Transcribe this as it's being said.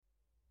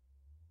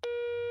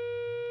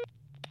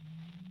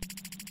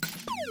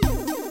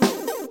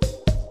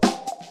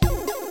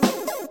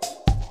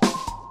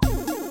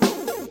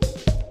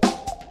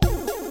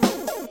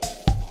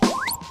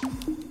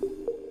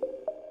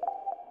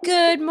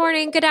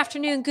morning, good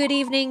afternoon, good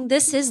evening.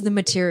 This is the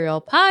Material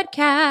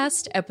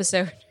Podcast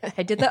episode.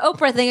 I did the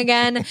Oprah thing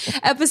again.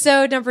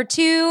 Episode number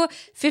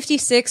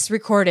 256,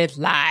 recorded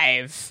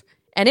live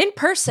and in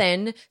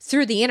person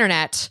through the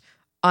internet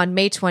on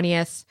May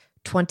 20th,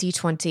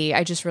 2020.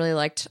 I just really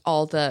liked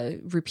all the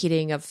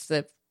repeating of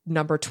the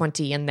number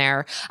 20 in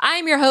there.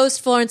 I'm your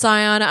host, Florence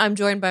Ion. I'm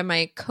joined by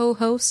my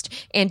co-host,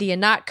 Andy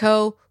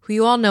Anatko, who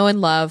you all know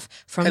and love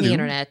from the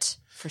internet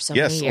for so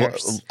many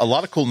years. A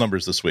lot of cool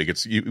numbers this week.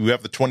 It's you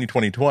have the 20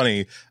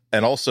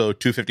 and also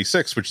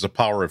 256, which is a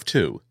power of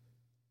 2.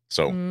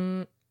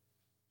 So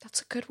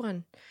that's a good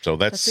one. So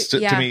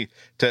to me,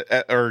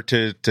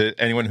 to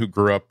anyone who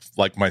grew up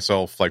like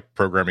myself, like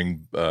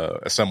programming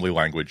assembly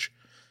language,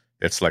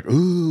 it's like,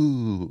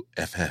 ooh,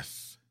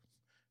 FF,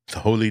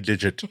 the holy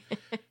digit.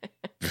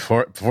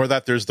 Before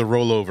that, there's the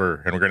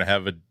rollover, and we're gonna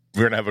have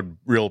a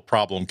real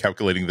problem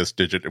calculating this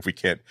digit if we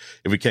can't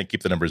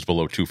keep the numbers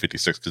below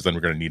 256, because then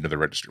we're gonna need another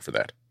register for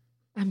that.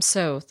 I'm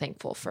so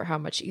thankful for how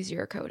much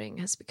easier coding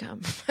has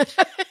become.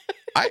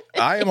 I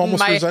am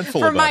almost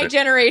resentful for about my it.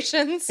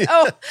 generations.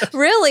 Oh,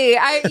 really?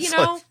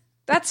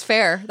 That's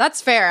fair.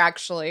 That's fair,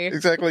 actually.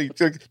 Exactly.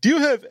 Do you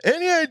have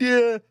any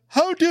idea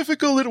how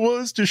difficult it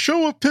was to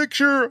show a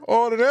picture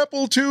on an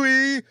Apple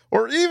IIe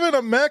or even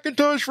a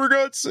Macintosh, for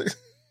God's sake?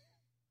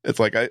 It's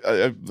like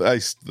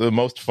the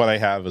most fun I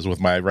have is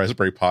with my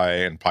Raspberry Pi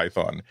and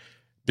Python,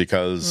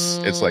 because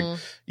it's like,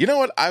 you know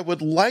what? I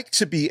would like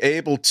to be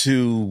able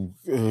to,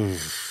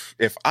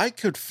 if I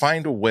could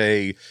find a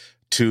way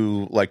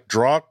to like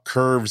draw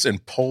curves in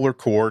polar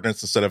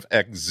coordinates instead of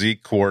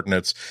XZ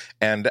coordinates,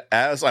 and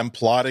as I'm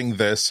plotting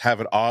this,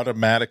 have it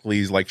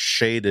automatically like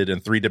shaded in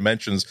 3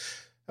 dimensions.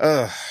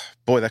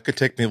 Boy, that could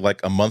take me like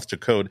a month to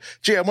code.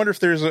 Gee, I wonder if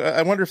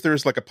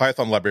there's like a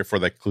Python library for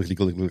that.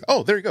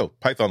 Oh, there you go,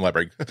 Python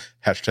library.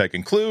 #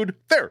 include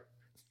there.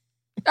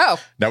 Oh,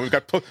 now I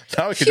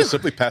can just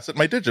simply pass it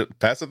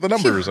the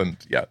numbers, and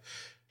yeah.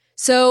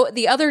 So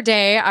the other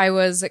day I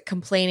was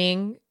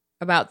complaining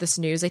about this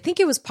news. I think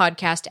it was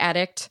Podcast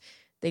Addict.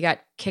 They got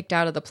kicked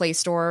out of the Play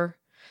Store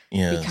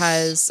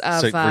because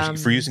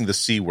of for using the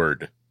C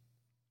word.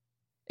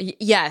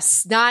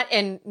 Yes, not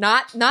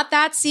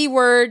that C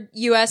word,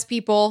 US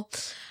people.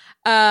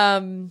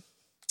 COVID.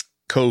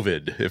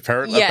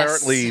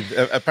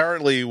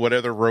 Apparently,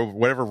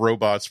 whatever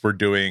robots were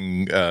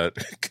doing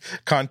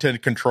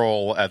content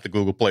control at the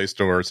Google Play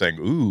Store, saying,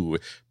 "Ooh,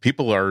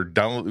 people are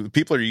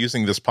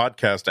using this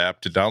podcast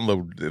app to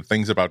download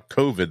things about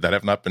COVID that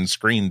have not been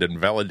screened and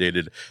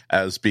validated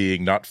as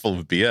being not full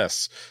of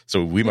BS.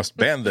 So we must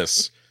ban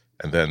this."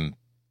 And then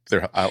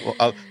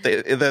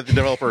the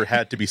developer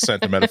had to be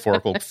sent a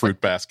metaphorical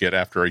fruit basket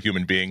after a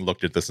human being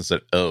looked at this and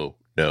said, "Oh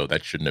no,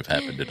 that shouldn't have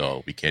happened at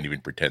all. We can't even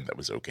pretend that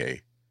was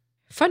okay."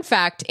 Fun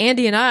fact,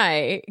 Andy and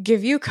I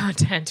give you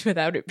content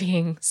without it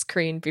being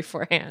screened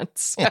beforehand.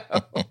 So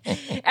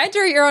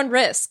enter at your own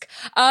risk.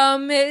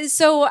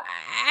 So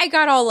I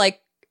got all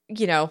like,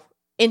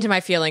 into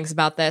my feelings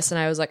about this, and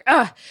I was like,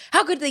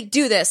 how could they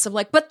do this? I'm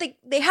like, but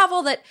they have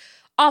all that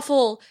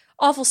awful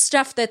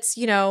stuff that's,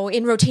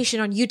 in rotation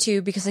on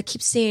YouTube, because I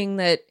keep seeing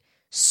that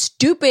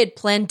stupid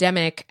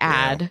Plandemic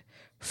ad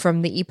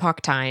from the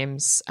Epoch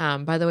Times.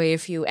 By the way,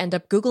 if you end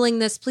up Googling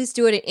this, please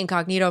do it in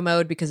incognito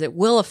mode, because it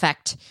will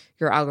affect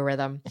your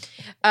algorithm.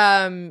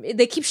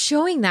 They keep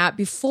showing that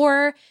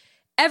before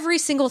every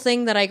single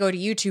thing that I go to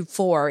YouTube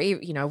for,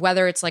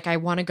 whether it's like I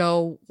want to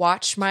go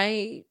watch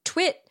my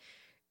Twit,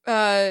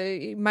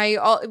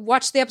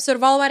 watch the episode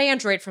of All About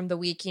Android from the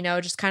week,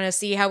 just kind of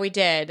see how we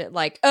did,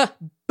 like,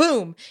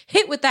 boom,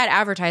 hit with that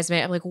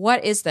advertisement. I'm like,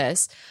 what is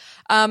this?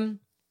 And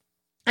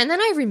then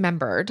I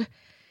remembered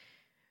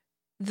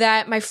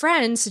that my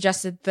friend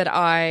suggested that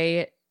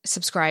I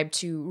subscribe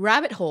to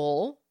Rabbit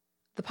Hole,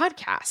 the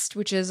podcast,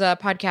 which is a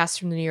podcast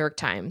from the New York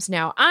Times.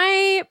 Now,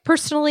 I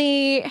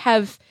personally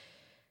have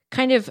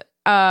kind of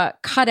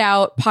cut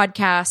out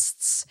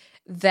podcasts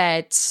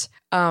that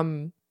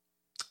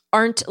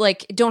aren't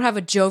like, don't have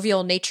a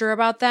jovial nature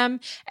about them.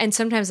 And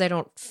sometimes I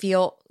don't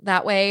feel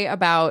that way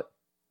about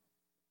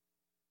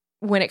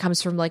when it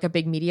comes from like a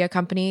big media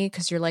company,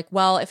 because you're like,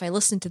 well, if I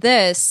listen to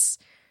this,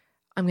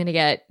 I'm going to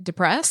get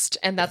depressed.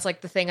 And that's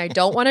like the thing I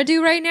don't want to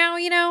do right now.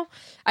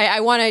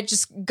 I want to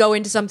just go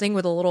into something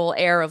with a little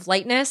air of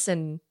lightness.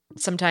 And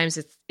sometimes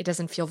it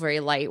doesn't feel very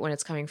light when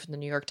it's coming from the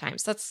New York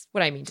Times. That's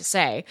what I mean to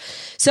say.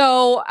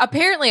 So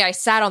apparently I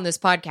sat on this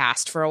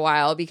podcast for a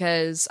while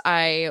because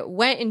I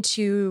went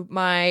into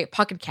my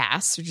Pocket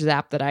Casts, which is the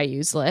app that I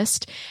use,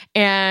 list.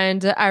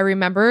 And I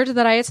remembered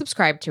that I had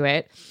subscribed to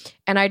it.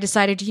 And I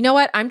decided, you know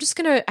what? I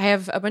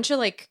have a bunch of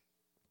like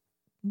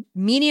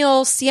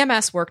menial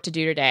CMS work to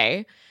do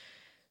today.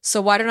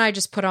 So why don't I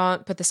just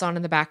put this on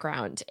in the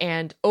background?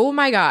 And oh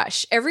my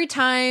gosh, every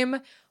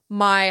time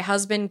my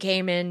husband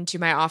came into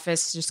my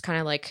office, just kind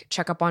of like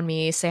check up on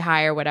me, say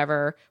hi or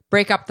whatever,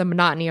 break up the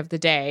monotony of the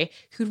day,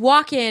 he'd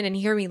walk in and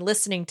hear me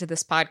listening to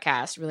this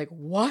podcast. We're like,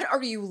 what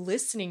are you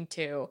listening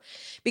to?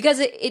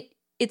 Because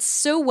it's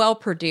so well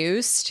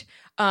produced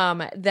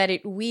that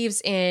it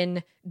weaves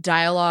in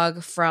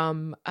dialogue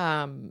from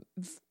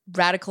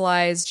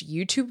radicalized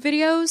YouTube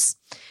videos.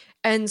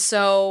 And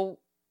so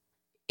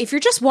if you're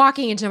just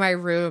walking into my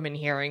room and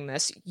hearing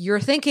this, you're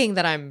thinking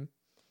that I'm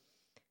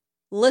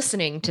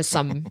listening to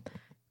some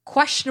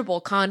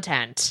questionable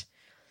content.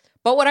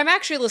 But what I'm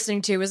actually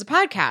listening to is a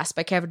podcast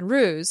by Kevin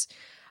Roose,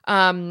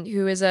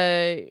 who is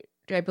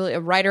I believe,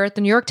 a writer at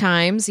the New York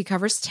Times. He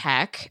covers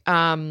tech.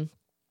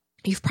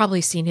 You've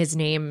probably seen his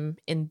name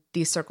in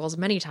these circles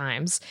many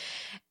times.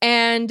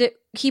 And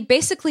he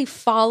basically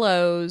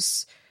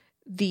follows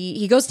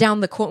he goes down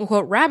the quote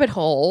unquote rabbit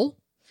hole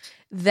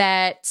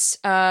that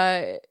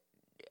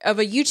of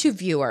a YouTube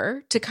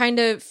viewer to kind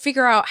of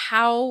figure out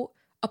how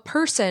a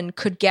person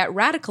could get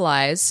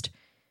radicalized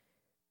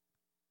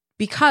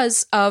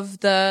because of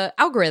the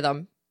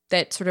algorithm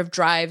that sort of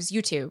drives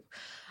YouTube.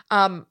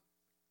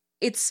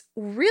 It's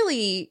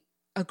really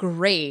a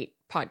great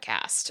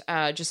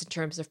podcast, just in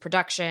terms of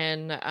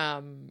production,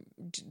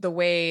 the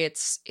way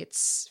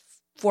it's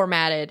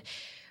formatted,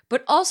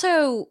 but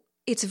also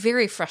it's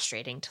very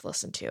frustrating to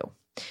listen to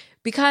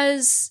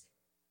because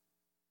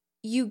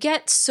you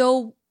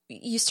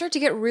start to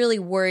get really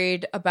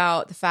worried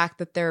about the fact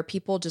that there are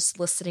people just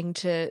listening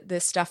to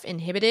this stuff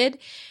uninhibited.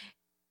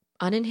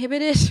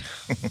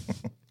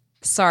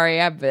 Sorry,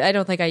 I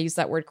don't think I used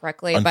that word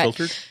correctly.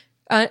 Unfiltered?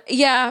 But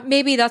yeah,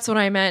 maybe that's what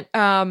I meant.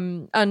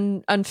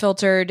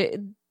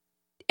 Unfiltered.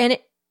 And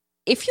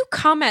if you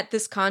come at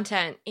this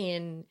content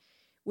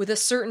with a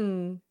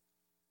certain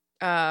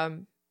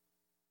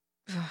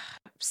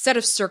set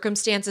of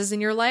circumstances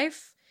in your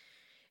life,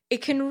 it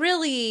can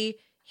really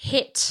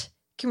hit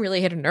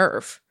a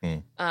nerve.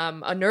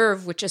 A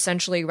nerve which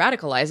essentially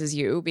radicalizes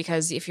you,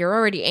 because if you're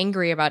already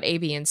angry about A,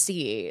 B, and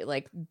C,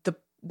 like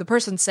the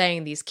person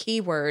saying these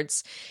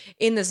keywords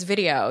in this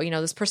video,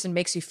 this person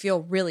makes you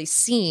feel really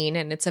seen,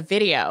 and it's a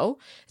video.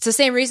 It's the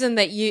same reason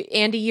that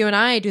Andy, you and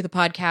I do the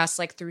podcast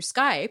like through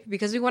Skype,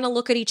 because we want to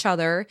look at each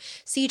other,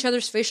 see each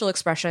other's facial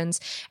expressions.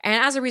 And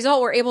as a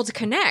result, we're able to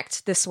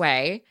connect this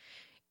way.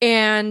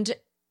 And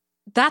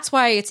that's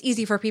why it's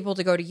easy for people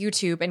to go to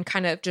YouTube and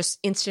kind of just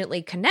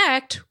instantly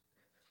connect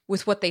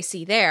with what they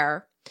see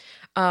there.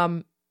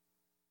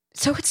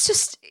 So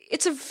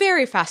it's a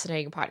very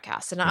fascinating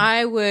podcast. And I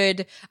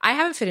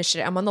haven't finished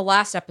it. I'm on the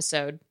last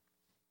episode.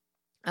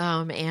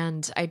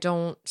 And I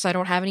don't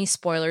have any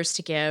spoilers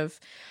to give.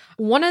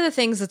 One of the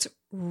things that's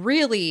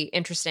really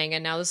interesting,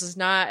 and now this is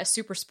not a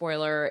super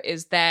spoiler,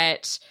 is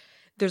that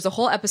there's a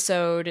whole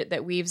episode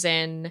that weaves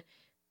in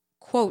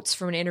quotes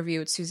from an interview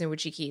with Susan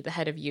Wojcicki, the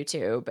head of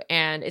YouTube.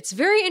 And it's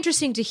very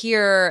interesting to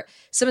hear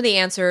some of the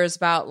answers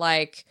about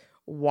like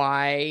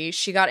why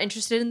she got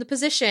interested in the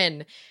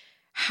position,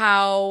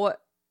 how,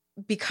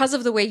 because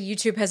of the way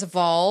YouTube has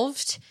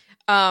evolved,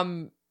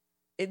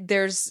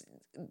 it's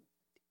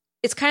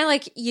kind of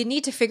like you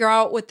need to figure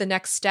out what the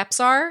next steps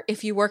are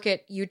if you work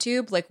at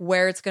YouTube, like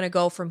where it's going to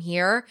go from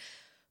here,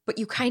 but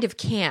you kind of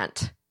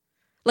can't.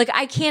 Like,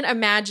 I can't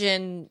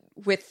imagine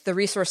with the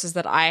resources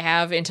that I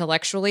have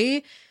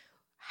intellectually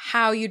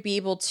how you'd be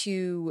able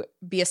to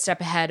be a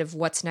step ahead of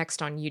what's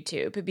next on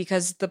YouTube,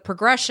 because the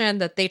progression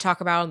that they talk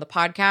about on the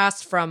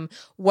podcast from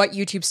what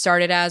YouTube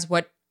started as,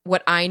 what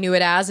I knew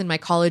it as in my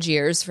college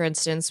years, for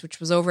instance, which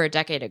was over a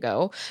decade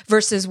ago,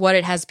 versus what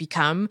it has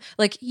become.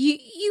 Like,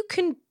 you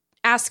can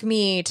ask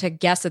me to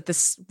guess that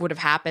this would have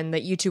happened,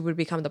 that YouTube would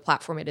become the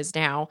platform it is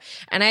now.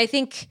 And I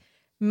think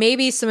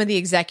maybe some of the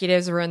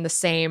executives were in the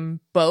same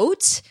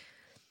boat.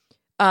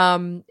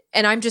 And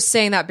I'm just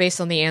saying that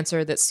based on the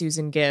answer that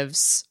Susan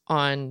gives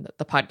on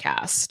the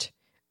podcast.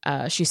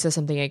 She says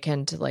something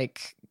akin to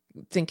like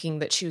thinking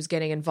that she was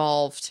getting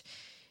involved.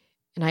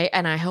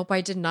 And I hope I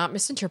did not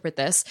misinterpret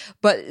this,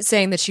 but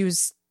saying that she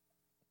was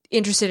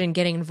interested in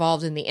getting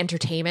involved in the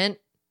entertainment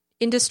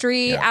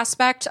industry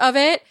aspect of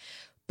it.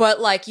 But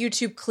like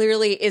YouTube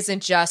clearly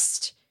isn't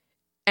just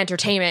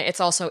entertainment, it's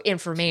also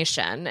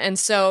information. And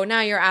so now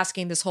you're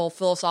asking this whole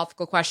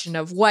philosophical question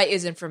of what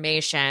is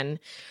information?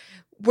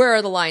 Where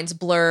are the lines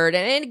blurred?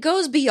 And it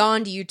goes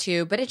beyond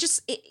YouTube, but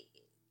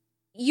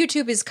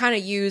YouTube is kind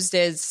of used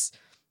as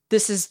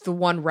this is the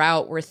one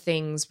route where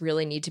things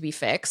really need to be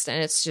fixed.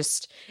 And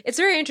it's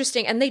very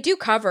interesting. And they do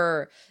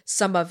cover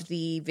some of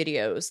the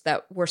videos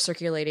that were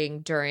circulating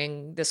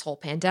during this whole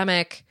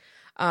pandemic.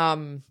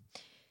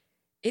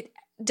 It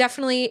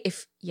definitely,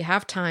 if you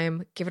have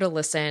time, give it a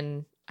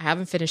listen. I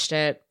haven't finished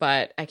it,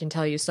 but I can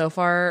tell you so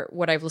far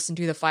what I've listened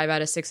to, the 5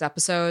 out of 6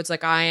 episodes,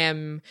 like I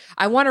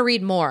want to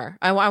read more.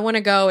 I want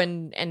to go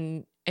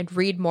and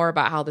read more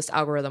about how this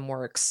algorithm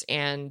works,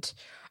 and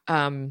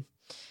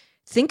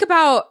think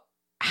about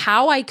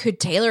how I could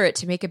tailor it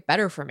to make it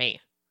better for me,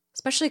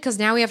 especially because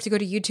now we have to go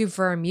to YouTube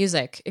for our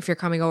music if you're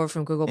coming over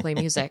from Google Play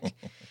Music.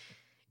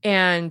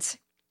 And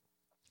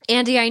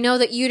Andy, I know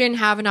that you didn't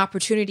have an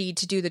opportunity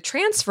to do the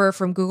transfer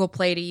from Google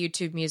Play to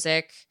YouTube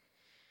Music.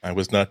 I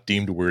was not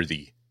deemed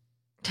worthy.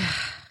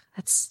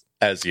 That's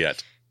as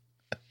yet.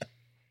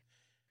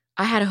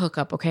 I had a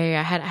hookup, okay?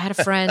 I had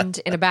a friend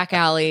in a back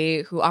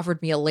alley who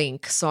offered me a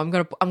link, so I'm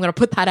gonna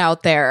put that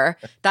out there.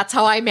 That's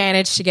how I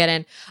managed to get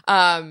in.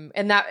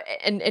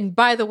 And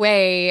by the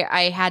way,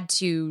 I had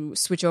to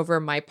switch over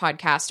my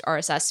podcast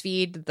RSS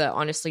feed, the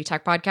Honestly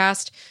Tech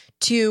podcast,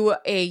 to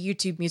a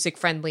YouTube music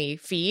friendly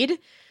feed.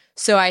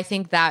 So I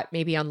think that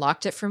maybe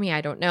unlocked it for me. I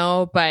don't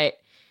know, but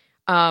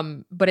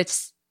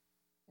it's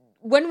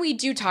when we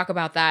do talk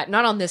about that,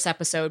 not on this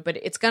episode, but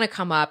it's gonna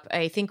come up.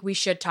 I think we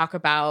should talk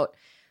about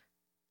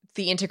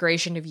the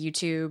integration of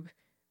YouTube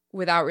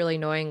without really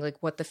knowing like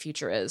what the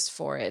future is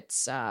for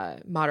its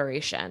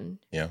moderation.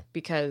 Yeah.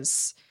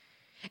 Because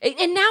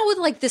and now with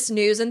like this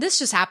news, and this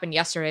just happened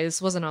yesterday, this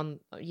wasn't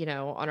on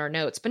our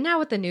notes, but now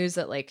with the news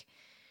that like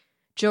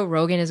Joe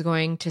Rogan is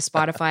going to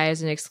Spotify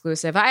as an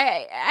exclusive,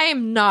 I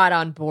am not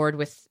on board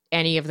with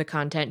any of the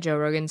content Joe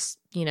Rogan's,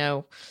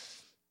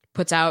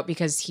 puts out,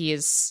 because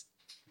he's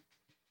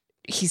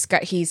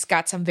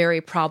got some very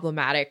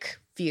problematic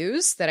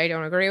views that I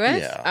don't agree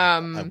with. Yeah,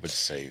 I would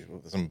say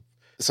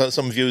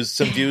some views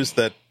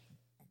that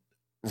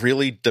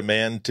really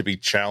demand to be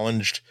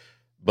challenged,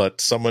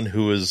 but someone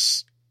who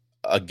is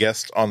a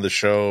guest on the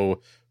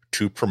show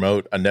to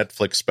promote a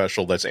Netflix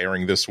special that's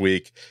airing this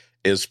week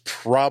is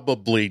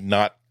probably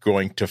not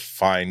going to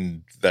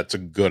find that's a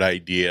good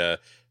idea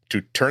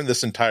to turn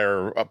this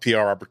entire PR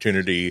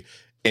opportunity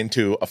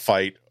into a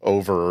fight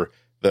over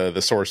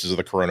the sources of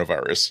the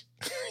coronavirus.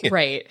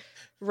 Right.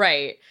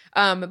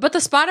 But the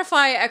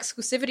Spotify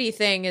exclusivity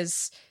thing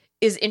is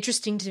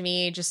interesting to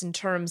me, just in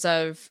terms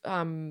of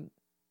the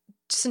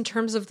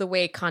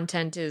way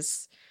content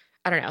is.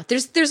 I don't know.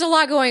 There's a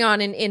lot going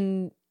on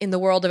in the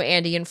world of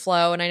Andy and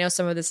Flo, and I know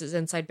some of this is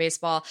inside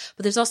baseball,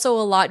 but there's also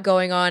a lot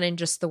going on in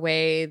just the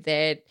way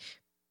that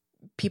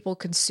people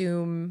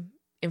consume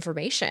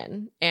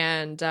information,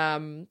 and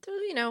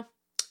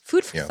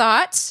food for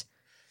thought.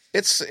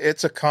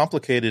 It's a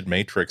complicated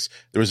matrix.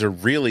 There was a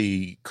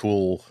really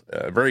cool,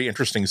 very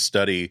interesting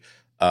study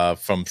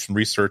from some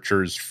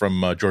researchers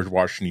from George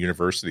Washington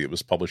University. It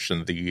was published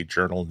in the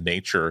journal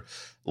Nature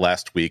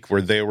last week,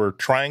 where they were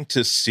trying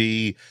to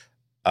see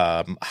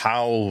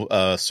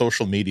how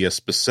social media,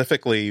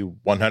 specifically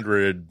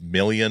 100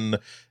 million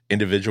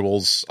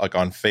individuals like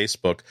on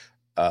Facebook,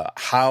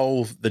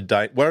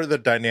 what are the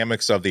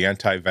dynamics of the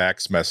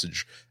anti-vax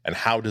message, and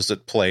how does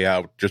it play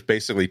out? Just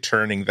basically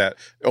turning that,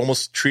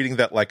 almost treating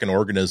that like an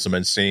organism,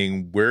 and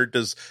seeing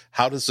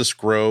how does this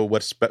grow?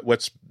 What's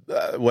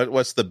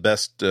the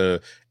best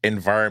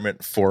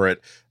environment for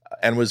it?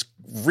 And was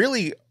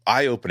really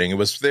eye-opening.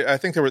 I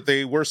think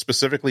they were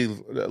specifically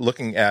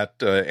looking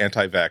at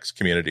anti-vax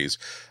communities.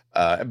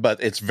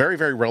 But it's very,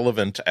 very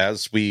relevant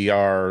as we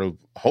are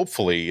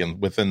hopefully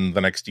within the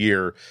next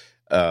year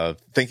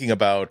thinking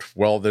about,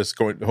 well, there's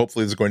going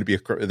to be a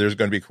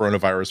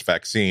coronavirus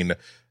vaccine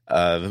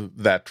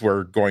that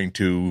we're going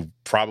to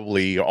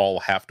probably all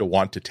have to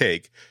want to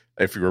take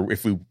if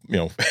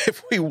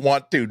we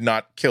want to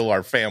not kill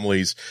our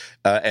families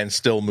and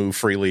still move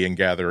freely and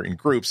gather in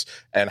groups.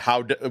 And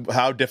how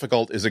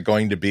difficult is it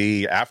going to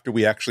be after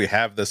we actually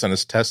have this and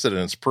it's tested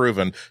and it's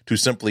proven to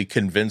simply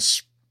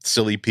convince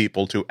silly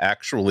people to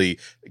actually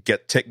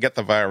get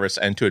the virus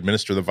and to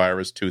administer the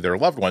virus to their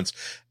loved ones.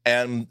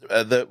 And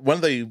one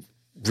of the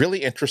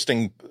really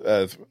interesting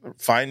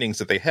findings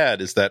that they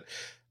had is that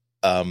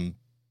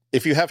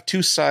if you have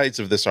two sides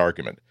of this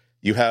argument,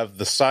 you have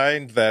the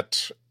side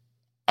that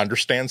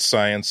understands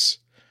science,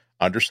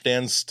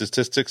 understands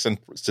statistics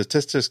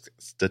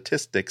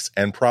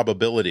and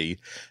probability,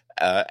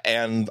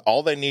 and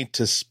all they need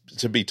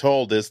to be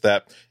told is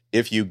that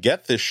if you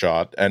get this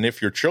shot, and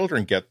if your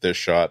children get this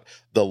shot,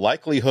 the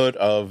likelihood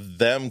of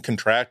them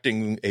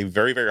contracting a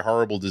very, very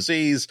horrible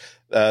disease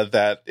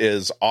that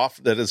is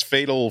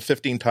fatal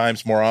 15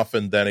 times more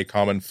often than a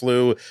common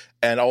flu,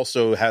 and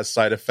also has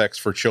side effects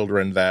for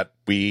children that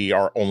we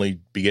are only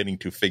beginning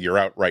to figure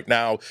out right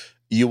now,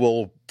 you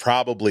will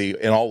probably,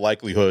 in all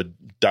likelihood,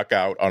 duck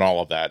out on all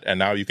of that. And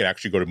now you can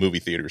actually go to movie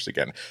theaters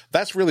again.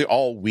 That's really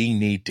all we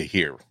need to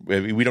hear.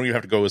 We don't even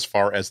have to go as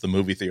far as the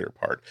movie theater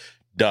part.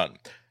 Done.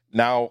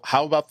 Now,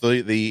 how about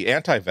the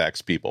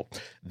anti-vax people?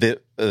 They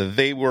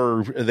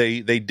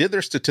did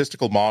their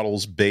statistical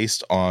models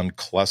based on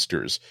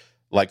clusters,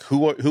 like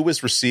who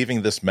was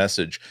receiving this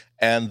message.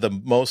 And the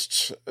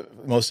most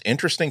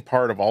interesting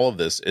part of all of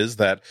this is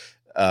that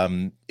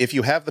if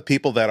you have the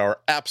people that are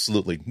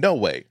absolutely no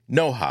way,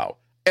 no how,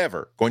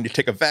 ever going to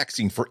take a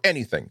vaccine for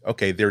anything,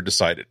 okay, they're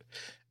decided.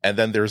 And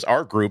then there's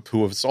our group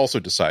who has also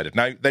decided.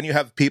 Now, then you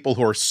have people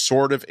who are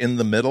sort of in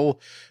the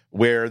middle,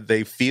 where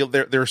they feel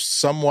they're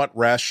somewhat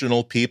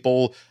rational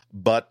people,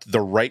 but the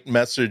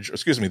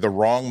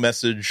wrong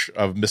message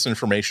of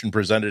misinformation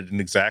presented in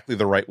exactly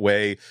the right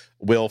way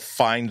will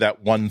find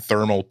that one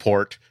thermal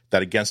port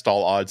that, against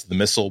all odds, the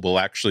missile will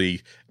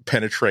actually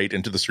penetrate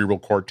into the cerebral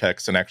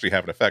cortex and actually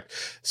have an effect.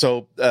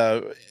 So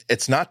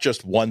it's not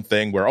just one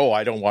thing where,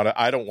 I don't want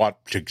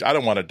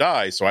to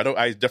die, so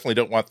I definitely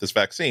don't want this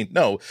vaccine.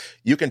 No,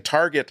 you can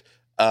target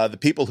the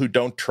people who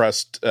don't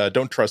trust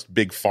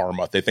big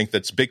pharma. They think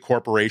that's big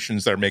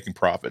corporations that are making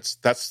profits.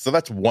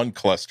 That's one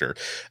cluster.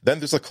 Then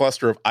there's a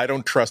cluster of I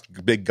don't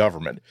trust big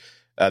government.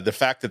 The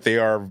fact that they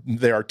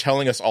are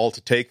telling us all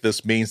to take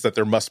this means that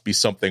there must be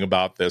something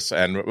about this,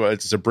 and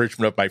it's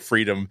abridgment of my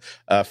freedom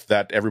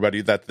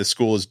that the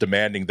school is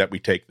demanding that we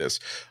take this.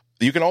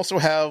 You can also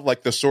have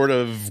like the sort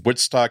of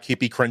Woodstock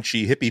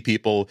hippie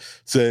people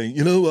saying,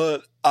 you know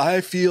what,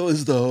 I feel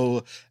as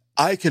though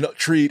I can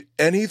treat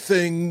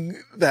anything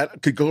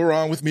that could go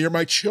wrong with me or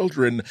my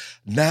children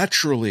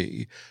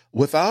naturally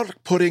without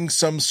putting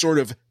some sort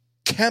of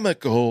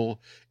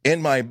chemical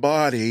in my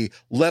body,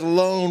 let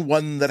alone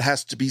one that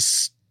has to be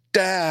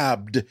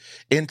stabbed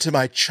into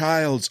my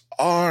child's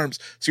arms.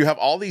 So you have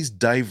all these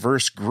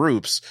diverse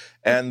groups,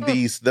 and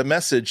the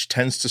message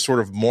tends to sort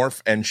of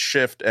morph and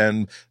shift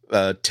and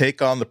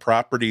take on the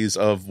properties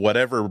of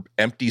whatever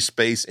empty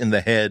space in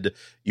the head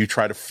you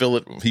try to fill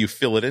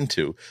it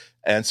into.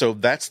 And so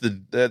that's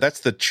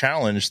the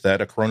challenge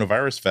that a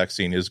coronavirus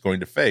vaccine is going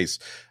to face.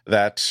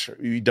 That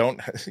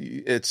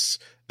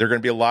there are going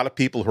to be a lot of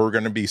people who are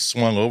going to be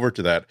swung over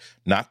to that,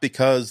 not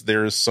because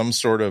there's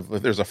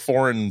a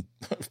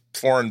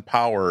foreign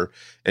power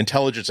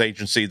intelligence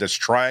agency that's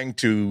trying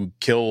to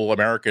kill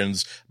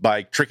Americans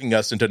by tricking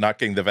us into not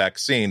getting the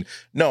vaccine.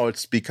 No,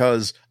 it's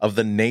because of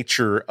the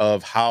nature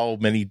of how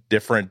many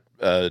different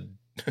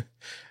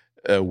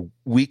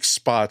weak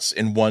spots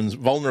in one's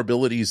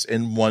vulnerabilities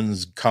in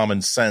one's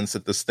common sense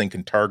that this thing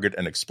can target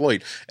and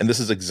exploit. And this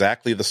is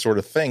exactly the sort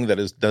of thing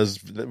that does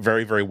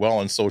very, very well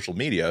on social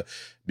media,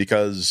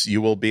 because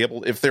you will be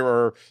able, if there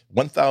are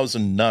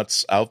 1,000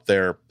 nuts out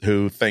there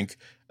who think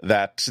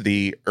that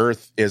the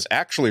earth is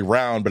actually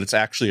round, but it's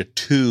actually a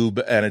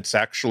tube and it's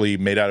actually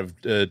made out of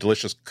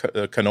delicious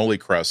cannoli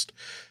crust.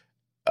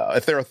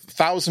 If there are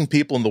 1,000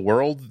 people in the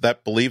world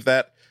that believe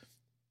that,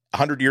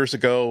 100 years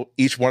ago,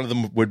 each one of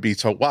them would be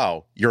told,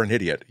 wow, you're an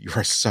idiot. You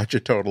are such a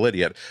total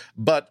idiot.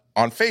 But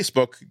on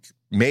Facebook,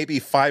 maybe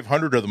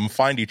 500 of them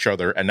find each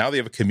other, and now they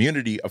have a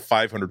community of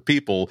 500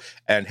 people.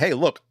 And hey,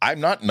 look, I'm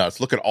not nuts.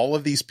 Look at all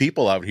of these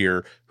people out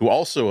here who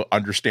also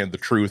understand the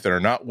truth and are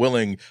not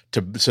willing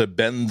to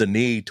bend the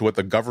knee to what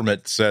the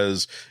government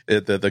says,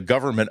 the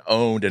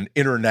government-owned and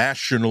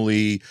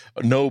internationally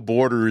no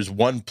borders,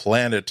 one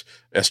planet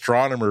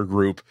astronomer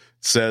group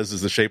says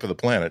is the shape of the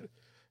planet.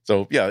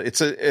 So yeah,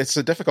 it's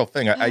a difficult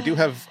thing. I do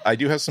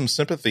have some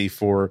sympathy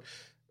for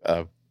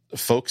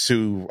folks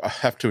who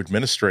have to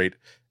administrate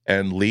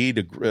and lead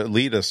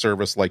a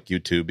service like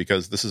YouTube,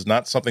 because this is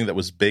not something that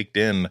was baked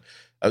in.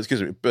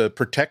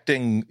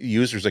 Protecting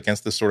users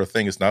against this sort of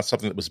thing is not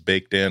something that was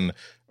baked in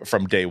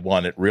from day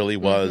one. It really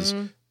was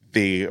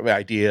the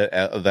idea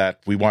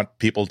that we want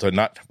people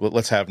to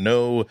let's have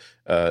no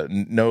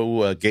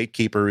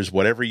gatekeepers.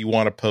 Whatever you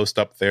want to post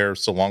up there,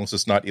 so long as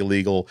it's not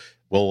illegal,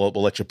 we'll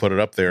let you put it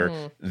up there.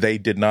 They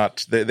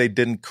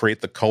didn't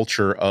create the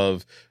culture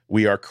of,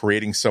 we are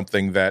creating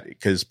something that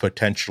is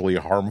potentially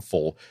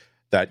harmful.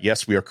 That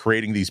yes, we are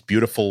creating these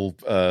beautiful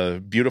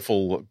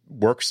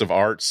works of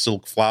art,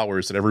 silk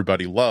flowers that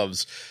everybody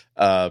loves,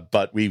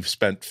 but we've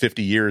spent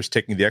 50 years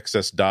taking the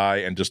excess dye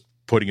and just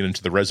putting it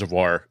into the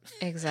reservoir.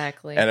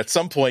 Exactly. And at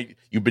some point,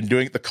 you've been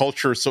doing, the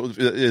culture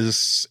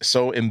is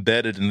so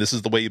embedded, and this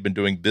is the way you've been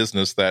doing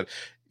business, that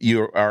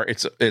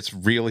it's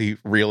really,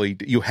 really,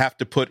 you have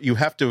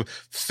to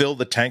fill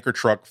the tanker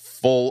truck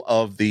full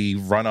of the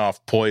runoff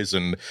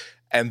poison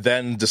and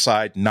then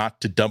decide not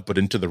to dump it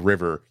into the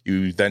river.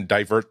 You then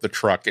divert the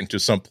truck into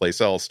someplace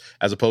else,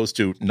 as opposed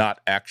to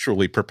not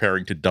actually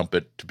preparing to dump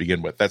it to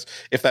begin with. That's,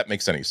 if that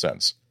makes any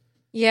sense.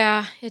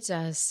 Yeah, it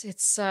does.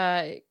 It's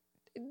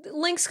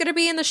link's going to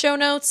be in the show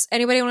notes.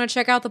 Anybody want to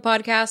check out the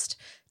podcast,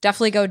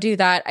 definitely go do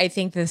that. I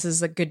think this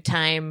is a good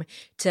time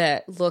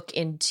to look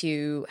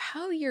into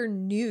how your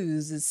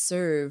news is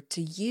served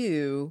to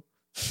you.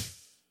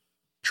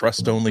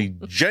 Trust only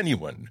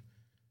genuine,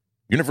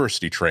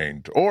 university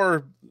trained,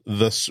 or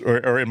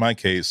in my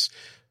case,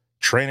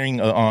 training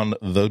on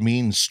the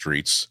mean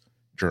streets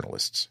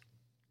journalists.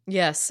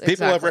 Yes, exactly.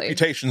 People have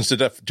reputations to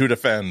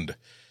defend.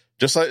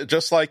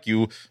 Just like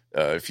you,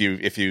 if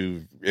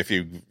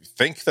you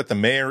think that the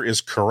mayor is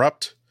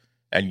corrupt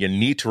and you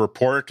need to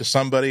report it to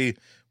somebody,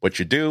 what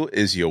you do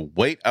is you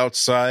wait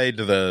outside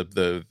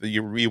the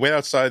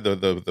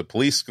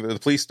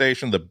police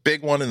station, the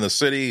big one in the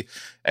city,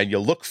 and you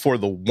look for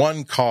the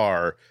one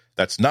car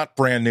that's not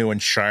brand new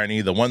and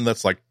shiny, the one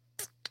that's like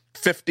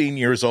 15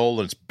 years old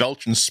and it's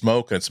belching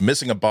smoke and it's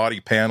missing a body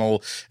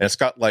panel and it's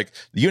got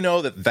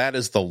that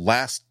is the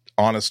last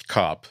honest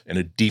cop in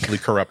a deeply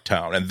corrupt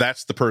town, and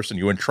that's the person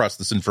you entrust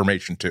this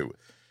information to.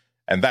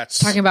 And that's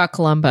talking about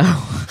Columbo.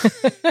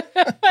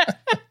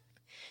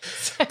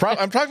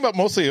 I'm talking about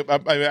mostly,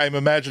 I'm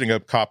imagining a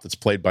cop that's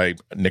played by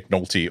Nick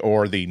Nolte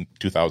or the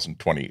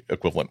 2020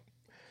 equivalent.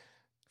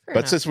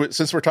 But since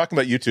we're talking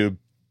about YouTube,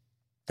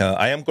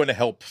 I am going to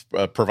help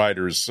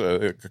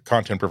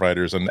content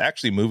providers, and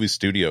actually movie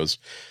studios,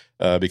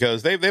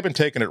 because they've been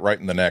taking it right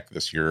in the neck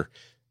this year.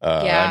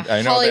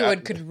 I know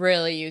Hollywood could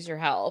really use your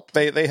help.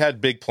 They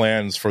had big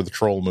plans for the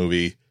Troll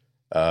movie,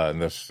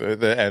 And they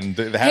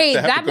have Hey,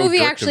 to that go movie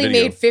direct to actually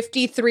video. made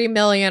 $53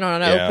 million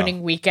on an Yeah.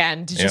 opening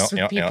weekend, just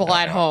with people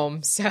at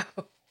home. So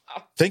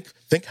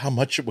Think how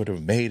much it would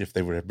have made if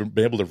they would have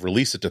been able to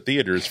release it to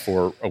theaters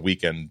for a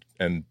weekend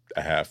and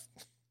a half.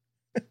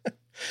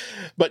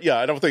 But yeah,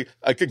 I don't think.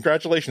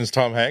 Congratulations,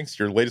 Tom Hanks!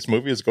 Your latest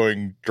movie is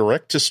going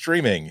direct to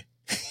streaming.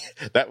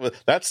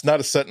 That's not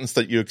a sentence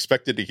that you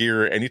expected to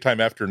hear anytime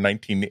after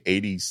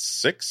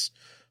 1986.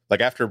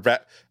 Like after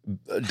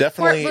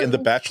definitely in the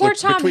Bachelor. Poor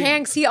Tom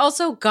Hanks. He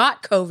also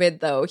got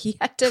COVID though. He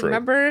had to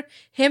remember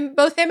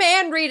both him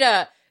and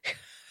Rita.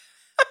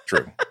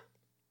 True.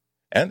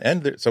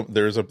 And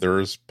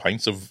there's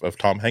pints of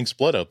Tom Hanks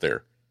blood out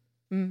there.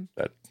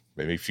 That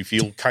maybe if you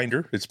feel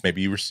kinder, it's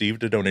maybe you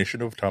received a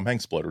donation of Tom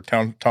Hanks blood or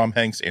Tom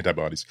Hanks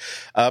antibodies.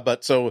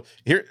 But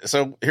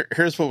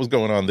here's what was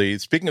going on.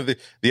 Speaking of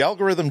the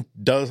algorithm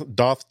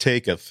doth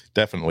taketh,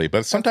 definitely,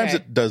 but sometimes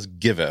it does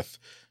giveth.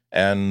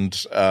 And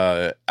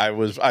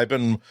I've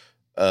been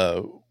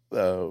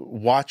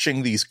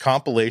watching these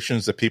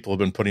compilations that people have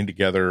been putting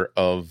together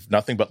of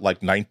nothing but like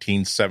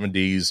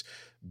 1970s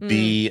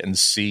B and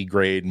C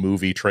grade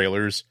movie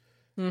trailers,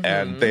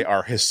 and they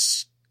are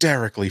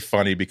hysterically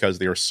funny because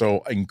they are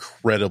so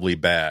incredibly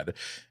bad.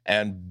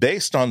 And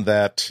based on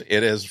that,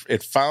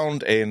 it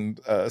found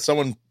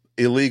someone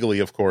illegally,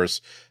 of course,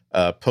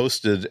 put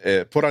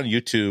on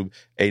YouTube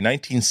a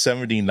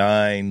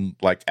 1979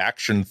 like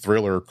action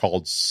thriller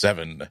called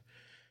Seven,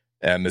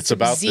 and it's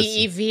about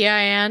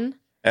Zevin.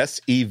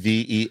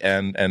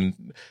 Seven,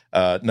 and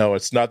no,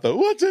 it's not the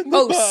what's in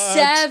the box.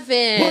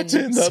 Seven. What's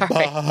in the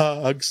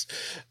box?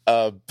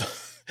 But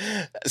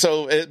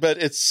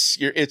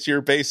it's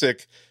your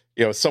basic.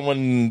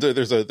 Someone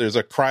there's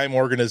a crime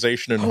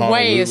organization in Honolulu.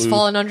 Hawaii has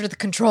fallen under the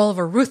control of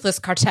a ruthless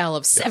cartel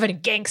of 7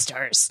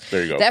 gangsters.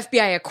 There you go. The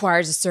FBI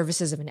acquires the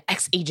services of an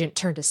ex-agent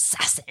turned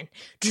assassin,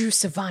 Drew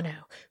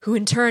Savano, who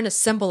in turn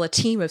assemble a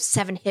team of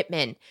 7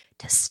 hitmen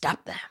to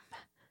stop them.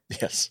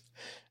 Yes,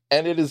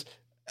 and it is.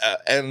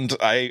 And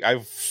I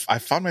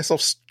found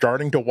myself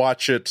starting to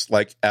watch it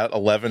like at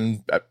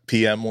 11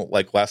 p.m.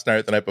 like last night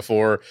or the night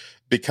before,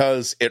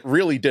 because it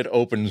really did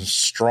open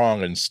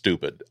strong and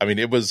stupid. I mean,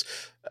 it was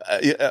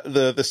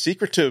the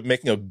secret to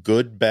making a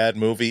good bad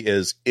movie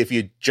is if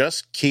you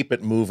just keep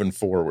it moving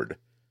forward.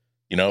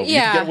 You can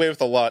get away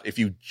with a lot if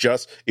you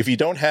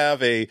don't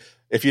have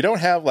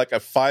like a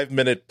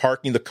 5-minute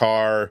parking the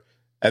car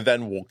and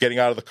then getting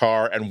out of the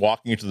car and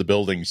walking into the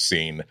building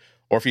scene.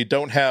 Or if you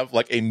don't have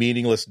like a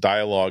meaningless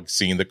dialogue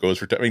scene that goes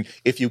for,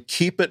 if you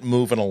keep it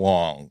moving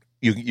along,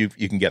 you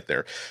can get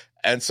there.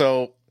 And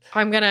so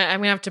I'm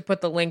gonna have to put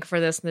the link for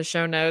this in the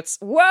show notes.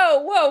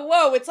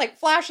 Whoa! It's like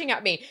flashing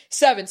at me.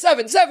 7,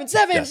 7, 7,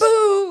 7. Yes.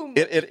 Boom!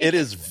 It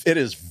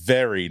is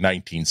very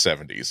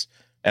 1970s.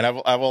 And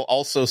I will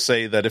also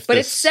say that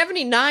it's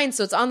 79,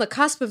 so it's on the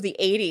cusp of the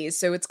 80s.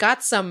 So it's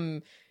got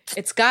some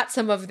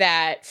of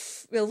that,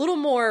 a little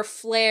more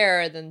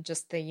flair than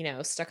just the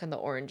stuck on the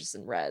oranges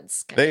and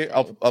reds.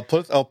 I'll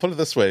put it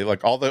this way: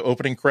 like all the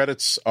opening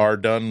credits are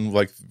done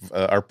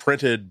are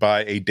printed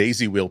by a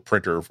daisy wheel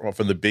printer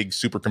from the big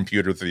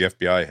supercomputer that the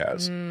FBI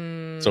has.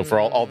 So for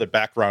all the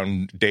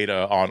background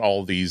data on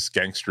all these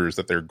gangsters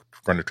that they're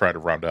going to try to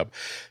round up.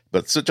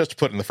 But so just to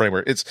put in the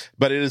framework, it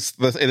is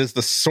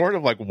the sort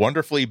of like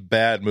wonderfully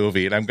bad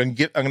movie, and I'm going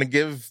to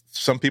give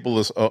some people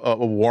this a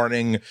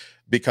warning,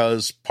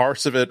 because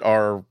parts of it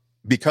are,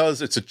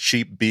 because it's a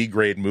cheap B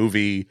grade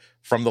movie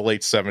from the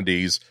late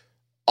 70s.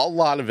 A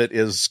lot of it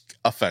is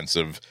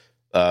offensive.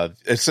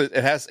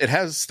 It has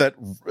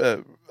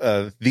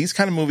that these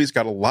kind of movies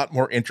got a lot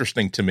more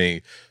interesting to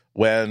me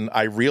when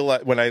I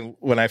realized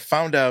when I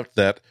found out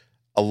that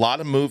a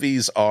lot of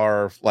movies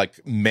are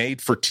like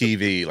made for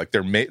TV. Like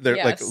they're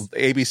like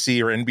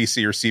ABC or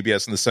NBC or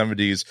CBS in the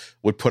 70s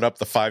would put up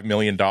the $5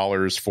 million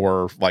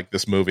for like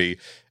this movie.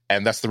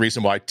 And that's the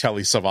reason why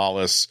Telly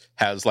Savalas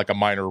has like a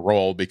minor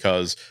role,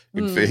 because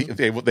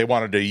they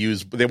wanted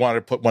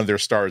to put one of their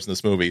stars in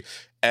this movie.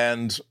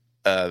 And,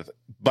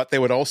 but they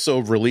would also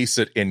release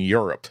it in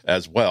Europe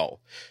as well.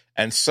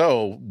 And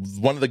so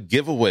one of the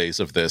giveaways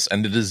of this,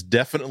 and it is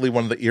definitely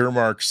one of the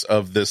earmarks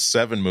of this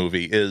Seven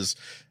movie, is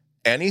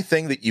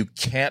anything that you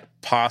can't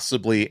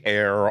possibly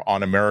air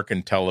on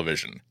American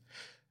television.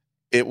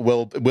 It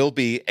will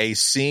be a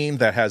scene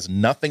that has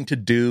nothing to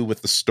do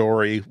with the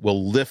story,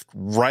 will lift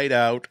right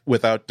out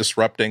without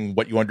disrupting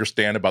what you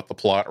understand about the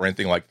plot or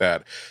anything like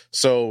that.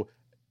 So,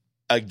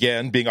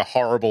 again, being a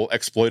horrible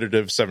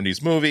exploitative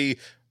 70s movie,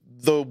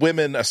 the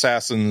women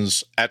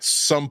assassins at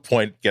some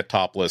point get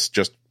topless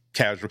just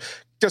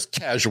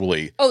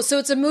casually. Oh, so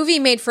it's a movie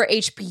made for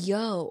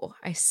HBO.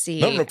 I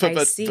see. No,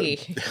 I see.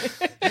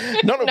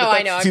 No, No, but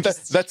I know. I'm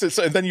just... that's it.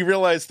 So then you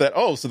realize that,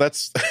 so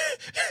that's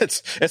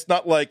it's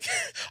not like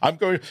I'm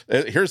going.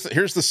 Here's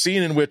the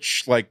scene in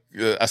which like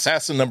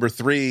assassin number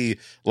 3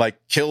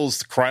 like kills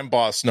the crime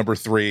boss number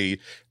 3,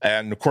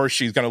 and of course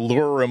she's going to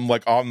lure him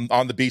like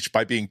on the beach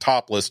by being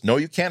topless. No,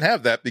 you can't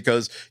have that,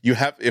 because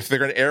if they're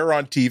going to air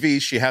on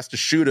TV, she has to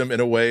shoot him in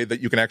a way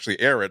that you can actually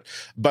air it.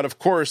 But of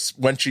course,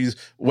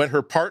 when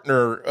her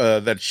partner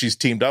that she's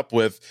teamed up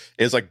with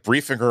is like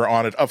briefing her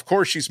on it, of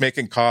course she's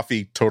making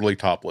coffee totally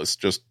topless,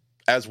 just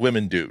as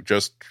women do.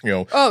 Just,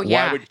 oh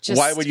yeah,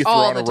 why would you throw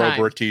on a robe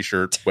or a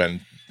t-shirt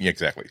when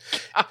exactly?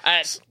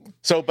 God.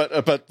 So, but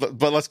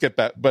let's get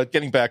back. But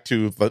getting back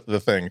to the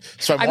thing.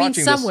 So I'm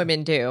watching some this,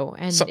 women do,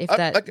 and if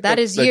that that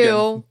is again,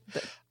 you,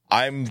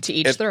 I'm to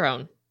each their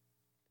own.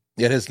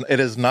 It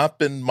has not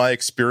been my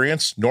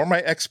experience nor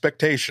my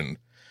expectation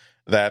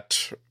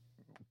that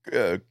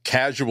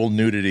casual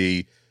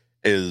nudity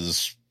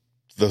is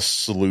the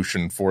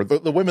solution for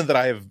the women that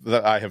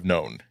I have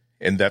known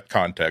in that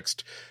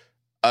context.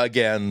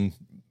 Again,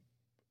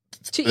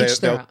 to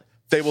each their own.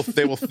 They will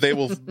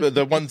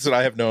the ones that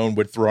I have known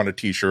would throw on a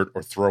t-shirt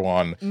or throw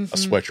on a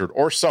sweatshirt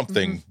or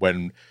something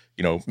when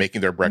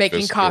making their breakfast,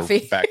 making coffee,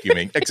 or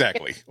vacuuming.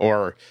 Exactly.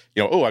 Or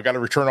I got to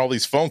return all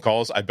these phone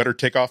calls, I better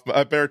take off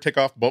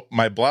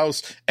my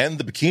blouse and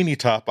the bikini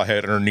top I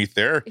had underneath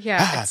there.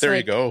 Yeah, there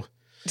you go.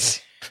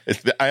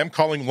 I am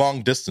calling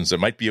long distance. It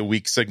might be a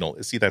weak signal.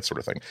 See, that sort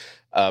of thing.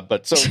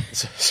 But so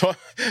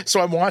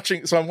I'm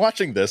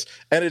watching this,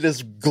 and it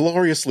is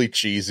gloriously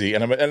cheesy,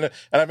 and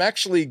I'm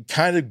actually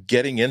kind of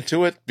getting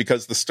into it,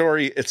 because the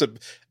story, it's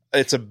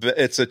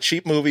a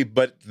cheap movie,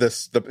 but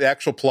the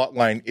actual plot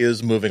line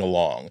is moving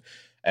along,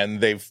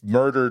 and they've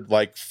murdered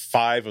like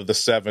 5 of the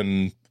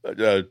 7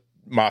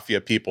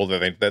 mafia people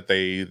that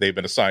they've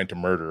been assigned to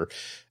murder,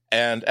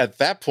 and at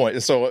that point,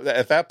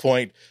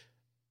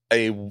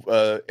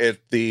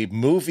 the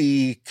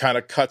movie kind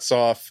of cuts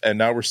off, and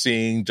now we're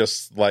seeing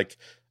just like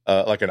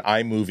an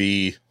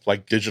iMovie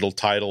like digital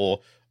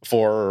title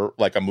for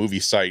like a movie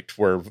site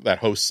that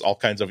hosts all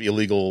kinds of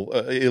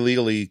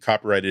illegally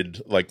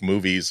copyrighted like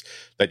movies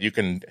that you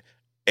can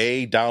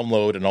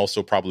download and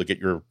also probably get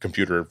your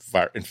computer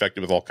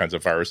infected with all kinds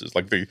of viruses,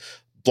 like the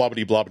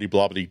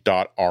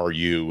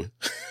blobbity.ru.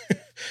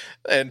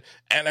 and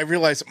I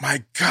realized,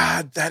 my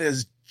God, that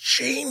is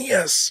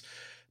genius.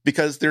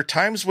 Because there are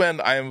times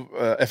when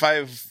if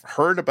I've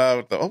heard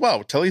about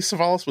Telly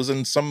Savalas was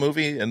in some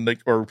movie,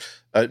 or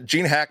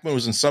Gene Hackman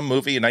was in some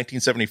movie in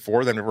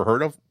 1974 that I never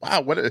heard of.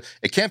 Wow,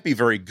 it can't be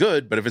very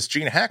good, but if it's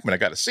Gene Hackman, I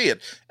got to see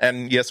it.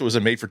 And yes, it was a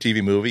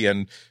made-for-TV movie,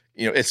 and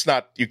it's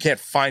not, you can't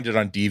find it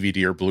on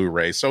DVD or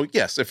Blu-ray. So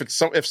yes, if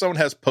someone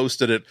has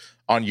posted it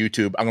on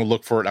YouTube, I'm going to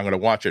look for it. I'm going to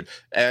watch it.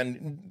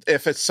 And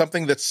if it's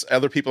something that's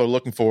other people are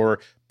looking for,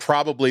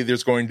 probably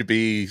there's going to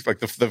be like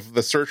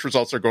the search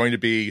results are going to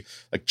be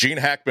like Gene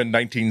Hackman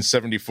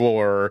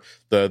 1974,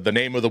 the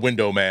name of the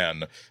window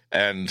man,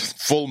 and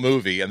full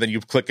movie, and then you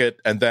click it,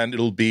 and then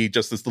it'll be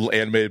just this little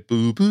animated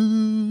boo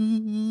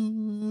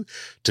boo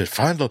to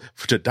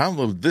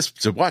download this,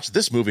 to watch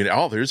this movie and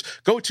others,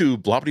 go to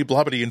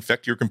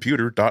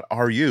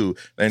blobbity.infectyourcomputer.ru,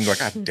 and you're like,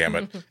 God damn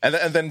it. and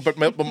then but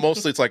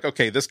mostly it's like,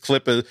 okay, this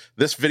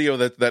video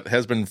that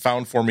has been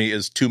found for me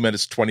is 2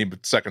 minutes 20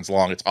 seconds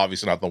long. It's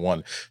obviously not the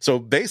one. So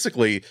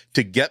basically,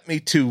 to get me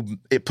to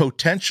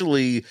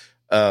potentially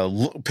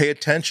pay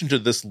attention to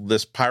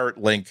this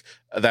pirate link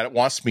that it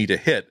wants me to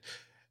hit,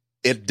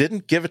 it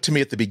didn't give it to me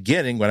at the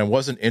beginning when I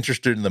wasn't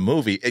interested in the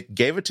movie. It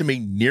gave it to me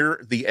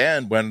near the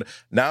end, when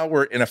now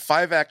we're in a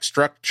 5-act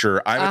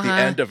structure. I'm at the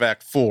end of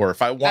Act 4.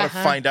 If I want to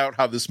find out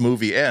how this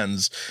movie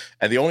ends,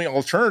 and the only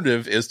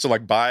alternative is to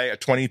like buy a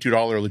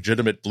 $22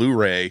 legitimate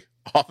Blu-ray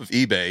off of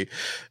eBay,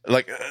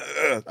 like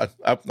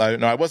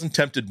I wasn't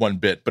tempted one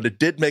bit, but it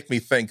did make me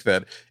think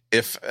that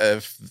if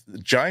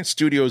giant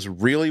studios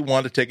really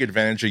want to take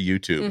advantage of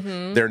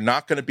YouTube, they're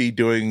not going to be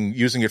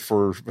using it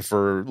for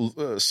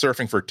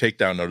surfing for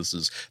takedown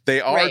notices.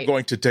 They are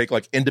going to take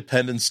like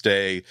Independence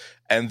Day,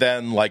 and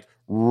then like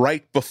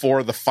right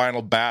before the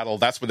final battle,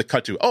 that's where they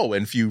cut to. Oh,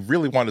 and if you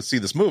really want to see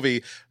this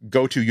movie,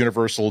 go to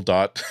Universal.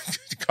 Go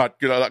to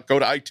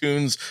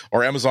iTunes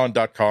or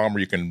Amazon.com, where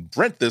you can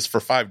rent this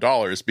for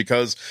 $5.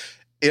 Because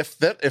if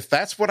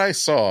that's what I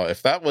saw,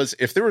 if there was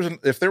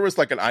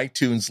like an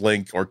iTunes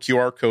link or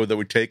QR code that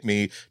would take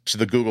me to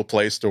the Google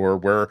Play Store,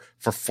 where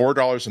for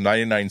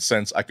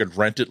 $4.99 I could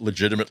rent it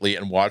legitimately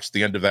and watch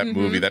the end of that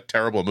movie, that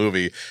terrible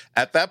movie,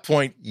 at that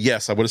point,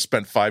 yes, I would have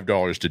spent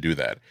 $5 to do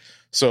that.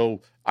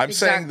 So I'm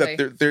saying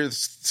that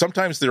there's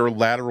sometimes there are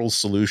lateral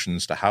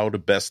solutions to how to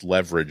best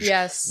leverage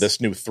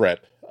this new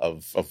threat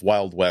of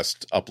Wild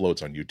West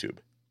uploads on YouTube.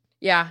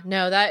 Yeah,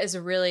 no, that is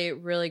a really,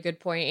 really good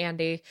point,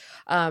 Andy.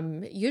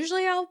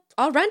 Usually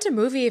I'll rent a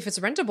movie if it's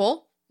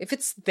rentable. If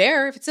it's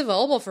there, if it's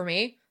available for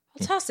me,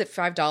 I'll toss it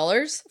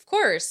 $5, of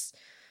course.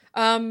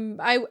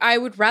 I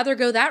would rather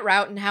go that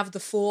route and have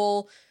the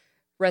full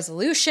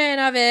resolution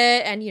of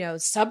it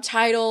and,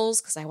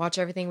 subtitles, because I watch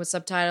everything with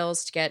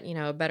subtitles to get,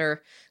 a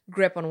better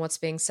grip on what's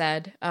being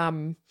said.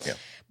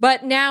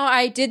 But now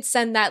I did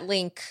send that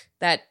link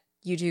that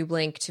YouTube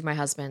link to my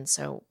husband,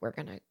 so we're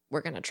gonna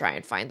try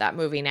and find that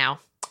movie now.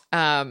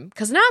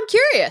 Because now I'm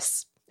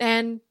curious,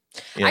 and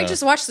I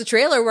just watched the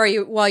trailer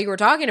while you were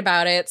talking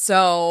about it,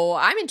 so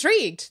I'm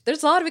intrigued.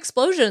 There's a lot of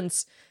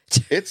explosions.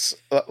 It's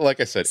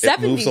like I said, 70s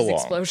it moves along.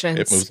 explosions.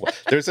 It moves along.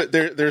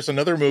 There's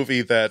another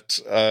movie that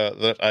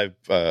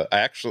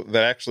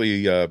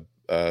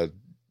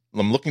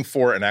I'm looking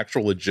for an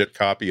actual legit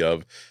copy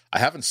of. I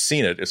haven't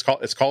seen it. It's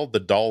called The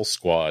Doll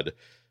Squad,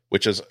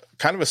 which is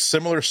kind of a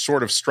similar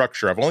sort of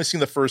structure. I've only seen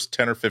the first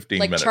 10 or 15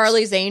 minutes. Like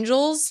Charlie's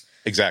Angels?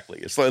 Exactly.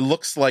 It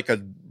looks like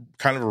a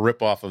kind of a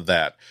ripoff of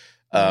that.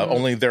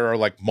 Only there are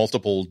like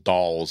multiple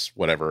dolls,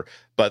 whatever.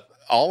 But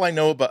all I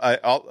know about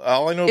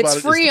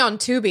it's free on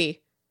Tubi.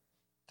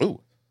 Ooh.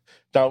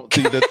 Now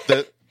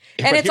the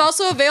and it's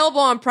also available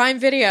on Prime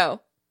Video.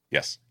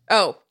 Yes.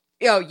 Oh,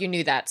 you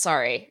knew that.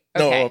 Sorry.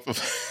 Okay. No.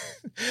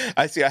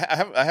 I see.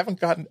 I haven't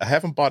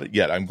bought it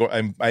yet. I am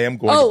going. To buy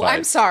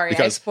I'm sorry.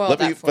 I spoiled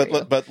that for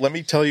you. But let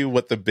me tell you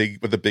what the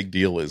big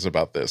deal is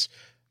about this.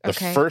 The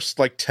first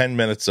like 10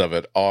 minutes of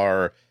it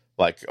are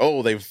like,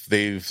 oh, the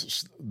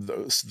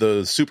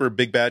super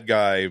big bad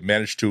guy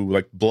managed to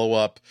like blow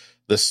up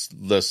this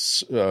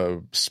space,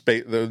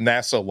 the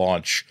NASA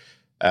launch.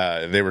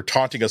 They were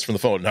taunting us from the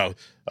phone. Now,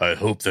 I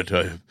hope that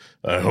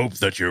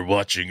you're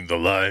watching the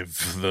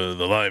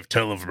live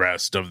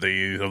telecast of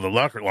the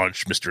rocket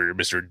launch,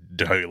 Mr.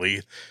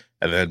 Daly.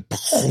 And then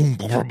boom,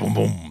 boom, boom,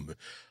 boom.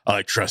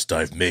 I trust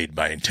I've made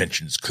my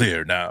intentions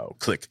clear now.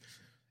 Click.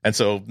 And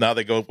so now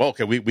they go, well,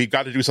 okay, we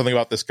got to do something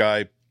about this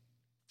guy.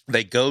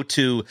 They go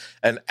to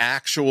an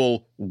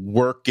actual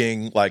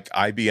working like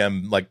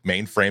IBM like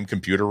mainframe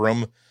computer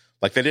room.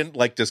 Like they didn't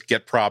like just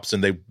get props,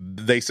 and they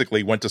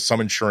basically went to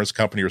some insurance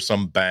company or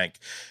some bank.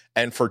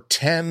 And for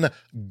 10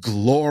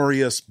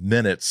 glorious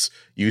minutes,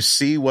 you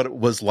see what it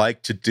was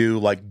like to do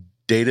like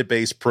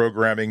database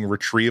programming,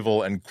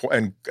 retrieval, and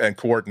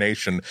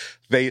coordination.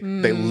 They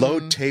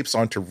load tapes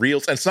onto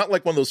reels. And it's not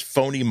like one of those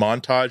phony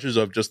montages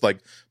of just like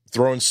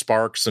throwing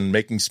sparks and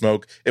making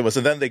smoke. It was,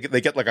 and then they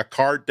get like a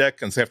card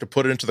deck, and so they have to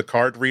put it into the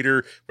card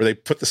reader, where they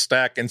put the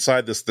stack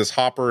inside this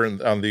hopper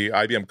and on the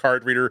IBM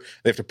card reader.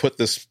 They have to put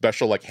this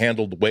special like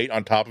handled weight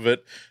on top of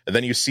it, and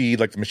then you see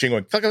like the machine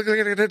going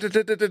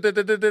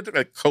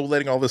like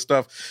collating all this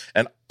stuff.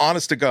 And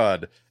honest to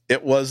God,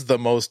 it was the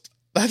most.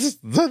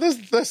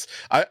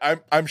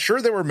 I'm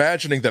sure they were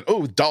imagining that,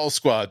 oh, Doll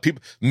Squad,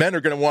 men are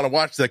going to want to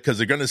watch that because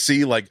they're going to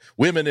see like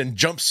women in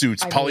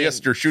jumpsuits,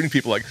 polyester shooting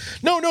people. Like,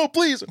 no,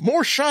 please,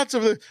 more shots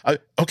of the.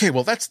 Okay,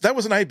 well that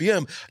was an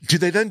IBM. Do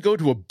they then go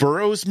to a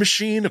Burroughs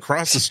machine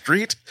across the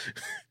street?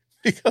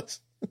 Because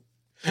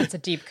that's a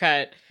deep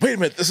cut. Wait a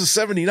minute, this is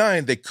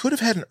 79. They could have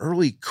had an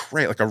early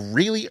Cray, like a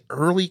really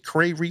early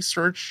Cray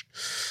research.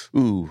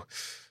 Ooh,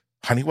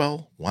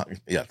 Honeywell.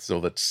 Yeah, so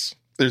there's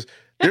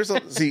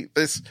see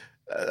this.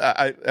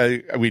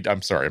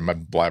 I'm sorry, I'm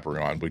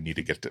blabbering on. We need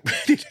to get to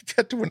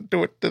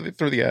it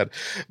through the ad.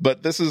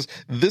 But this is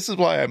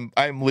why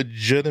I'm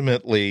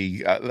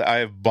legitimately I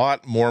have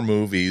bought more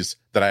movies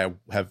that I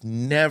have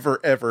never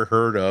ever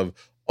heard of,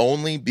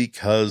 only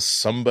because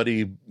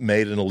somebody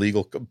made an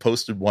illegal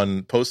posted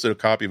a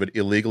copy of it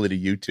illegally to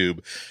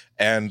YouTube,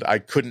 and I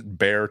couldn't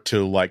bear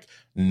to like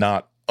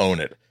not own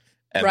it.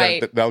 And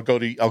right. then I'll go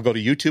to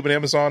YouTube and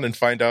Amazon and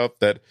find out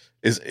that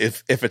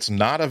if it's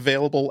not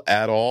available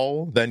at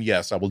all, then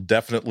yes, I will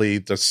definitely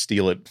just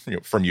steal it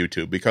from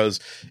YouTube, because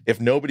if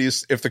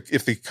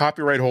the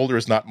copyright holder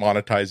is not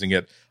monetizing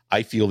it,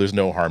 I feel there's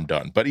no harm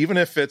done. But even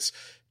if it's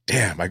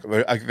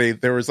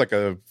there was like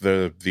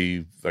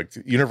the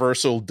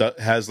Universal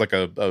has like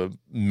a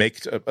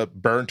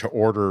burn to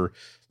order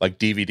like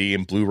DVD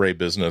and Blu-ray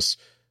business,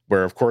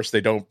 where of course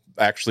they don't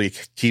actually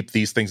keep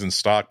these things in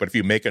stock, but if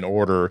you make an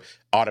order,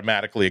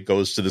 automatically it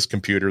goes to this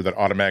computer that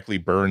automatically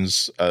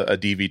burns a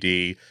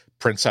DVD,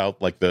 prints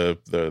out like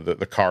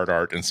the card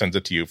art, and sends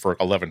it to you for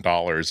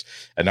 $11.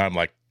 And now I'm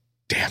like,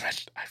 damn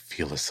it, I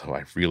feel as though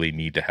I really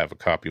need to have a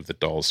copy of the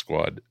Doll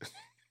Squad.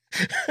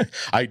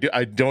 I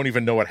don't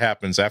even know what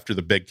happens after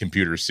the big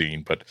computer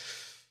scene, but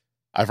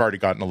I've already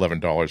gotten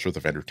 $11 worth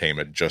of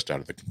entertainment just out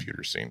of the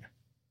computer scene.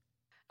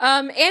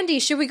 Andy,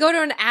 should we go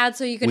to an ad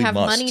so you can have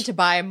money to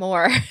buy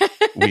more?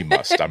 We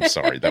must. I'm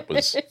sorry. That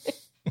was.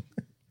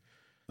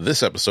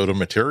 This episode of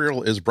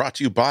Material is brought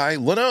to you by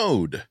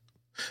Linode.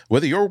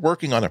 Whether you're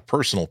working on a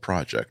personal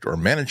project or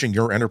managing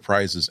your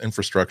enterprise's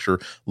infrastructure,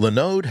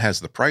 Linode has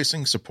the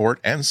pricing,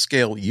 support, and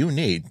scale you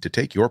need to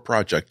take your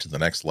project to the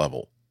next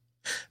level.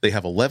 They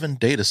have 11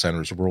 data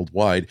centers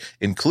worldwide,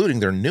 including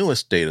their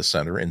newest data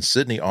center in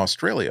Sydney,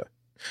 Australia.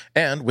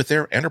 And with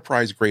their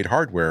enterprise-grade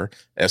hardware,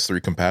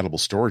 S3-compatible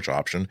storage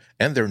option,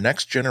 and their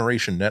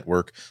next-generation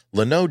network,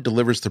 Linode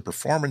delivers the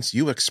performance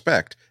you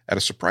expect at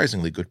a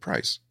surprisingly good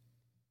price.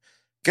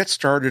 Get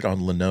started on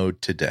Linode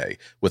today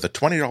with a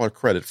 $20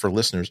 credit for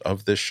listeners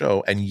of this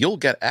show, and you'll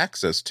get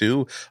access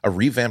to a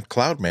revamped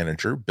cloud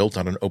manager built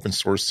on an open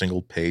source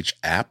single page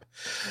app,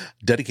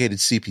 dedicated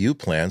CPU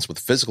plans with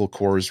physical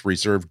cores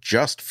reserved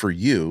just for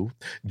you,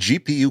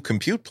 GPU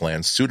compute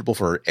plans suitable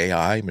for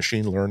AI,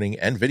 machine learning,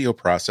 and video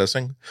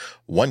processing,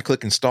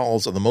 one-click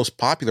installs of the most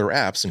popular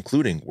apps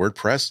including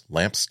WordPress,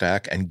 LAMP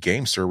Stack, and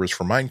game servers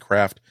for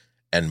Minecraft,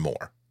 and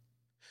more.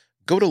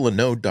 Go to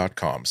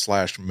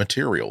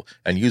linode.com/material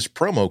and use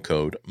promo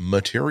code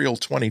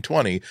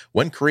material2020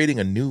 when creating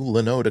a new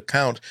Linode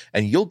account,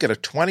 and you'll get a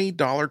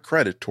 $20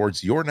 credit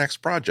towards your next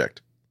project.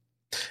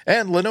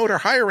 And Linode are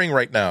hiring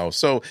right now,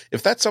 so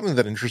if that's something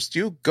that interests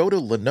you, go to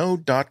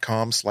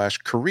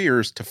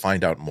linode.com/careers to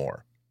find out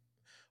more.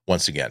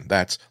 Once again,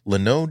 that's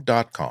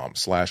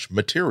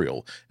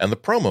linode.com/material and the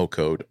promo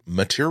code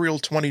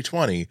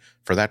material2020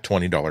 for that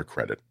 $20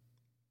 credit.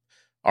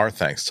 Our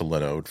thanks to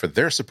Linode for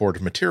their support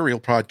of Material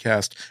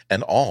Podcast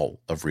and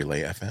all of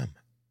Relay FM.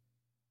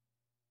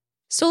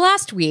 So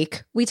last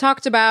week we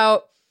talked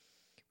about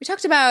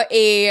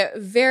a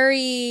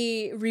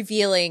very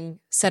revealing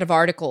set of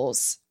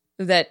articles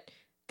that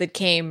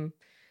came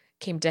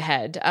to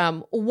head.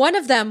 One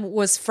of them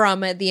was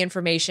from The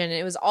Information.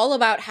 It was all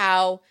about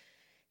how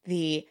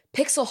the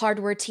Pixel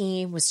Hardware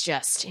team was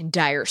just in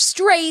dire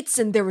straits,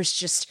 and there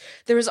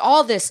was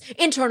all this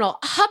internal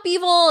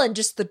upheaval and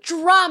just the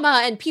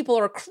drama, and people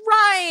are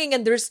crying,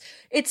 and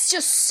it's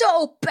just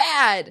so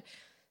bad.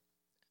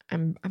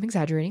 I'm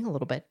exaggerating a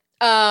little bit.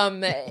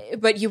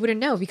 But you wouldn't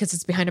know because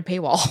it's behind a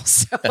paywall.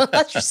 So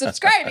unless you're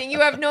subscribing, you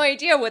have no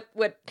idea what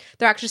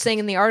they're actually saying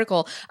in the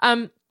article.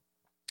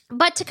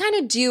 But to kind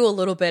of do a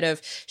little bit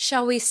of,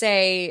 shall we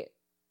say,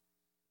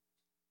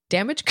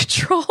 damage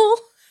control?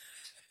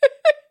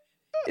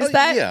 Is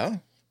that? Yeah.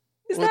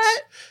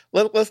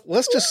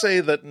 Let's just say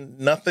that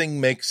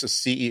nothing makes a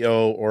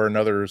CEO or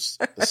another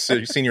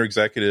senior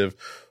executive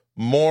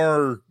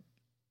more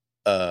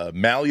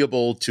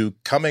malleable to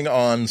coming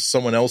on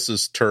someone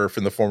else's turf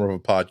in the form of a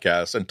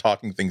podcast and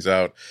talking things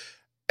out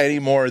any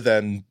more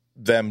than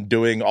them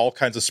doing all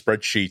kinds of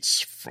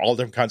spreadsheets for all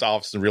different kinds of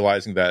offices and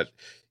realizing that,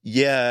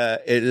 yeah,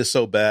 it is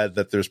so bad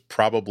that there's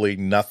probably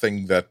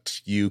nothing that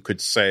you could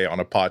say on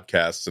a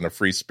podcast in a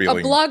free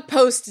spieling. A blog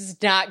post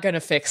is not going to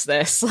fix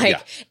this.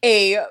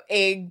 A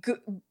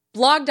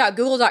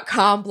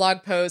blog.google.com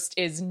blog post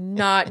is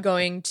not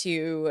going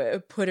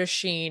to put a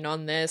sheen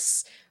on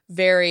this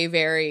very,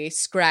 very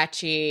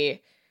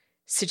scratchy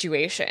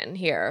situation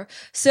here.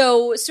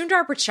 So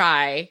Sundar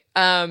Pichai,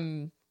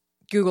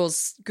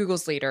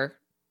 Google's leader,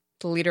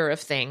 the leader of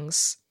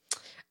things,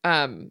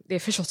 the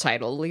official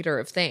title, leader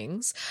of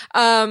things,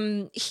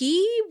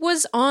 he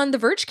was on the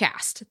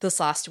Vergecast this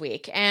last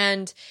week,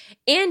 and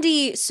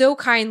Andy so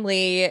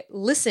kindly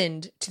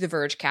listened to the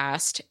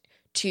Vergecast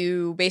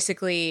to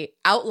basically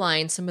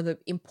outline some of the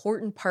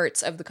important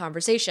parts of the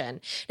conversation.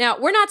 Now,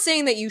 we're not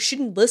saying that you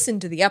shouldn't listen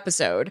to the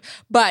episode,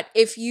 but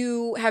if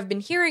you have been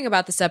hearing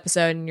about this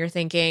episode and you're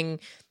thinking,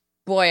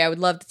 boy, I would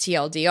love the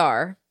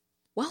TLDR,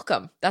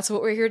 welcome. That's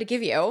what we're here to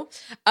give you.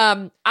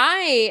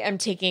 I am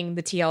taking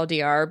the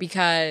TLDR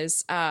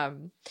because I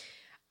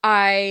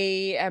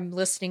am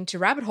listening to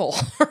Rabbit Hole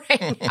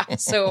right now.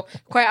 So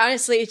quite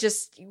honestly, it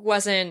just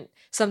wasn't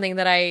something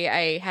that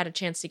I had a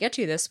chance to get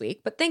to this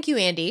week. But thank you,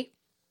 Andy,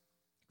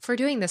 for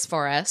doing this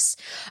for us.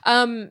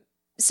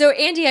 So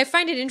Andy, I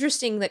find it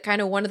interesting that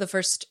kind of one of the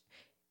first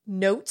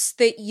notes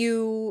that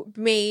you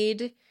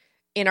made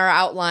in our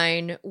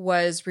outline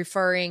was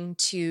referring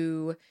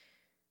to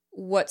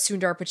what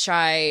Sundar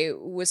Pichai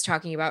was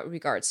talking about in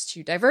regards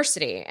to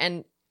diversity.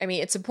 And I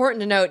mean, it's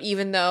important to note,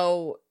 even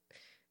though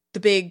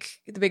the big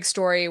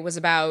story was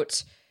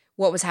about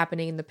what was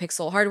happening in the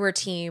Pixel Hardware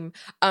team,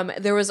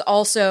 there was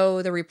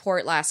also the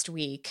report last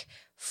week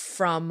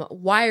from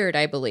Wired,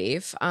 I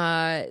believe,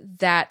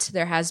 that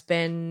there has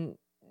been,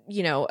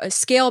 a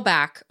scale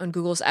back on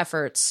Google's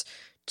efforts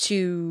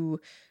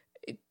to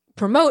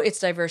promote its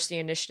diversity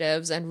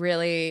initiatives and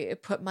really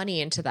put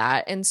money into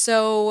that. And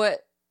so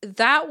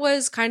that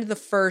was kind of the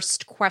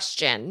first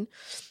question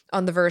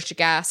on the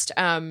Vergecast.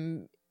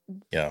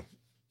 Yeah.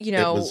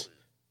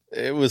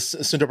 It was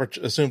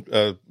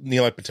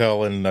Nilay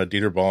Patel and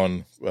Dieter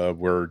Bohn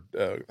were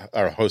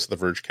our hosts of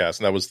the Vergecast,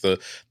 and that was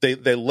they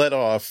led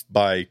off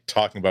by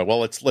talking about, well,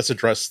 let's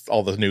address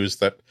all the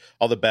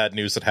bad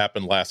news that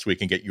happened last week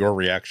and get your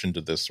reaction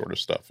to this sort of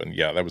stuff. And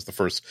yeah, that was the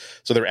first.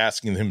 So they're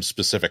asking him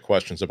specific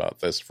questions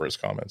about this for his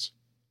comments.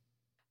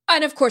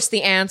 And of course,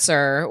 the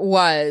answer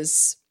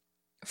was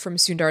from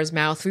Sundar's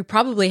mouth, we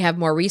probably have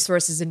more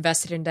resources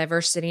invested in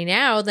diversity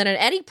now than at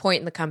any point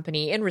in the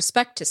company in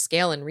respect to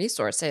scale and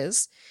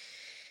resources.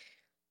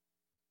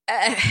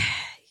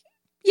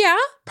 Yeah,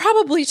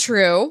 probably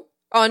true.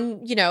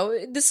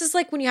 This is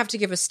like when you have to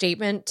give a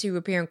statement to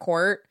appear in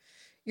court.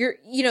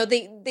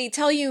 They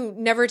tell you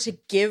never to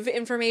give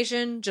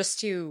information,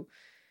 just to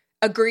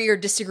agree or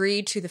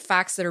disagree to the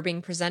facts that are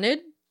being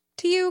presented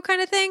to you,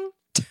 kind of thing.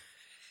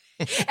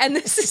 And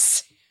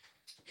this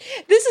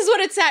This is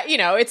what it's at.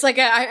 It's like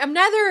I'm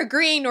neither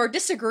agreeing nor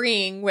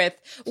disagreeing with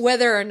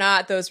whether or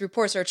not those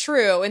reports are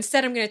true.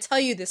 Instead, I'm going to tell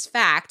you this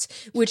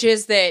fact, which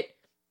is that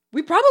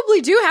we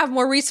probably do have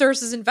more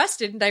resources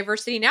invested in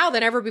diversity now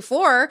than ever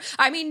before.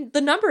 I mean,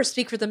 the numbers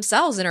speak for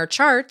themselves in our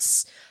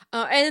charts.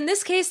 And in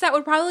this case, that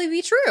would probably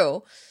be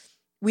true.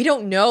 We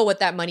don't know what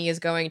that money is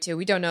going to.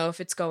 We don't know if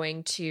it's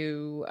going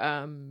to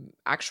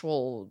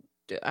actual,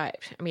 I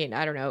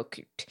don't know,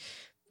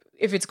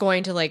 if it's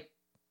going to like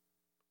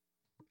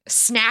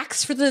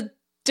snacks for the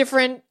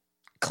different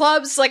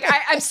clubs. Like,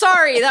 I'm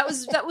sorry. That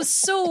was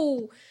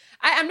so,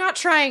 I'm not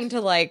trying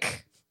to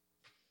like,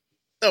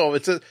 no,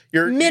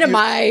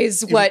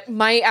 minimize what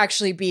might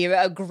actually be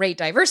a great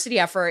diversity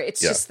effort. It's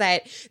just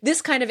that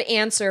this kind of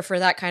answer for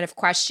that kind of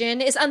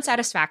question is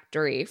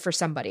unsatisfactory for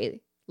somebody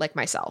like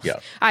myself. Yeah.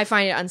 I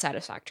find it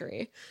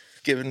unsatisfactory.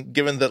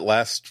 Given that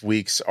last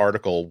week's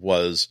article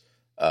was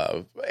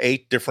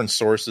 8 different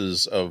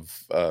sources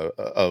of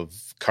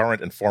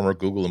current and former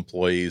Google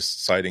employees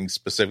citing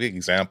specific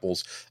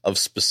examples of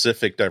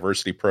specific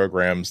diversity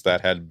programs that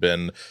had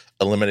been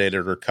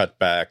eliminated or cut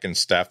back, and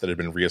staff that had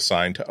been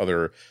reassigned to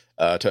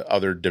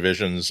other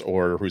divisions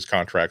or whose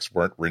contracts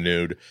weren't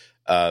renewed.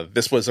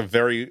 This was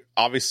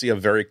obviously a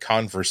very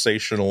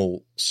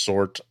conversational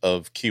sort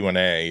of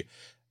Q&A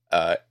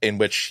in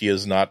which he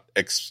is not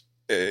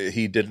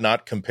he did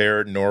not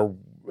compare, nor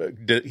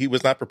he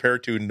was not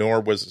prepared to,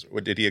 nor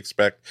did he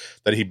expect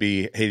that he'd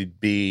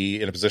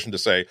be in a position to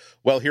say,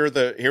 well,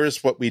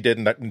 here's what we did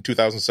in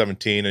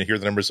 2017, and here are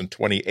the numbers in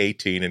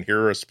 2018, and here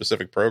are a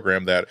specific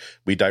program that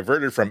we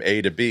diverted from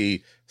A to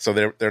B. So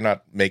they're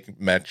not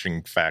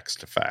matching facts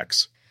to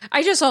facts.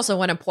 I just also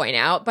want to point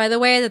out, by the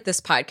way, that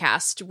this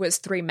podcast was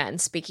 3 men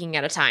speaking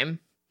at a time.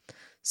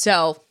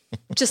 So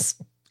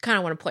just kind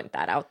of want to point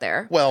that out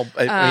there. Well,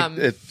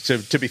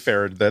 to be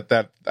fair,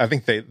 that I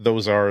think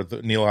those are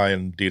Nilay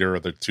and Dieter are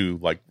the 2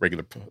 like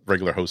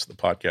regular hosts of the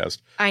podcast.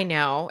 I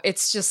know.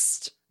 It's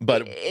just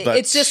but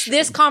it's just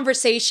this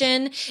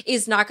conversation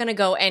is not going to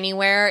go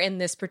anywhere in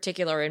this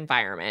particular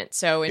environment.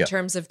 So in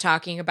terms of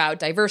talking about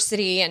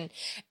diversity and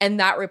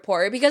that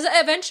report, because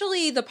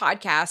eventually the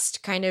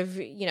podcast kind of,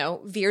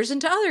 veers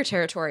into other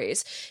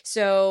territories.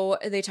 So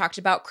they talked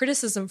about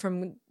criticism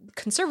from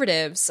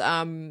conservatives.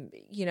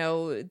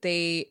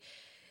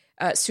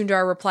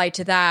 Sundar replied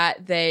to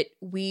that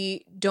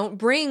we don't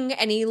bring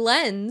any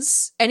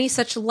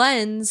such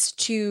lens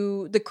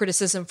to the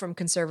criticism from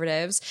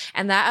conservatives,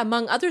 and that,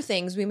 among other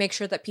things, we make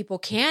sure that people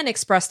can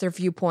express their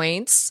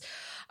viewpoints.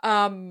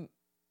 Where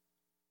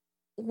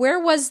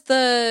was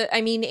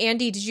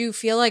Andy, did you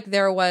feel like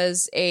there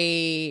was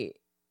and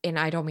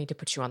I don't mean to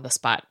put you on the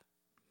spot,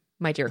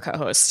 my dear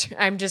co-host.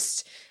 I'm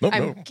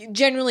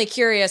genuinely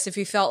curious if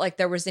you felt like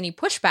there was any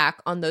pushback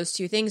on those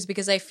 2 things,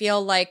 because I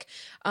feel like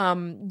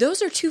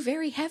those are 2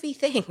 very heavy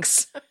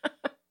things.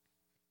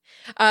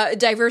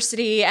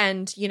 Diversity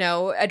and,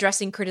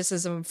 addressing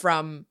criticism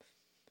from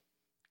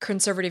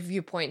conservative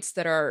viewpoints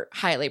that are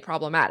highly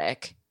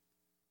problematic.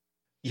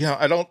 Yeah,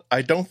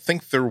 I don't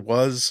think there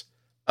was,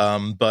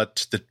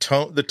 but the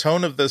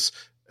tone of this.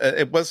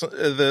 It wasn't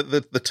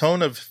the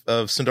tone of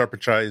Sundar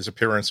Pichai's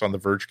appearance on the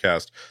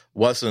Vergecast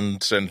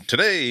wasn't. And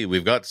today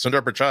we've got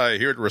Sundar Pichai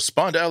here to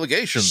respond to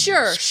allegations.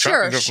 Sure.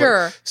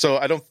 So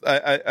I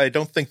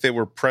don't think they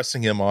were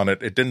pressing him on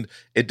it. It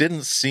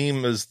didn't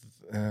seem as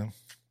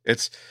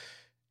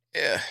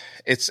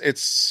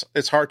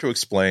it's hard to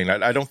explain.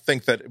 I don't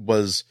think that it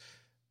was.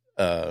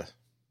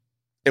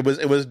 It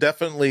was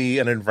definitely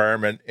an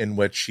environment in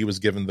which he was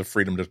given the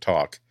freedom to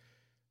talk,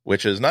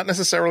 which is not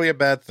necessarily a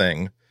bad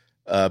thing.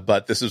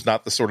 But this is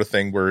not the sort of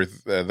thing where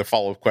the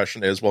follow-up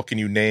question is, well, can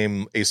you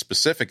name a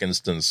specific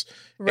instance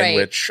in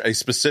which a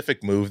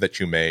specific move that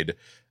you made,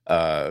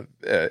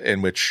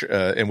 in which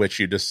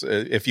you just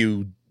if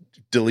you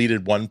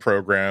deleted one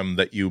program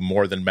that you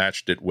more than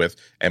matched it with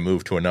and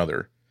moved to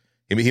another.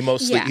 He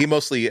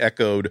mostly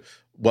echoed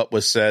what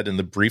was said in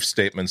the brief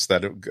statements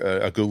that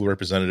a Google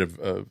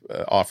representative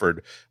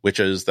offered, which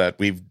is that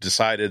we've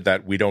decided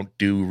that we don't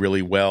do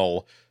really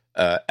well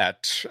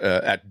at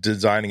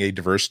designing a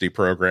diversity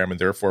program, and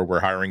therefore we're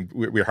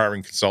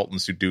hiring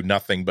consultants who do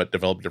nothing but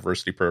develop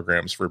diversity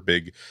programs for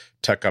big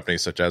tech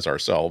companies such as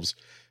ourselves.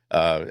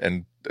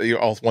 And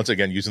once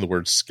again, using the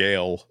word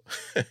scale,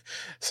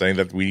 saying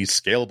that we need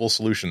scalable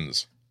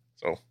solutions.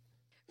 So,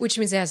 which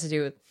means it has to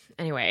do with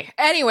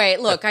Anyway,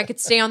 look, I could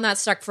stay on that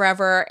stuck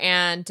forever,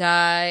 and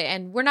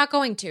we're not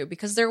going to,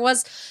 because there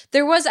was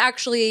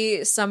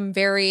actually some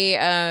very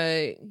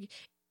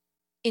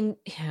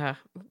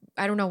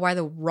I don't know why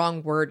the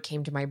wrong word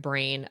came to my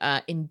brain.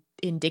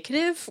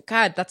 Indicative?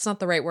 God, that's not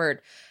the right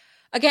word.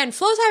 Again,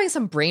 Flo's having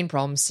some brain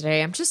problems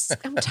today. I'm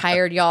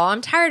tired, y'all.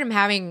 I'm tired of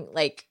having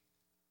like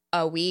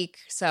a week.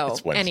 So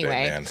it's Wednesday,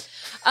 anyway,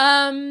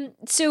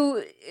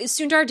 so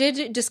Sundar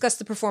did discuss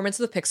the performance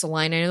of the Pixel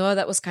line. I know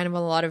that was kind of a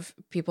lot of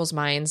people's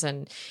minds,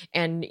 and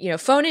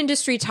phone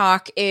industry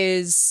talk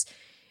is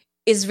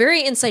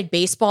very inside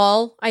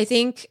baseball. I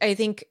think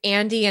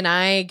Andy and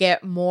I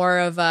get more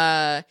of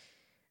a.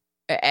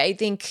 I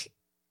think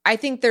I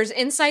think there's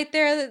insight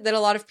there that a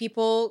lot of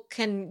people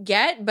can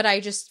get, but I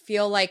just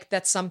feel like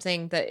that's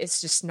something that is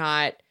just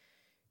not,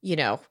 you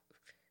know,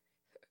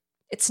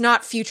 it's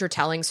not future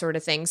telling sort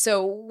of thing.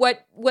 So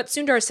what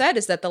Sundar said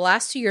is that the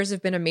last 2 years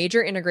have been a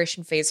major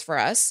integration phase for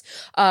us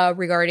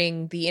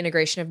regarding the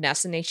integration of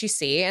Nest and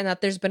HTC, and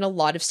that there's been a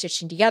lot of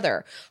stitching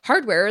together.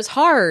 Hardware is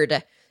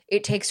hard.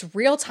 It takes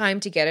real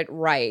time to get it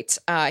right.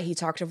 He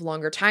talked of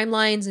longer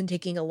timelines and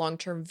taking a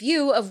long-term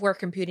view of where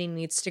computing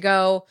needs to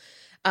go.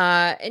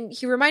 And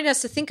he reminded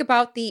us to think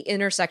about the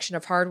intersection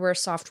of hardware,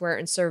 software,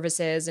 and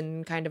services,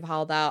 and kind of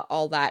how that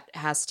all that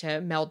has to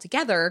meld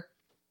together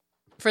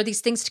for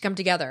these things to come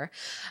together.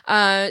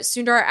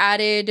 Sundar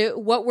added,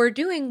 what we're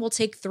doing will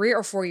take 3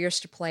 or 4 years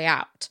to play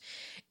out.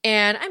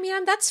 And I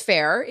mean, that's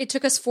fair. It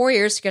took us 4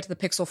 years to get to the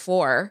Pixel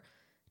 4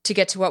 to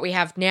get to what we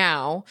have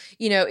now.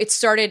 You know,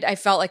 I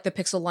felt like the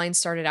Pixel line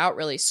started out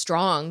really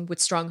strong with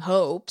strong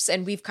hopes.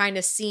 And we've kind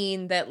of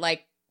seen that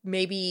like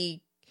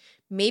maybe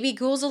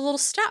Google's a little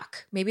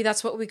stuck. Maybe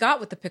that's what we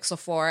got with the Pixel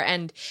 4.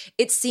 And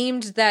it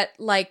seemed that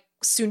like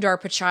Sundar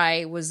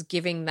Pichai was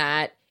giving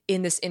that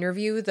in this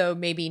interview, though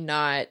maybe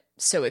not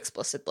so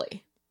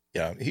explicitly.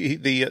 Yeah.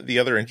 The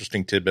other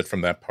interesting tidbit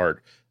from that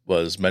part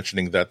was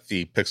mentioning that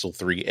the Pixel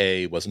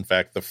 3a was in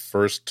fact the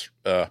first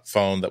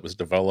phone that was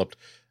developed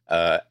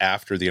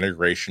after the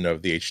integration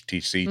of the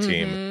HTC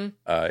team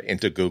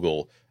into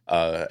Google.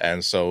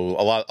 And so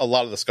a lot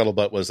of the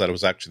scuttlebutt was that it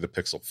was actually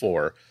the Pixel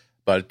 4,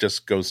 but it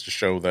just goes to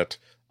show that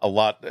a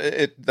lot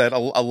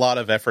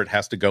of effort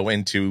has to go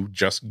into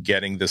just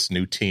getting this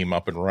new team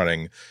up and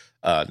running.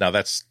 Now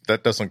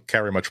that doesn't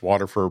carry much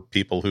water for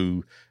people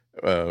who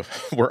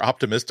were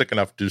optimistic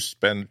enough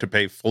to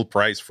pay full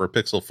price for a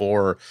Pixel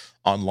 4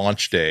 on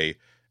launch day,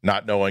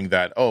 not knowing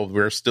that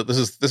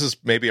this is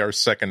maybe our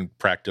second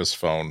practice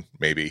phone,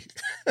 maybe,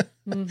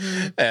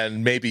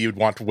 and maybe you'd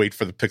want to wait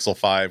for the Pixel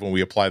 5 when we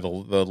apply the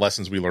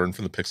lessons we learned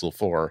from the Pixel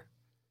 4.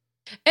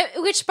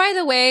 Which, by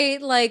the way,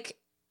 like,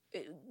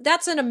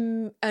 that's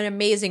an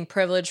amazing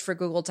privilege for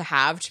Google to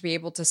have, to be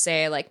able to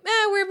say like,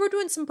 we're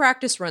doing some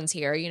practice runs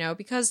here, you know,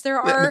 because there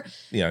are.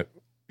 Yeah,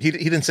 he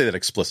didn't say that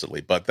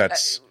explicitly, but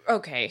that's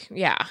okay.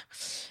 Yeah,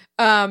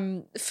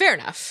 fair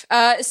enough.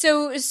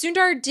 So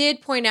Sundar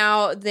did point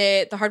out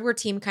that the hardware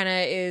team kind of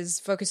is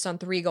focused on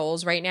 3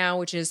 goals right now,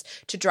 which is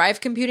to drive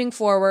computing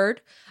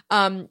forward.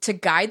 To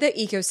guide the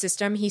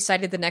ecosystem. He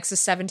cited the Nexus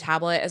 7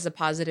 tablet as a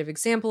positive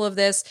example of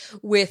this,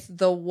 with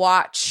the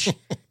watch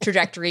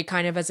trajectory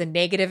kind of as a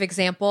negative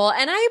example.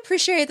 And I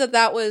appreciate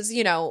that was,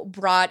 you know,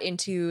 brought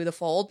into the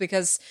fold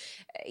because,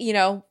 you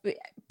know,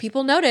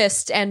 people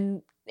noticed,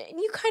 and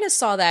you kind of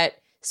saw that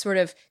sort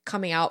of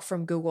coming out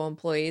from Google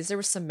employees. There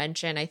was some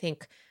mention, I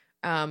think,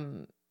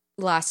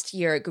 last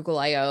year at Google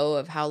I/O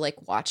of how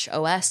like Watch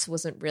OS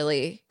wasn't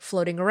really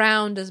floating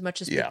around as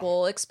much as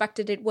people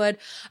expected it would.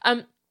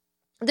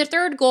 The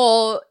third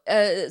goal,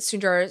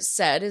 Sundar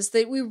said, is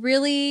that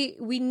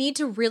we need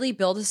to really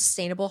build a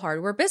sustainable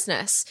hardware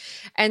business.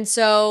 And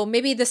so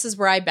maybe this is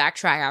where I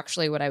backtrack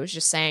actually what I was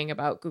just saying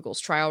about Google's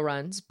trial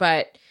runs.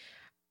 But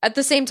at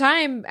the same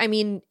time, I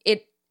mean,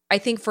 I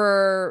think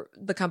for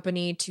the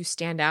company to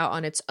stand out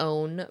on its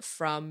own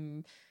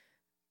from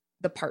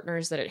the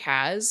partners that it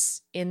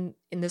has in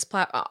this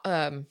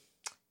on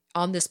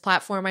this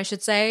platform, I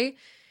should say,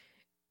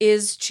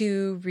 is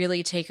to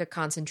really take a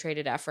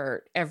concentrated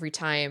effort every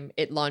time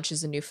it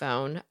launches a new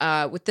phone.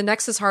 With the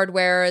Nexus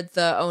hardware,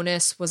 the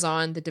onus was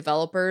on the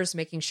developers,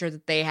 making sure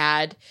that they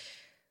had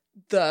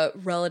the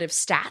relative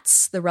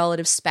stats, the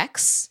relative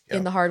specs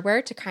in the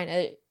hardware to kind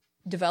of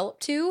develop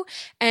to.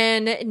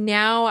 And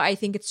now I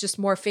think it's just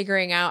more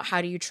figuring out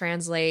how do you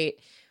translate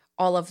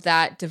all of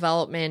that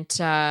development,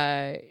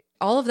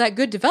 all of that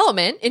good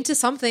development into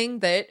something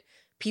that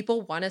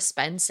people want to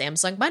spend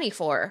Samsung money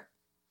for.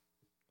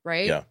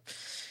 Right? Yeah.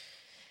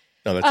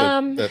 No,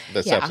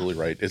 that's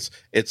absolutely right. It's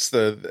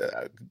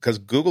because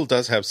Google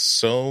does have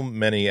so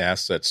many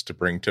assets to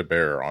bring to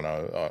bear on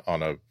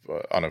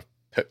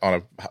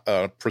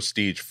a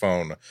prestige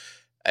phone,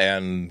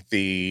 and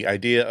the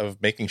idea of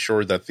making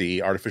sure that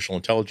the artificial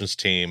intelligence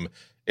team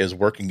is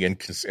working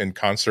in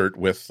concert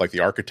with like the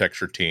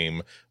architecture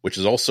team, which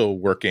is also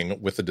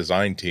working with the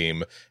design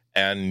team,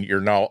 and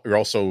you're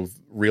also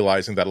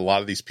realizing that a lot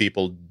of these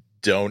people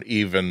don't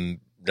even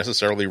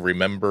necessarily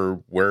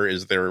remember where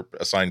is their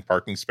assigned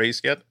parking space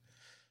yet.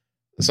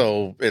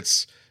 So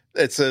it's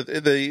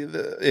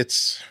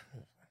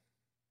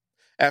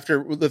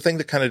after the thing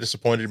that kind of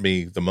disappointed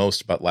me the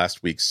most about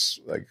last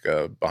week's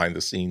behind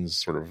the scenes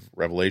sort of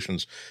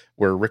revelations,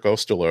 where Rick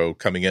Osterloh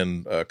coming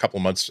in a couple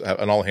months,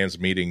 an all hands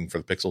meeting for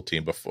the Pixel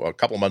team a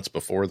couple months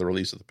before the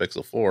release of the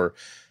Pixel 4,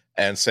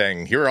 and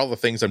saying, here are all the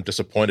things I'm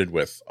disappointed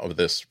with of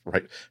this,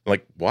 right?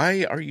 Like,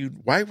 why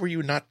were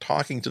you not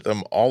talking to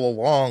them all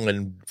along?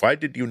 And why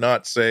did you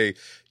not say,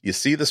 you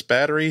see this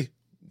battery?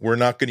 We're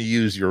not going to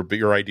use your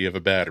idea of a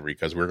battery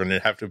because we're going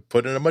to have to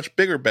put in a much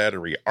bigger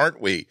battery,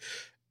 aren't we?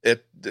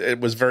 It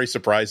was very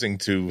surprising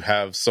to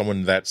have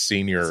someone that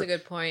senior. That's a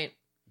good point.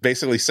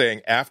 Basically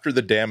saying, after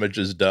the damage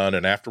is done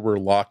and after we're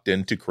locked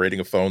into creating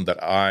a phone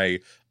that I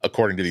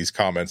according to these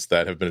comments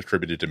that have been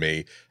attributed to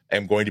me,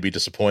 am going to be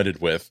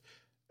disappointed with.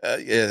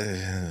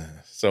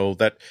 So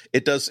that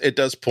it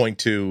does point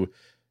to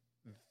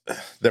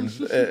them.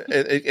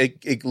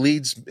 It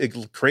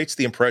creates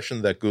the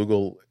impression that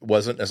Google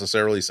wasn't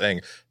necessarily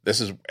saying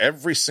this is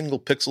every single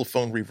Pixel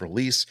phone we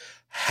release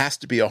has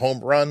to be a home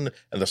run,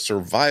 and the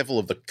survival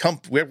of the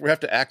company, we have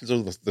to act as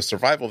though the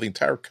survival of the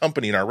entire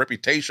company and our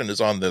reputation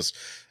is on this.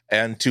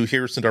 And to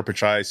hear Sundar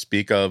Pichai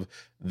speak of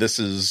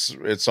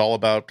it's all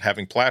about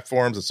having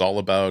platforms. It's all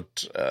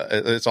about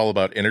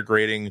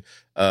integrating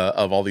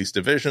of all these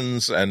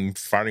divisions and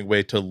finding a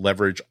way to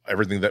leverage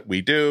everything that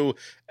we do.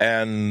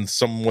 And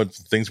some of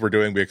the things we're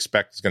doing, we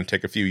expect is going to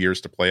take a few years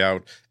to play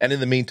out. And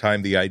in the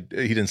meantime, he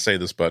didn't say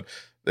this, but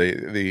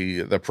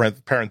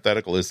the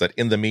parenthetical is that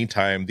in the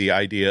meantime, the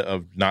idea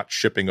of not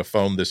shipping a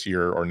phone this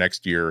year or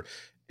next year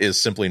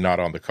is simply not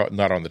on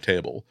the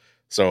table.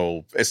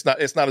 So it's not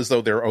as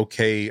though they're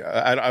okay.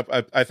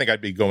 I think I'd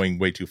be going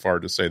way too far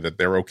to say that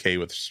they're okay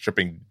with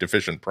shipping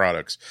deficient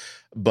products,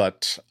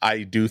 but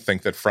I do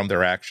think that from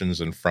their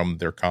actions and from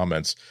their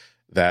comments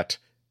that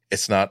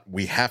it's not.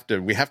 We have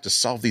to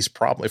solve these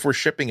problems. If we're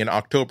shipping in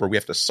October, we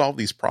have to solve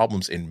these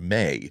problems in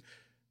May.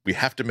 We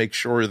have to make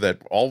sure that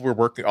all we're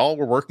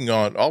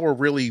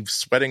really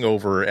sweating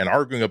over and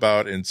arguing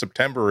about in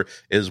September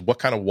is what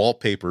kind of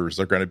wallpapers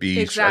are going to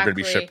be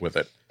shipped with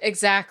it.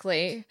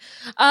 Exactly.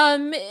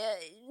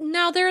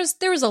 Now there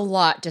was a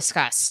lot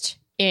discussed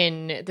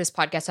in this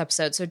podcast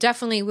episode, so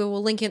definitely we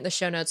will link it in the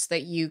show notes so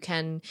that you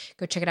can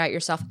go check it out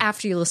yourself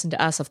after you listen to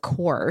us, of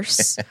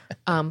course.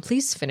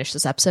 Please finish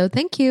this episode.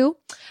 Thank you.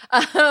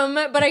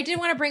 But I did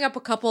want to bring up a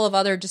couple of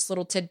other just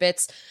little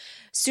tidbits.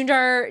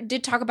 Sundar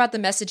did talk about the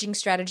messaging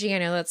strategy. I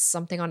know that's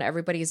something on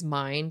everybody's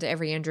mind,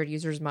 every Android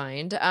user's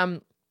mind.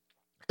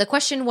 The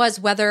question was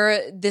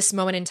whether this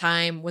moment in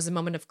time was a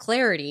moment of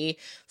clarity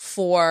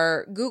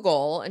for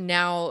Google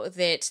now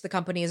that the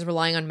company is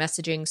relying on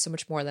messaging so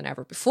much more than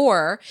ever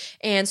before.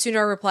 And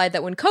Sundar replied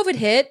that when COVID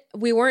hit,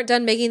 we weren't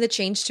done making the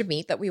change to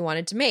Meet that we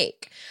wanted to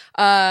make.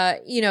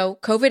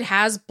 COVID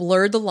has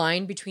blurred the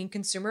line between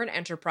consumer and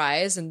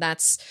enterprise, and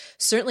that's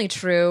certainly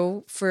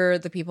true for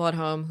the people at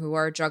home who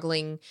are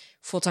juggling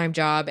full-time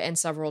job and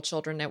several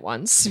children at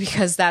once,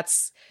 because that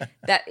is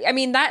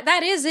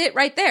it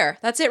right there.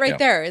 That's it right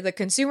there. The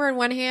consumer in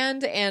one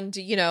hand and,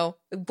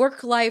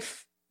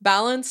 work-life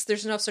balance.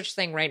 There's no such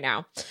thing right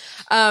now.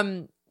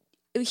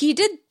 He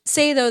did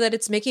say, though, that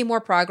it's making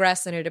more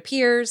progress than it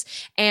appears.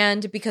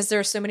 And because there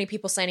are so many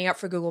people signing up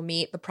for Google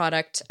Meet, the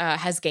product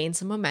has gained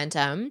some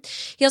momentum.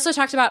 He also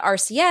talked about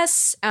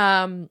RCS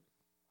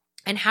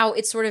and how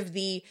it's sort of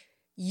the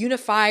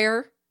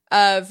unifier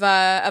of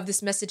this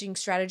messaging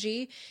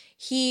strategy.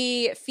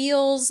 He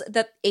feels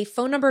that a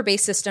phone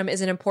number-based system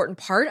is an important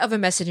part of a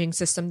messaging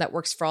system that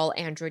works for all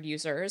Android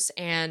users.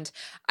 And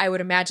I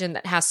would imagine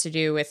that has to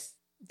do with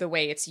the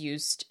way it's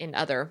used in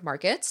other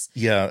markets.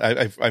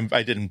 Yeah,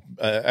 I didn't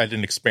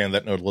expand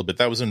that note a little bit.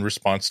 That was in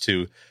response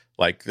to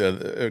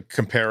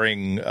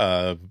comparing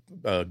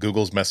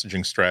Google's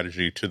messaging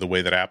strategy to the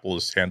way that Apple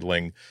is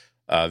handling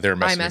their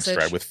messaging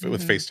strategy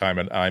with FaceTime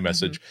and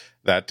iMessage.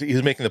 That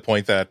he's making the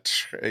point that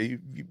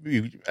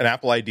an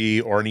Apple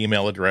ID or an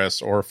email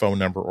address or a phone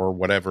number or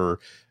whatever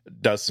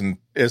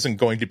isn't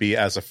going to be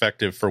as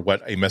effective for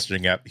what a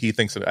messaging app he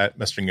thinks a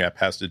messaging app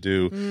has to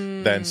do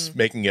than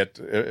making it.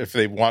 If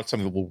they want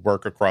something that will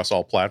work across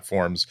all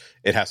platforms,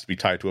 it has to be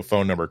tied to a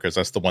phone number, because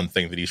that's the one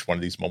thing that each one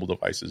of these mobile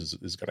devices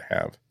is going to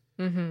have.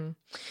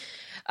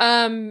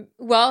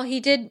 Well, he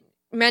did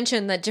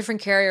mention that different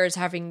carriers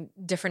having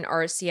different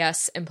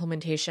RCS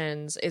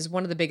implementations is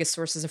one of the biggest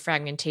sources of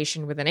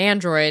fragmentation within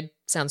Android.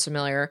 Sounds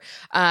familiar.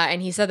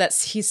 And he said that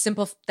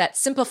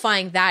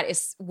simplifying that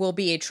will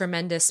be a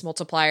tremendous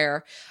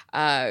multiplier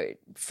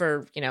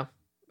for,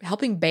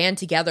 helping band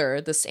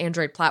together this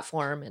Android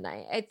platform. And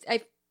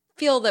I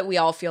feel that we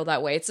all feel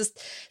that way. It's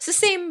the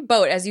same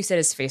boat, as you said,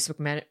 as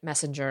Facebook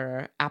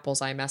Messenger, Apple's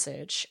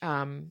iMessage.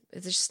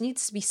 It just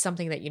needs to be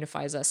something that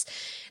unifies us.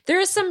 There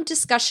is some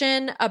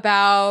discussion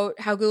about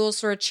how Google's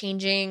sort of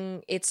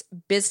changing its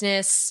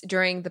business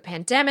during the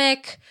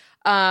pandemic.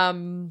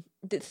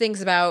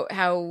 Things about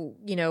how,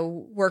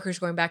 workers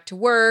going back to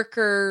work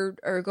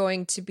are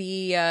going to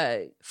be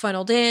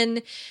funneled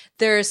in.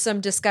 There's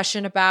some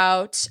discussion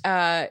about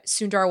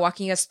Sundar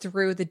walking us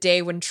through the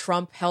day when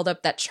Trump held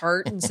up that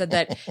chart and said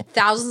that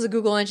thousands of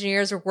Google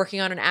engineers are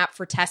working on an app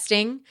for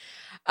testing.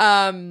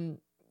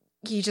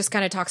 He just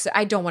kind of talks.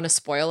 I don't want to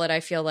spoil it. I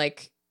feel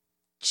like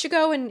you should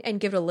go and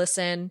give it a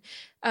listen.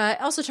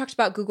 Also talked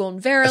about Google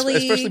and Verily,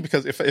 especially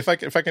because if I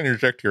can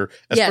interject here,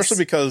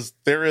 especially because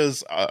there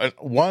is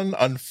one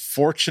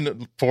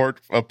unfortunate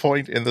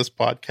point in this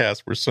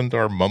podcast where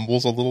Sundar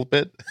mumbles a little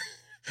bit,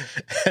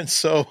 and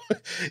so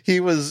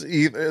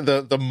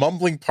the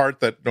mumbling part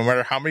that no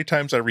matter how many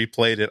times I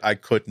replayed it, I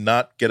could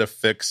not get a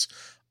fix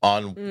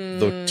on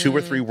the 2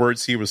 or 3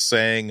 words he was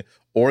saying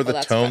or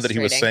the tone that he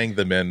was saying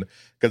them in,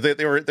 because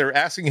they were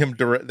asking him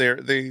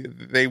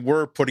they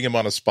were putting him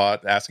on a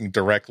spot, asking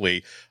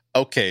directly.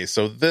 Okay,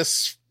 so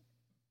this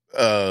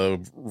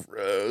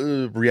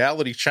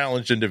reality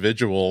challenged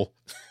individual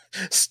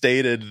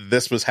stated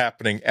this was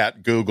happening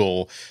at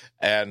Google,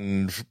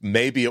 and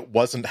maybe it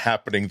wasn't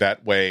happening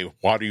that way.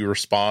 How do you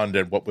respond,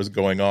 and what was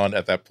going on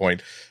at that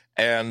point?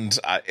 And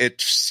it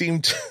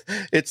seemed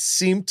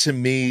to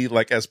me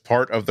like, as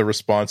part of the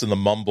response in the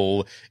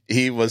mumble,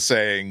 he was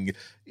saying,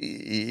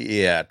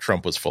 "Yeah,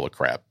 Trump was full of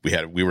crap.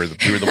 We were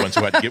the ones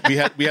who had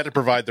to we had to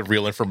provide the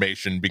real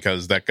information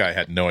because that guy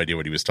had no idea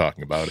what he was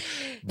talking about."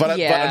 But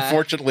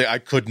unfortunately, I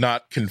could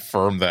not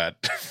confirm that.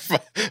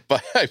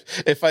 But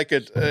if I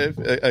could,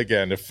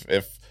 again,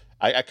 if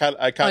I kind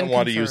of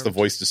want to use the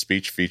voice to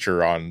speech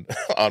feature on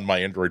my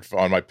Android,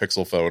 on my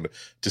Pixel phone,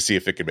 to see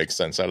if it can make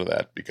sense out of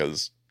that,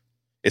 because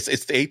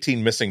it's the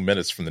 18 missing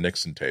minutes from the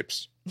Nixon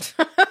tapes.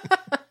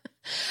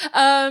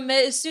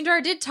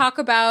 Sundar did talk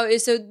about,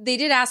 so they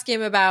did ask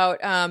him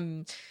about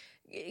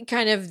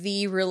kind of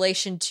the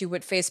relation to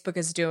what Facebook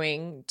is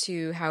doing,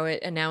 to how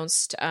it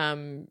announced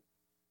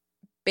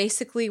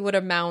basically what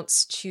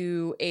amounts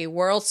to a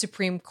world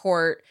Supreme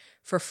Court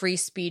for free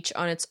speech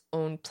on its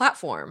own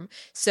platform.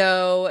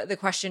 So the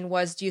question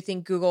was, do you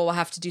think Google will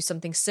have to do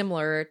something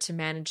similar to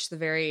manage the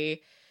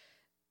very,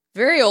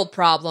 very old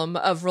problem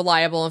of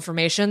reliable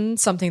information,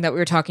 something that we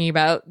were talking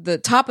about the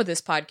top of this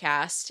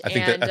podcast? I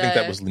think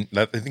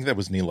that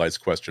was Nilai's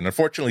question.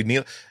 Unfortunately,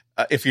 Neil,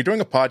 if you're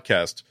doing a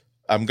podcast,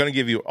 I'm going to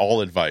give you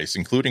all advice,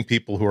 including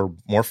people who are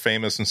more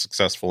famous and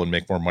successful and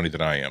make more money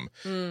than I am.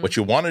 What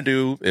you want to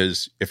do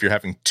is, if you're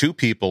having two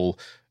people,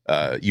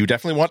 you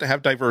definitely want to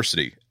have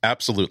diversity.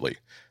 Absolutely.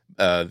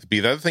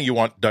 The other thing you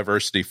want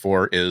diversity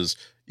for is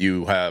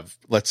you have,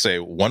 let's say,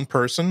 one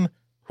person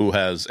who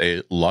has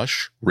a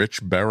lush, rich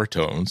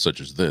baritone,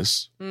 such as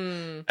this,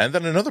 and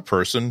then another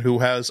person who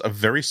has a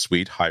very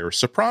sweet, higher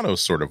soprano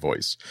sort of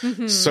voice.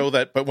 Mm-hmm. So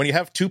that, but when you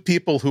have two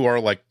people who are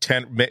like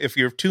if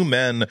you have two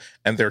men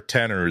and they're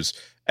tenors,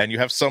 and you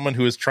have someone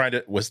who is trying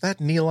to, was that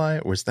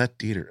Nilai or was that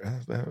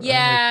Dieter?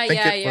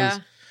 Yeah.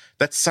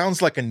 That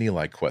sounds like a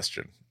Nilai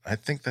question. I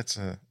think that's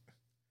a.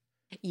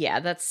 Yeah,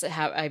 that's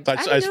how I'm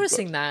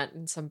noticing that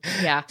in some.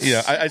 Yeah,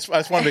 I just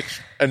want to make,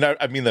 and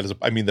I mean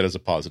that as a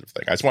positive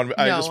thing. I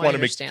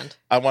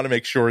want to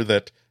make sure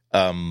that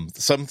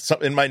some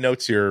in my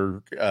notes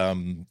here,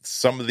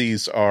 some of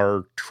these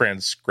are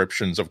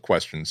transcriptions of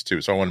questions too.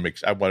 So I want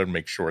to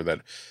make sure that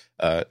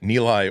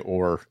Nilai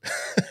or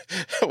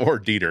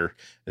Dieter,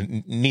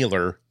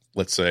 Neeler,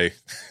 let's say,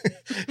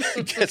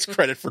 gets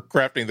credit for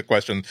crafting the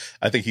question.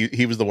 I think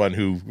he was the one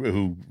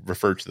who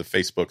referred to the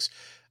Facebook's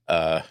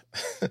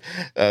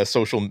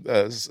social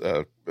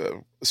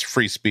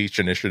free speech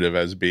initiative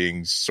as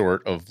being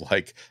sort of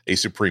like a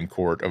Supreme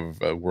Court of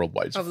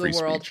worldwide of free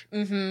speech.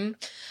 Mm-hmm.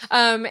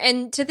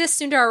 And to this,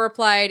 Sundar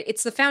replied,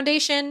 "It's the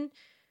foundation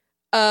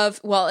of,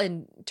 well,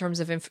 in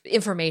terms of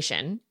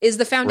information, is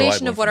the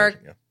foundation of what our."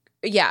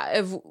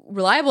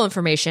 Reliable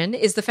information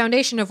is the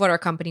foundation of what our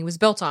company was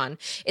built on.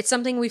 It's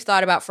something we've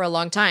thought about for a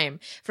long time.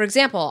 For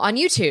example, on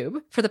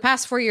YouTube, for the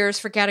past 4 years,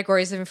 for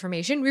categories of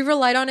information, we've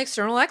relied on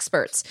external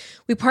experts.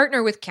 We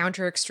partner with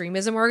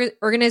counter-extremism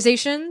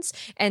organizations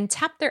and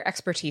tap their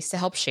expertise to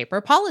help shape our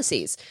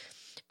policies.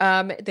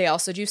 They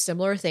also do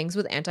similar things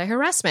with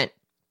anti-harassment.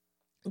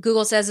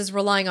 Google says is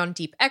relying on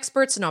deep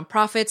experts,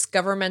 nonprofits,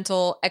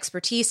 governmental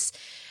expertise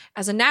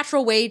as a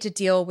natural way to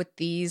deal with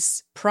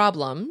these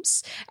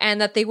problems,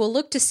 and that they will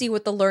look to see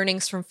what the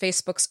learnings from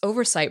Facebook's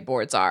oversight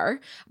boards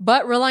are.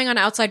 But relying on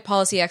outside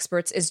policy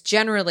experts is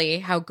generally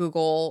how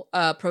Google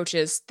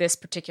approaches this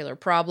particular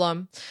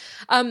problem.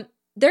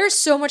 There's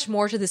so much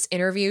more to this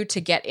interview to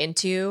get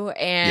into,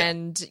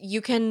 and you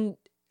can,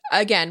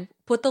 again,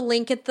 put the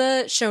link at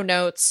the show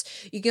notes.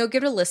 You can go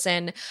give it a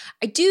listen.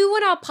 I do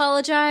want to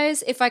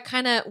apologize if I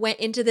kind of went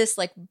into this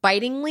like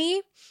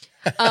bitingly.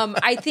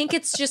 I think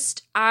it's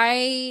just,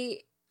 I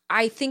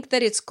think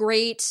that it's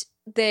great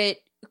that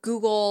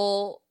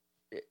Google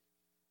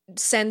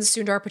sends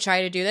Sundar Pichai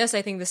to do this.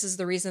 I think this is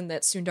the reason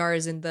that Sundar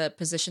is in the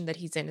position that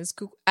he's in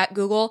at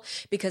Google,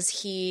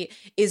 because he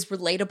is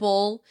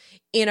relatable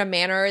in a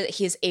manner that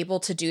he is able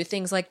to do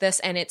things like this.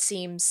 And it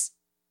seems,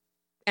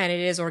 and it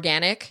is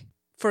organic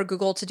for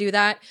Google to do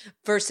that,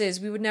 versus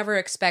we would never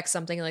expect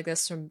something like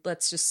this from,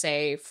 let's just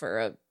say, for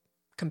a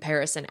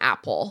comparison,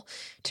 Apple,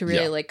 to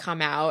really like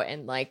come out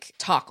and like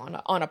talk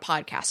on a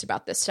podcast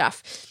about this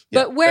stuff.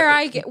 But where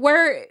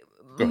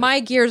my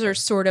gears are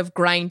sort of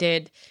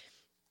grinded,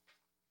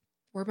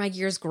 where my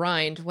gears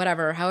grind,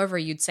 however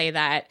you'd say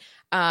that,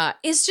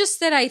 is just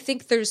that I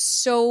think there's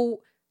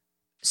so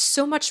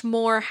much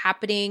more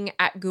happening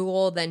at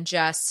Google than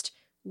just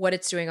what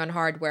it's doing on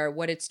hardware,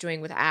 what it's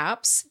doing with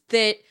apps,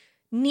 that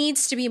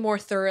needs to be more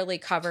thoroughly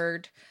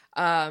covered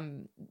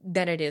than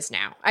it is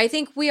now. I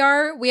think we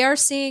are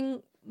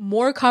seeing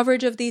more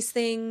coverage of these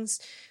things.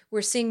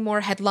 We're seeing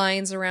more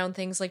headlines around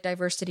things like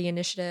diversity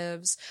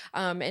initiatives,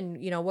 and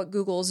what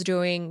Google's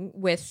doing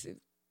with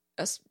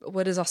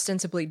what is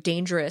ostensibly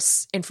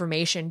dangerous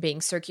information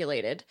being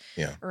circulated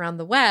around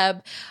the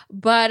web.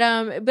 But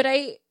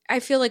I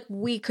feel like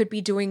we could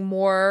be doing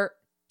more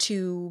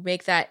to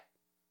make that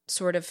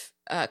sort of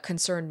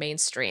concern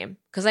mainstream,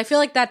 because I feel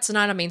like that's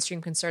not a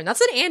mainstream concern. That's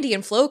an Andy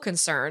and Flo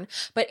concern.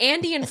 But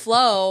Andy and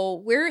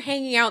Flo, we're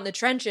hanging out in the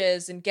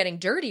trenches and getting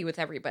dirty with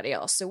everybody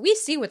else, so we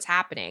see what's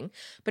happening.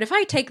 But if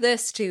I take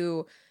this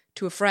to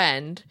a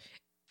friend,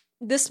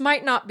 this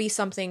might not be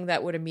something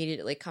that would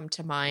immediately come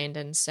to mind,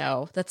 and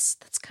so that's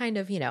kind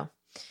of,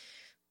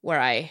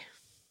 where I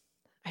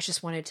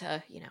just wanted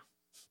to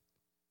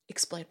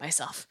explain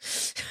myself.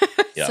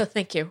 Yeah. So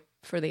thank you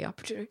for the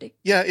opportunity.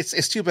 Yeah,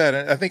 it's too bad.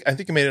 I think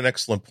you made an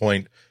excellent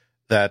point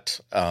that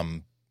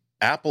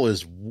Apple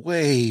is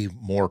way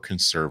more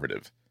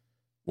conservative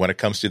when it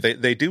comes to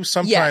they do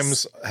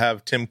sometimes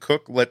have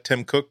let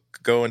Tim Cook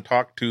go and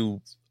talk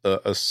to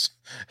a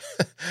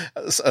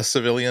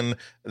civilian.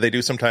 They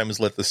do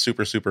sometimes let the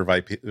super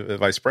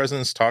vice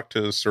presidents talk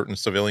to certain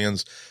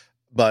civilians,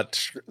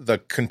 but the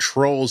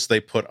controls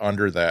they put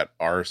under that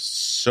are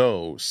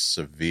so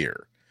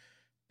severe.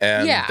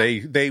 And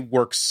they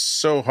work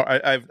so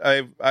hard.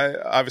 I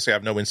obviously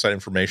have no inside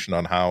information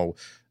on how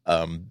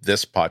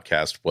this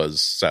podcast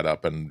was set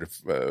up, and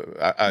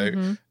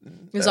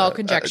it's all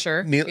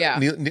conjecture.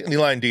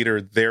 Neela and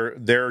Dieter,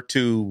 they're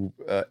too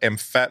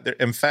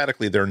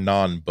emphatically they're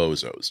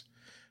non-bozos.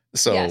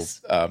 So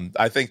yes.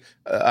 I think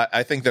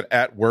that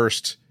at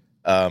worst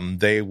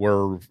they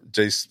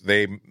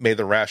made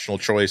the rational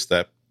choice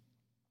that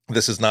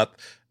this is not.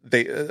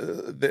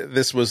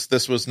 This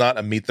was not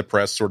a meet the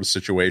press sort of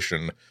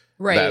situation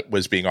that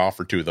was being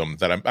offered to them.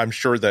 That I'm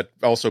sure that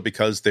also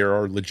because there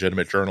are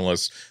legitimate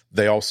journalists,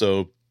 they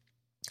also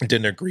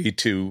didn't agree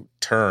to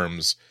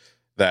terms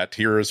that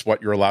here is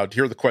what you're allowed.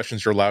 Here are the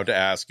questions you're allowed to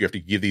ask. You have to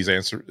give these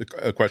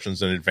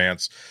questions in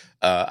advance.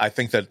 I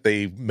think that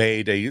they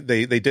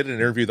did an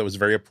interview that was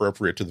very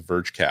appropriate to the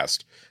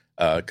Vergecast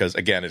because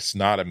again, it's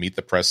not a meet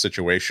the press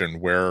situation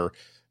where.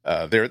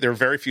 There are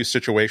very few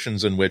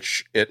situations in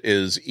which it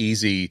is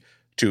easy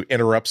to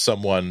interrupt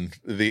someone,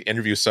 the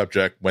interview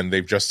subject, when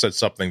they've just said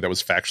something that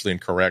was factually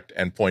incorrect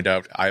and point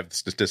out, I have the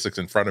statistics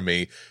in front of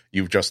me.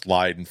 You've just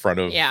lied in front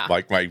of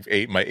like my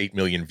 8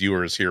 million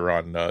viewers here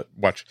on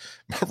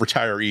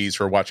retirees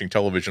who are watching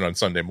television on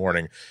Sunday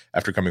morning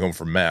after coming home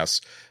from mass.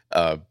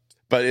 I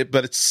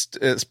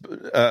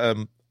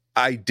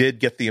did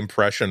get the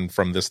impression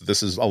from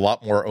this is a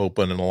lot more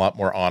open and a lot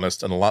more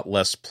honest and a lot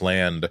less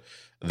planned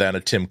than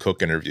a Tim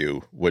Cook interview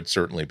would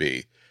certainly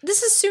be.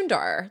 This is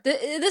Sundar.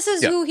 This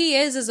is who he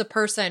is as a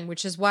person,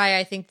 which is why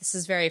I think this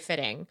is very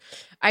fitting.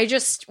 I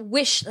just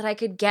wish that I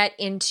could get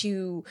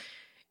into...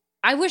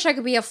 I wish I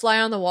could be a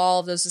fly on the wall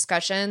of those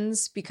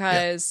discussions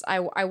because I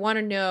want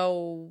to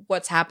know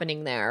what's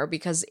happening there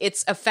because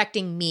it's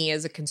affecting me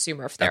as a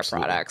consumer of their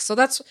products. So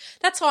that's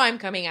how I'm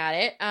coming at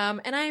it.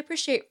 And I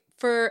appreciate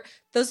for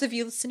those of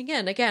you listening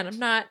in. Again, I'm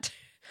not...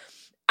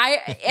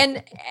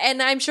 And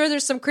I'm sure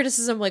there's some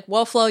criticism like,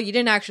 well, Flo, you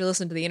didn't actually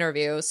listen to the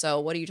interview,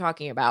 so what are you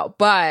talking about?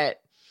 But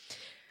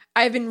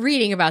I've been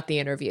reading about the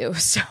interview,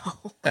 so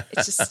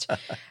it's just,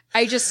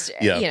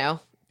 the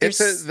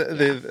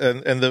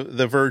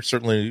Verge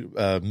certainly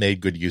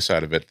made good use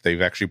out of it. They've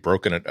actually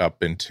broken it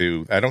up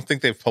into, I don't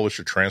think they've published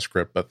a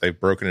transcript, but they've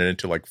broken it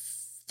into like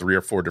 3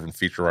 or 4 different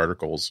feature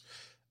articles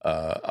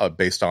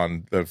based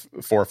on the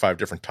 4 or 5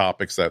 different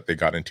topics that they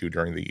got into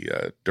during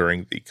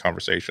the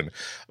conversation.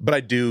 But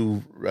I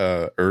do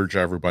urge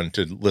everyone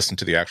to listen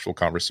to the actual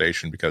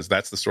conversation because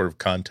that's the sort of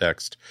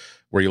context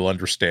where you'll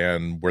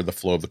understand where the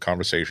flow of the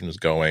conversation is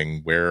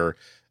going, where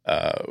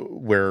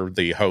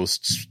the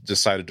hosts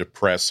decided to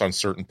press on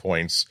certain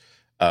points,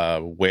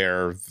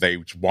 where they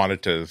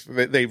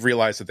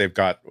realized that they've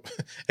got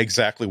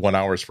exactly 1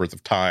 hour's worth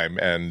of time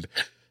and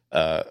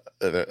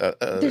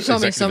there's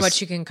only so much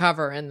you can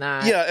cover in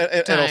that.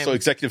 Yeah, and also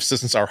executive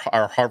assistants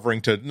are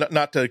hovering to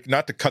not to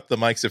cut the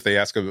mics if they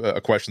ask a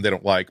question they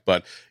don't like,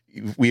 but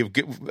we have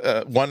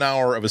 1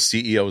 hour of a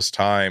CEO's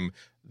time.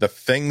 The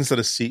things that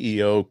a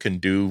CEO can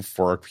do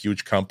for a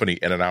huge company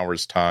in an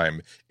hour's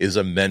time is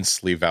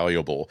immensely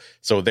valuable.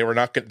 So they were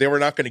not going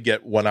to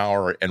get 1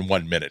 hour and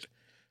 1 minute.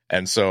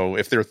 And so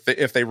if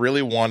they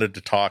really wanted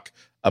to talk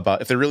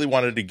about, if they really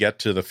wanted to get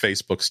to the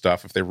Facebook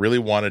stuff, if they really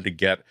wanted to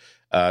get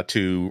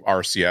to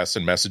RCS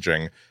and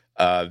messaging,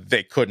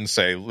 they couldn't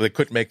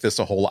make this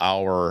a whole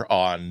hour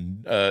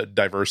on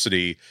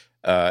diversity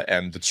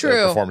and the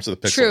performance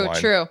of the Pixel line.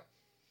 True.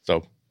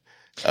 So,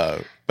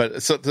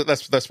 but so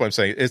that's what I'm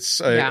saying. It's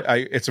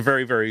it's a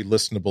very, very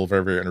listenable,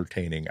 very, very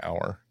entertaining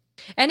hour.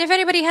 And if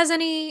anybody has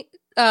any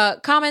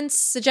comments,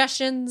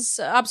 suggestions,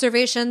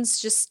 observations,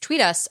 just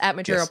tweet us at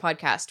Material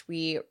Podcast.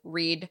 We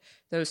read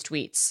those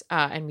tweets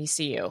and we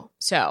see you.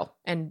 So,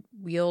 and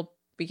we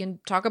can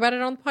talk about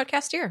it on the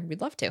podcast here. We'd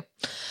love to.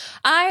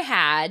 I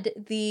had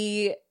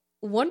the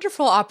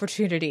wonderful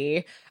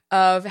opportunity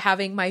of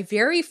having my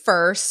very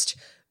first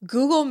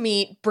Google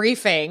Meet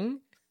briefing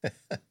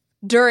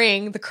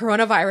during the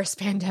coronavirus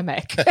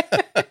pandemic.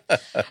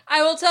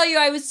 I will tell you,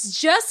 I was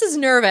just as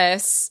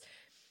nervous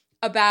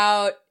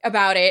about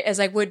it as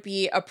I would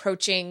be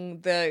approaching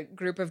the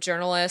group of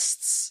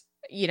journalists,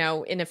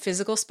 in a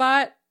physical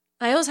spot.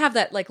 I always have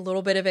that like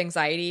little bit of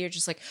anxiety. You're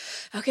just like,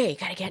 okay, you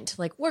gotta get into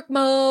like work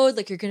mode.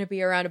 Like you're gonna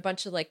be around a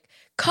bunch of like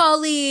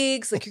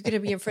colleagues. Like you're gonna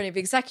be in front of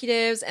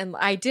executives. And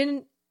I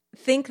didn't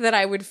think that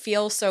I would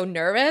feel so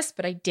nervous,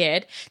 but I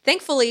did.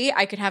 Thankfully,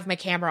 I could have my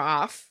camera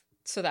off,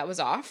 so that was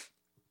off.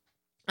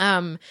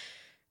 I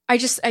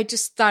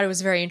just thought it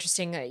was very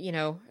interesting. You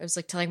know, I was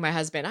like telling my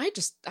husband, I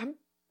just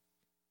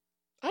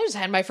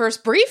had my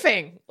first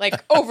briefing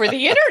like over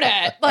the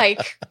internet,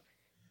 like.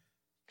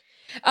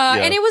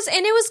 And it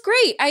was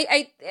great.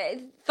 I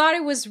thought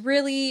it was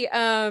really,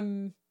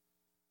 I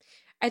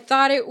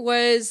thought it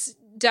was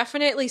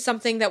definitely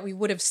something that we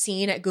would have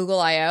seen at Google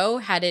I/O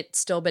had it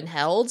still been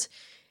held.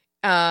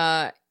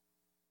 But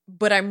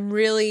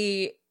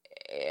I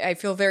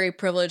feel very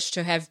privileged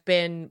to have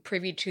been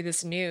privy to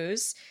this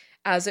news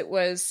as it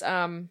was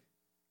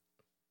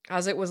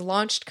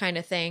launched kind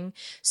of thing.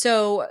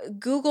 So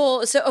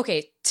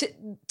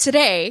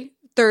today,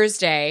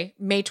 Thursday,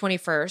 May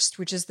 21st,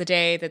 which is the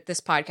day that this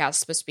podcast is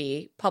supposed to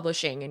be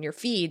publishing in your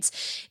feeds,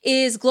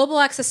 is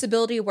Global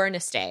Accessibility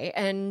Awareness Day.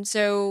 And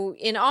so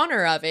in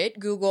honor of it,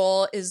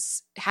 Google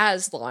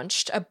has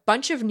launched a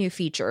bunch of new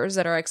features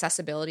that are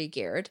accessibility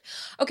geared.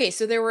 Okay,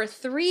 so there were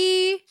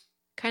 3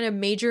 kind of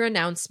major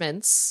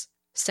announcements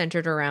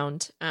centered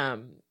around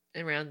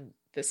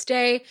this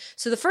day.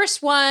 So the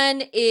first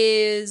one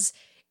is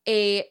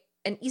an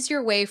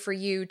easier way for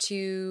you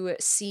to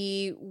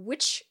see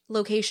which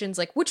locations,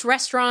 like which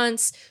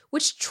restaurants,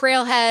 which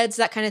trailheads,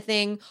 that kind of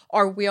thing,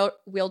 are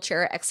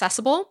wheelchair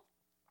accessible.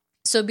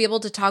 So be able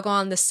to toggle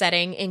on the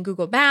setting in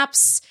Google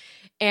Maps.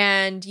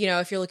 And, you know,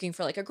 if you're looking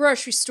for like a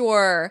grocery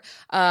store,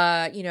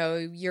 you know,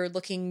 you're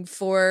looking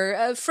for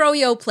a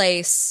froyo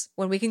place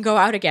when we can go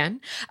out again,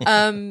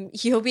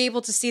 you'll be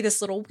able to see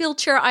this little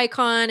wheelchair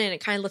icon, and it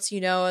kind of lets you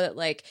know that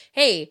like,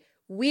 hey,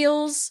 we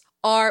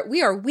are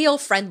wheel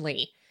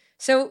friendly.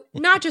 So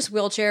not just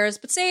wheelchairs,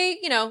 but say,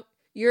 you know,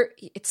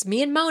 it's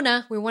me and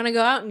Mona. We want to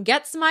go out and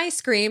get some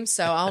ice cream.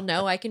 So I'll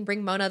know I can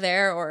bring Mona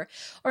there. Or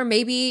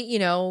maybe, you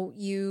know,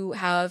 you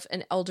have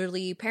an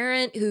elderly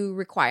parent who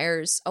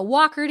requires a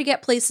walker to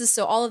get places.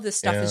 So all of this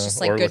stuff is just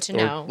like good to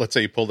know. Let's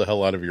say you pull the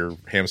hell out of your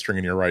hamstring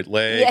in your right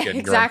leg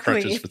and you're on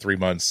crutches for 3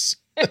 months.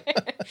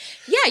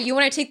 Yeah, you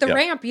want to take the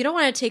ramp. You don't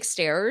want to take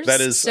stairs. That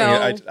is,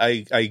 so.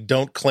 I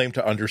don't claim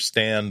to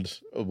understand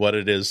what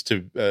it is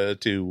to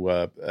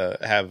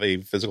have a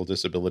physical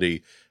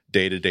disability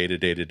day to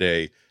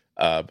day.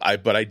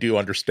 But I do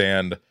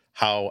understand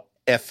how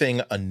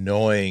effing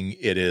annoying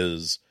it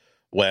is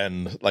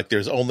when like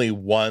there's only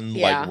one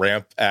like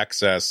ramp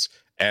access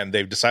and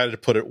they've decided to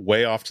put it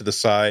way off to the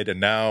side, and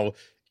now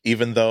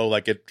even though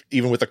like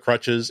even with the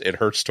crutches it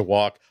hurts to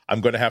walk,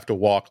 I'm going to have to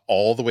walk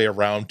all the way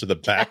around to the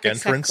back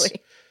entrance.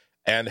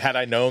 And had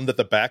I known that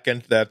the back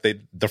end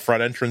the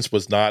front entrance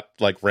was not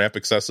like ramp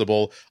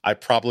accessible, I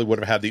probably would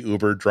have had the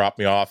Uber drop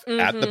me off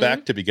at the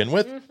back to begin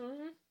with.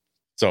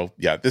 So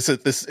yeah, this is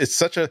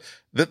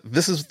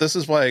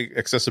why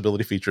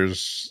accessibility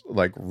features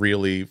like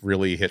really,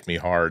 really hit me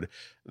hard.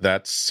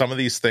 That some of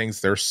these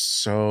things, they're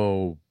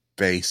so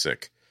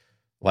basic.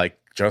 Like,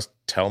 just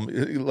tell me,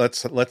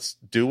 let's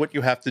do what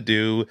you have to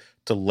do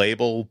to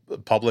label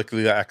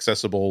publicly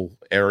accessible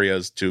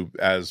areas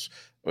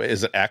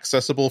is it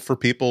accessible for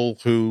people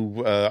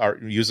who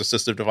use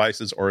assistive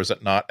devices, or is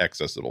it not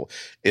accessible?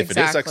 If it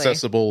is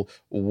accessible,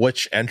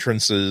 which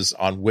entrances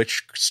on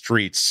which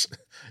streets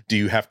do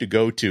you have to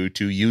go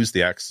to use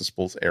the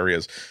accessible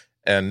areas?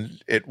 And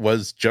it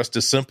was just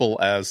as simple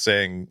as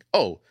saying,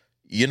 "Oh,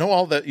 you know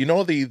all that. You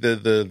know the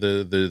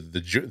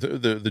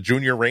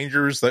junior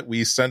rangers that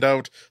we send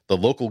out, the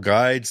local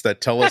guides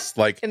that tell us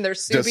like in their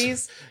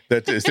Subies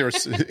that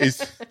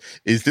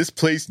is this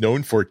place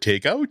known for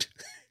takeout?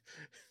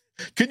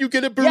 Can you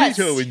get a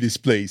burrito in this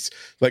place?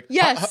 Like,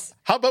 yes.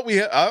 How about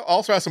we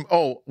also ask them?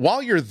 Oh,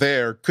 while you're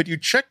there, could you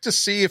check to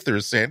see if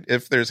there's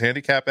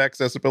handicap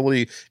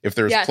accessibility, if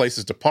there's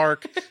places to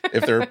park,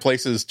 if there are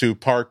places to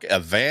park a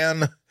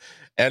van,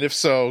 and if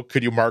so,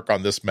 could you mark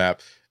on this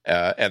map?"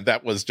 And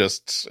that was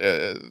just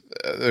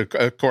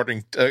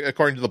according to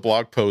the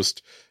blog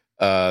post.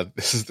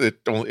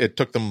 It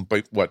took them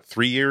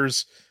 3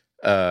 years.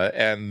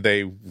 And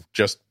they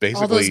just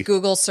basically all those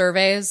Google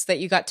surveys that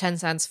you got 10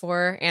 cents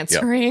for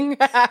answering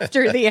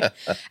after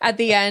at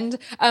the end.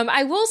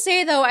 I will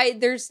say though,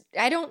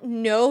 I don't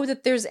know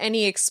that there's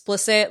any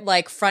explicit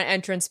like front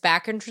entrance,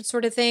 back entrance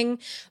sort of thing,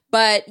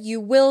 but you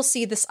will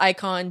see this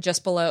icon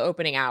just below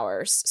opening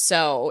hours.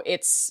 So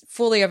it's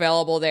fully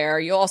available there.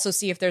 You'll also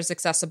see if there's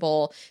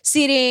accessible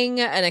seating,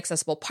 an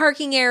accessible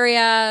parking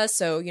area.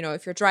 So, you know,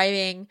 if you're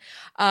driving,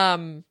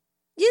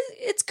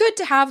 it's good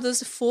to have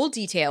those full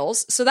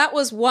details. So that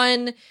was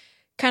one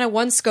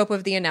scope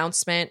of the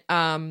announcement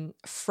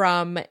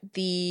from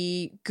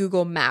the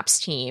Google Maps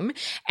team.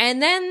 And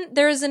then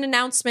there's an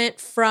announcement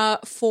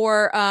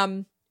for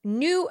a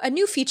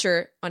new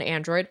feature on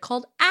Android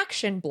called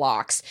Action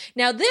Blocks.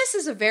 Now, this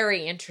is a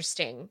very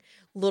interesting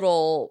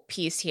little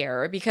piece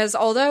here, because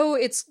although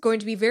it's going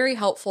to be very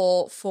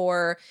helpful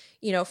for,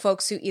 you know,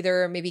 folks who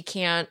either maybe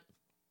can't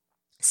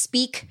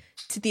speak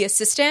to the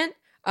assistant,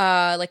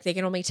 like they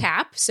can only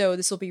tap. So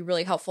this will be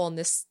really helpful in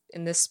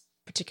this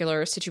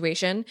particular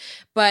situation.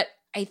 But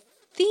I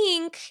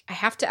think I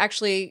have to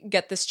actually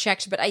get this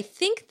checked, but I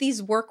think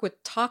these work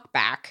with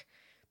TalkBack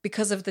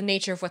because of the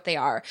nature of what they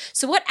are.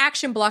 So what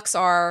action blocks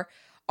are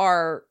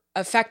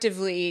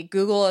effectively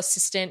Google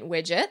Assistant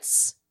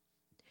widgets.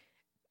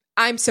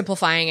 I'm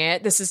simplifying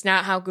it. This is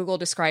not how Google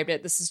described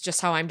it. This is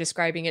just how I'm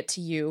describing it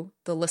to you,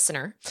 the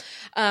listener.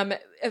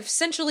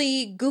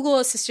 Essentially, Google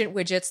Assistant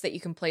widgets that you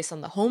can place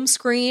on the home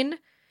screen,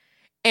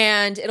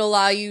 and it'll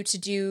allow you to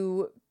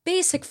do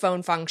basic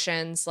phone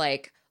functions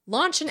like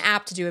launch an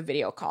app to do a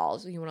video call.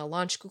 So you want to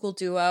launch Google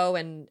Duo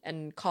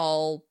and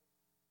call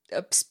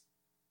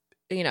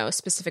a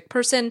specific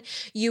person.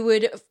 You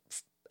would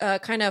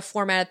kind of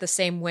format it the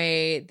same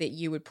way that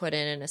you would put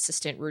in an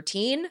assistant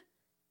routine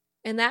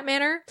in that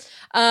manner.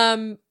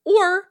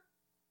 Or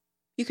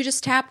you could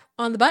just tap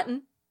on the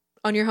button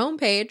on your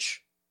homepage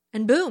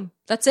and boom,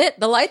 that's it.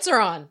 The lights are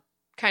on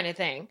kind of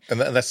thing. And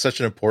that's such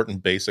an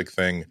important basic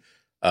thing,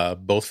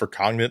 both for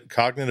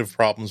cognitive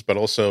problems, but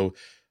also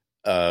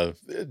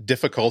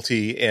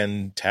difficulty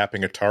in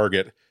tapping a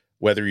target,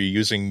 whether you're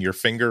using your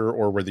finger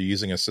or whether you're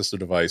using an assistive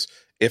device.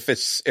 If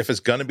it's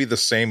going to be the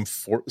same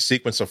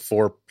sequence of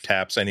 4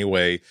 taps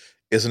anyway,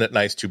 isn't it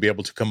nice to be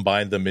able to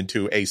combine them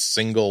into a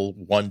single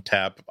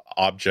one-tap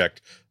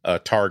object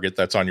target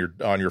that's on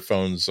your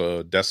phone's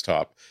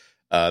desktop?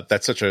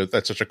 That's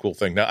such a cool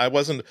thing. Now, I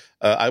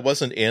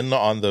wasn't in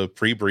on the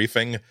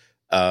pre-briefing.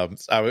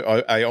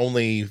 I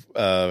only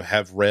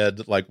have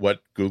read like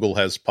what Google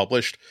has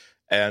published,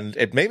 and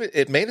it made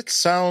it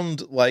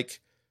sound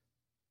like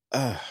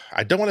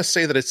I don't want to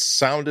say that it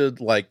sounded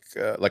like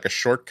a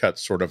shortcut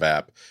sort of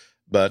app.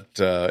 But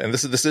and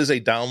this is a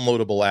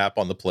downloadable app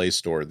on the Play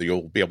Store.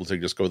 You'll be able to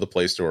just go to the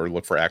Play Store,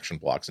 look for action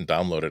blocks, and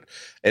download it.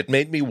 It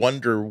made me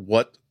wonder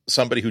what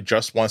somebody who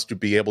just wants to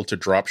be able to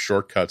drop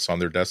shortcuts on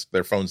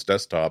their phone's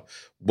desktop,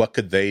 what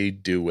could they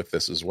do with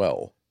this as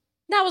well?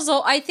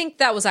 I think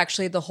that was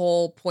actually the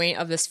whole point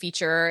of this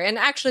feature, and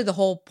actually the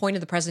whole point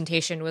of the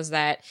presentation was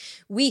that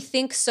we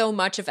think so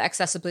much of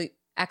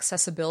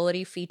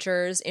accessibility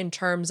features in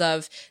terms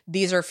of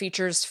these are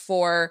features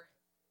for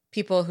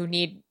people who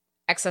need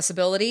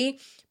accessibility,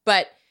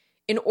 but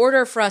in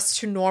order for us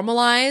to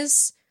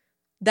normalize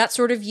that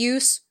sort of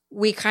use,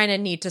 we kind of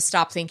need to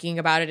stop thinking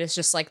about it as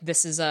just like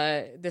this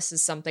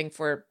is something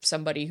for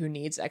somebody who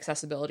needs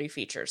accessibility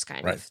features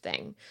kind of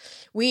thing.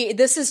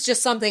 This is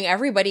just something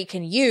everybody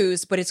can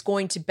use, but it's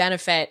going to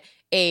benefit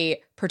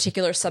a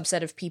particular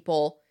subset of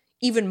people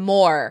even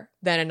more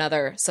than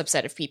another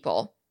subset of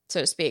people,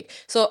 so to speak.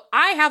 So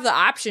I have the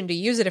option to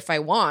use it if I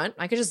want.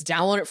 I could just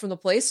download it from the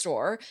Play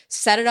Store,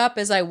 set it up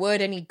as I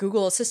would any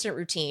Google Assistant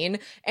routine,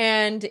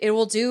 and it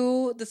will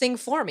do the thing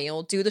for me. It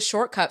will do the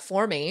shortcut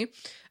for me.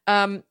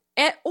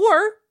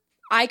 Or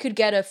I could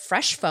get a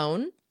fresh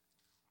phone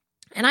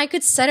and I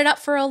could set it up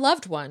for a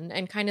loved one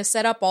and kind of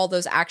set up all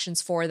those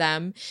actions for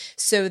them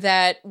so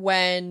that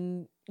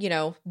when,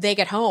 they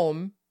get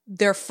home,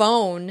 their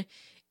phone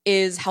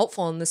is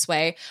helpful in this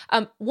way.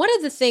 One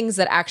of the things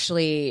that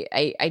actually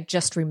I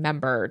just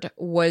remembered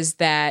was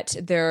that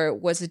there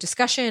was a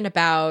discussion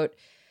about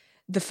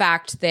the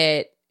fact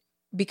that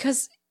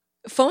because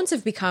phones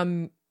have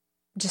become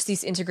just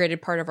these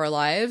integrated part of our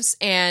lives,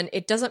 and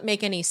it doesn't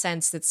make any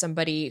sense that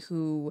somebody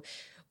who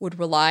would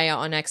rely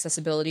on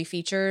accessibility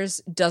features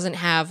doesn't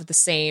have the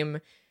same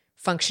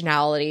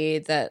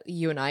functionality that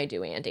you and I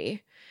do,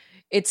 Andy.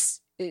 It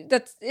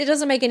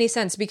doesn't make any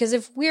sense, because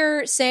if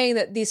we're saying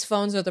that these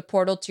phones are the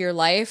portal to your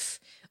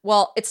life,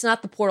 well, it's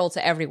not the portal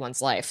to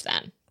everyone's life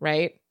then,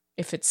 right?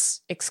 If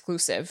it's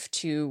exclusive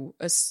to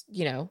a,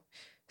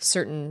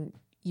 certain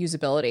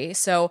usability.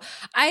 So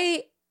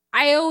I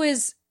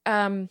always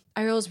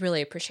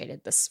really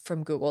appreciated this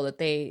from Google, that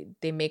they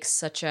make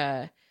such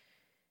a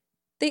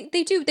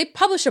they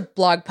publish a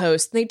blog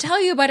post and they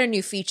tell you about a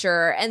new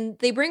feature, and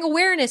they bring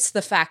awareness to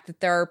the fact that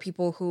there are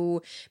people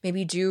who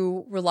maybe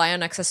do rely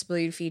on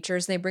accessibility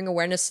features, and they bring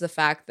awareness to the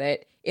fact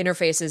that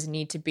interfaces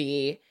need to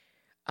be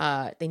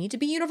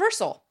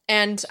universal.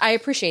 And I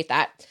appreciate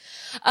that.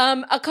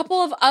 A couple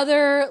of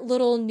other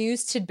little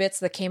news tidbits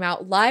that came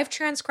out. Live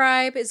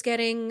Transcribe is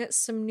getting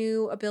some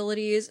new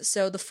abilities.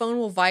 So the phone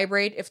will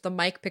vibrate if the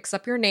mic picks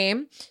up your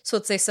name. So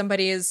let's say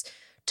somebody is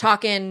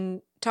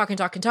talking,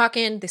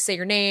 they say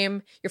your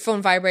name, your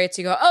phone vibrates,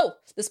 you go, oh,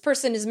 this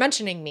person is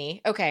mentioning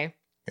me. Okay.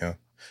 Yeah.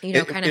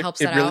 Kind of helps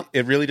that out.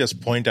 It really does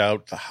point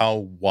out how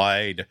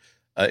wide,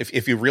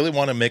 if you really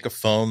want to make a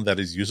phone that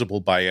is usable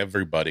by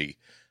everybody,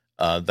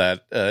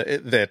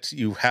 that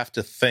you have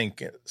to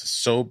think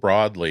so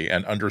broadly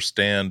and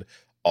understand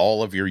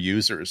all of your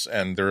users.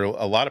 And there are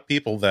a lot of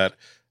people that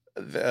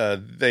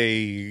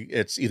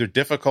it's either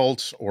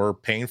difficult or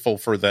painful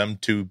for them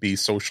to be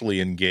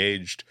socially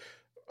engaged,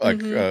 like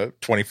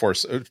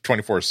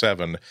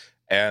 24/7.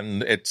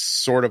 And it's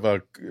sort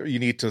of you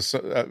need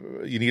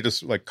to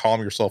like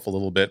calm yourself a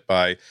little bit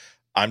by,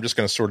 I'm just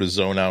going to sort of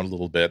zone out a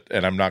little bit,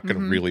 and I'm not going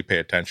to really pay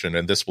attention.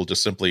 And this will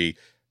just simply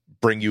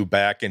bring you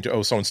back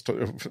into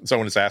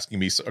someone is asking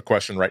me a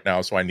question right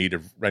now, so I need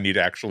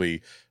to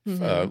actually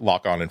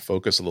lock on and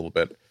focus a little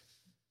bit.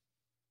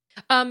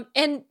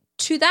 And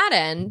to that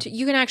end,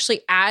 you can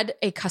actually add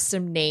a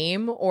custom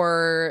name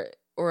or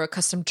a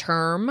custom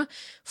term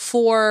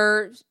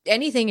for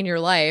anything in your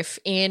life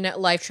in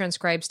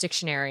LiveTranscribe's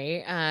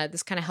dictionary.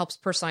 This kind of helps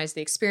personalize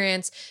the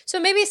experience. So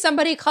maybe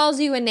somebody calls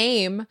you a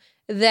name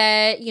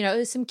that, you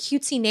know, some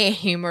cutesy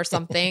name or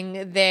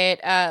something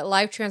that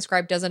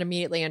LiveTranscribe doesn't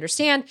immediately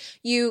understand.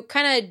 You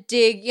kind of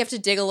you have to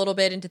dig a little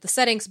bit into the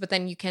settings, but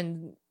then you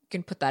can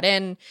put that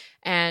in,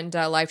 and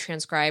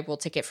LiveTranscribe will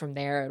take it from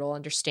there. It'll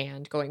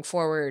understand going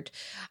forward.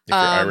 If your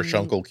Irish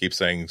uncle keeps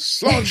saying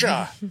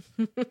 "Sláinte,"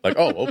 like,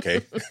 oh,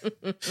 okay.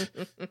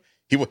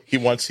 He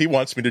wants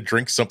me to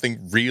drink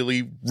something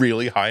really,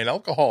 really high in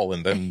alcohol,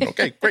 and then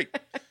okay, great,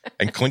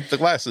 and clink the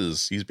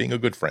glasses. He's being a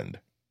good friend.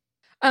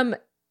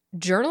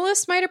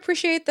 Journalists might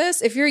appreciate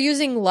this. If you're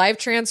using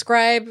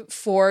LiveTranscribe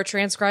for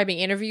transcribing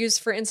interviews,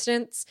 for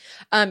instance,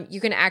 you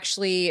can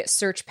actually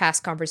search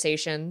past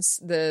conversations.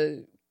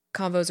 The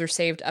convos are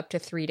saved up to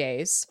 3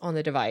 days on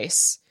the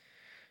device.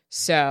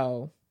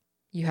 So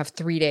you have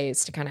 3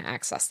 days to kind of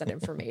access that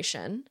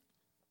information.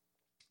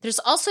 There's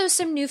also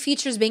some new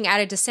features being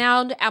added to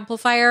Sound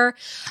Amplifier.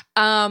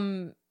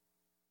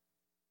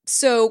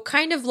 So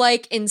kind of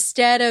like,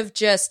 instead of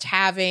just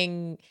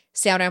having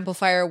Sound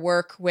Amplifier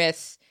work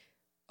with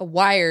a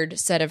wired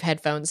set of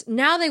headphones,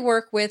 now they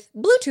work with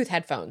Bluetooth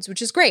headphones,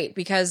 which is great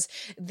because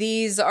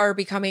these are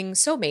becoming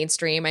so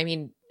mainstream. I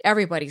mean,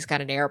 everybody's got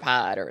an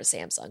AirPod or a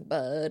Samsung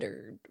Bud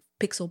or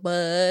Pixel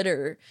Bud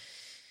or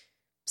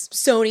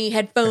Sony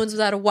headphones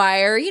without a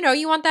wire. You know,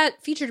 you want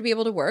that feature to be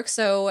able to work.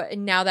 So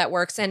now that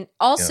works. And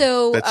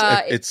also,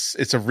 it's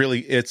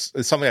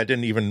something I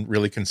didn't even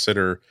really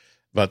consider,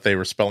 but they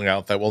were spelling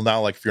out that, well,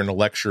 now, like, if you're in a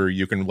lecture,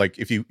 you can, like,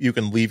 if you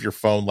can leave your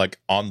phone, like,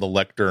 on the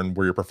lectern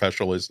where your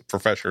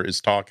professor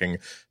is talking,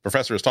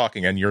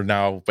 and you're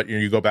now, but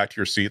you go back to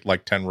your seat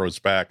like 10 rows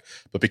back,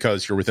 but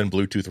because you're within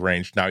Bluetooth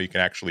range, now you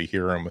can actually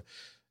hear them.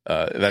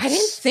 I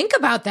didn't think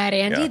about that,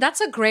 Andy. Yeah. That's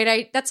a great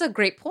point. That's a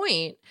great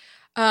point.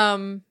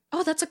 I'm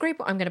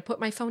going to put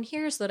my phone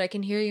here so that I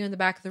can hear you in the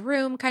back of the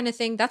room, kind of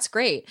thing. That's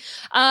great.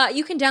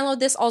 You can download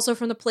this also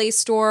from the Play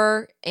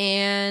Store,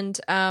 and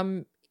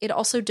it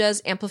also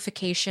does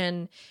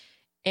amplification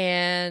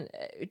and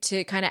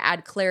to kind of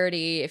add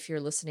clarity if you're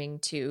listening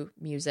to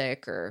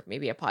music or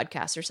maybe a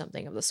podcast or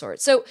something of the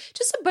sort. So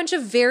just a bunch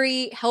of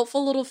very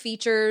helpful little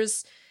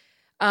features.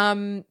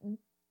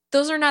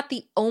 Those are not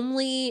the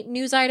only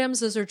news items.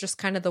 Those are just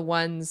kind of the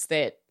ones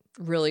that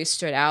really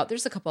stood out.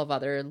 There's a couple of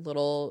other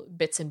little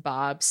bits and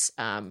bobs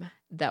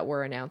that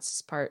were announced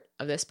as part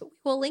of this, but we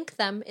will link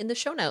them in the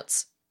show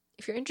notes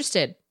if you're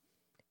interested.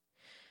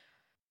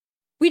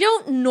 We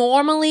don't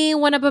normally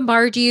want to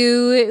bombard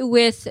you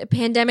with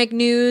pandemic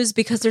news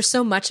because there's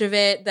so much of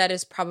it that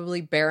is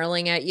probably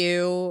barreling at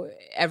you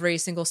every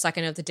single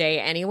second of the day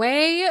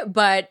anyway,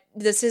 but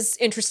this is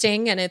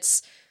interesting and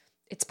it's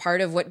part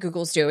of what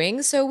Google's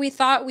doing. So we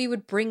thought we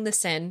would bring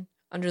this in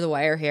under the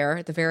wire here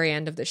at the very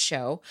end of the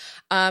show.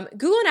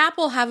 Google and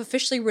Apple have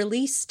officially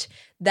released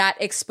that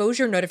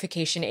exposure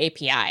notification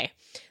API.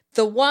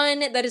 The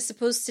one that is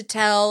supposed to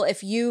tell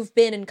if you've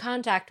been in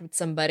contact with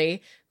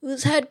somebody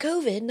who's had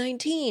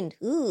COVID-19.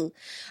 Ooh.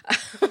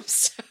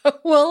 So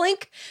we'll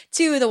link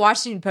to the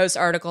Washington Post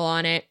article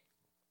on it.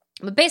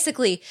 But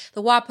basically,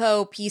 the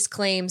WAPO piece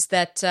claims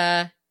that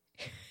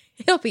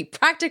it'll be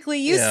practically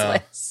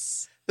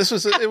useless. Yeah.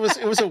 It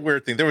was a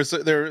weird thing. It was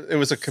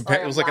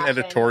like an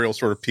editorial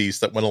sort of piece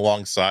that went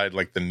alongside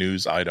like the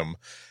news item.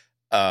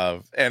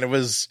 And it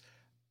was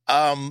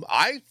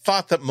I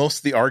thought that most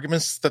of the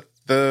arguments that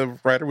the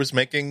writer was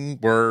making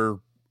were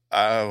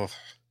I'm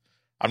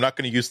not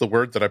going to use the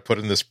word that I put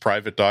in this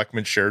private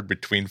document shared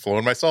between Flo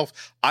and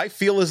myself. I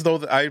feel as though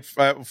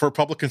that for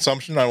public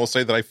consumption, I will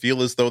say that I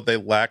feel as though they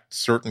lacked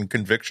certain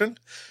conviction.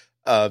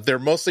 They're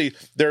mostly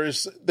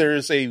there's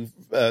a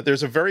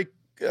very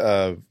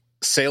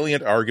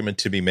salient argument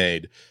to be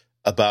made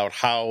about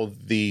how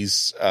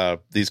these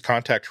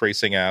contact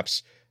tracing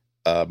apps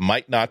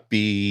might not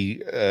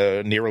be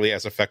nearly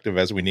as effective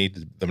as we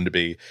need them to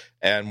be.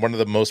 And one of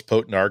the most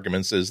potent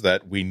arguments is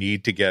that we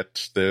need to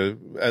get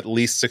at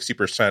least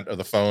 60% of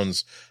the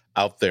phones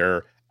out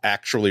there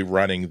actually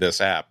running this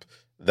app.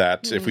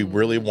 That if we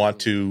really want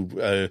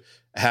to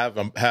have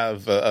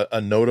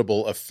a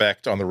notable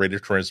effect on the rate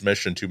of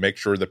transmission, to make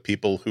sure that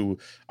people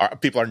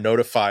are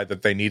notified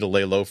that they need to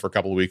lay low for a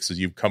couple of weeks as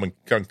you come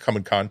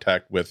in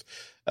contact with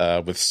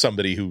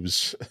somebody who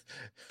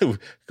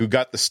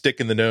got the stick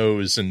in the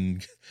nose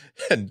and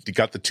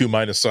got the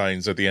 2-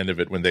 signs at the end of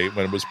it when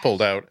it was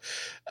pulled out.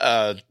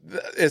 That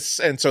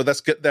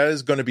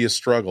is going to be a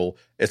struggle.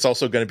 It's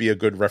also going to be a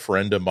good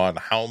referendum on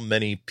how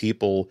many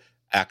people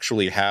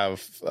actually have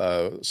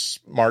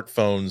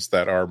smartphones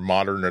that are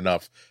modern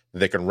enough that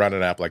they can run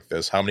an app like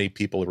this. How many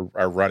people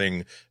are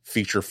running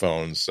feature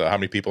phones? How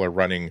many people are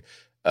running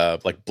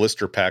like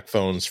blister pack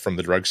phones from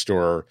the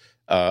drugstore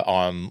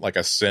on like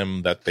a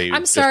SIM that they.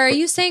 I'm sorry. Are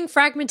you saying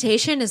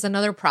fragmentation is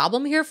another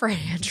problem here for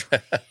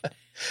Android?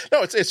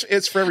 No,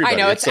 it's for everybody. I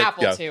know it's like,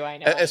 Apple too. I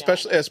know,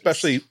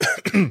 especially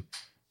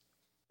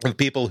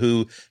people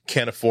who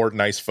can't afford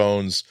nice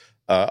phones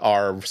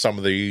are some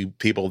of the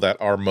people that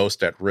are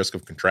most at risk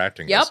of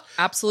contracting. Yep, this.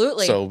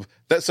 absolutely. So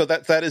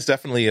that is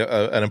definitely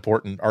an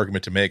important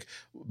argument to make.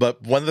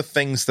 But one of the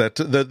things that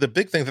the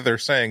big thing that they're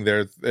saying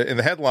there in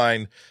the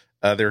headline.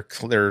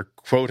 They're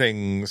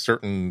quoting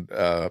certain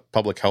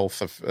public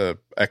health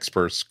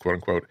experts, quote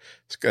unquote,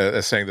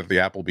 saying that the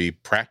app will be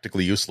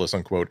practically useless,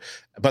 unquote.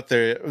 But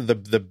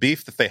the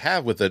beef that they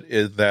have with it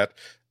is that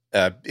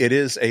it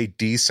is a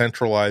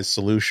decentralized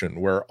solution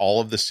where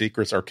all of the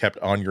secrets are kept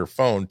on your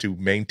phone to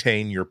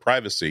maintain your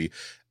privacy.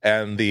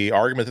 And the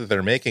argument that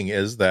they're making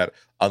is that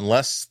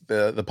unless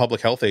the public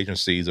health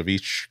agencies of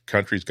each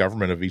country's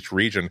government of each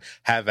region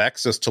have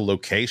access to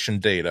location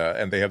data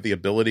and they have the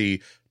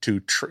ability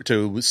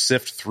to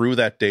sift through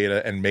that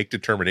data and make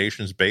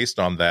determinations based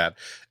on that,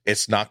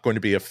 it's not going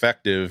to be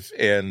effective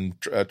in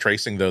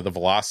tracing the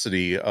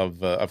velocity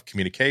of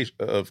communication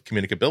of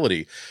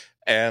communicability.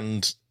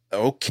 And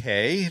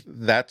okay,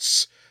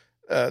 that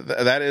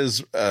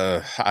is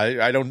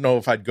I don't know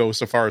if I'd go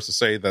so far as to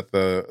say that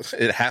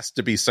it has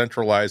to be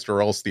centralized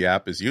or else the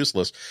app is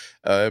useless,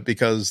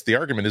 because the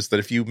argument is that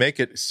if you make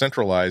it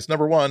centralized,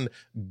 number one,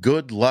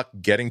 good luck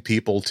getting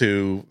people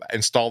to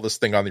install this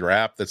thing on your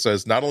app that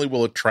says not only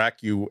will it track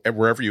you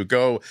wherever you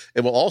go,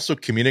 it will also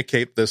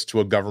communicate this to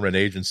a government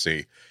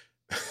agency.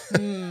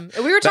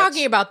 We were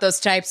talking about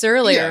those types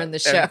earlier in the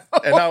show.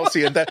 and now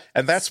see, and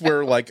that's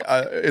where like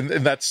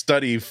in that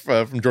study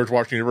from George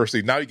Washington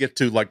University, now you get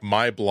to like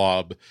my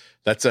blob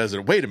that says,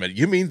 wait a minute,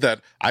 you mean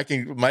that I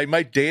can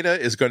my data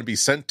is going to be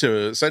sent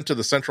to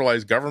the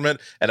centralized government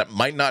and it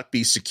might not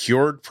be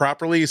secured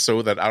properly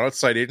so that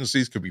outside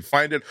agencies could be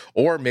find it,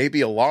 or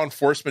maybe a law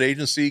enforcement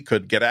agency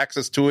could get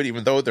access to it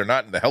even though they're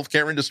not in the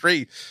healthcare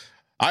industry?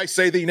 I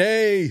say thee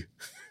nay.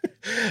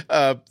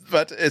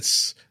 But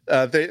it's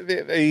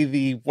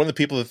the one of the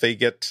people that they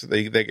get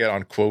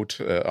on quote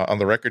on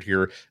the record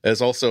here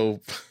is also,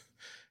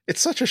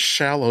 it's such a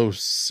shallow,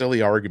 silly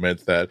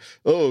argument that,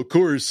 oh, of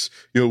course,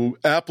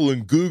 Apple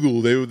and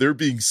Google, they're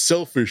being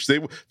selfish.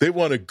 They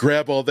want to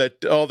grab all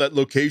that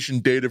location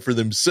data for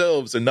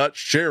themselves and not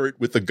share it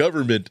with the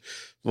government.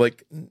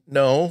 Like,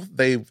 no,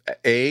 they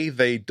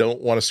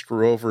don't want to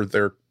screw over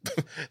their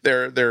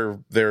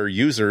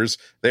users.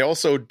 They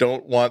also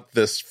don't want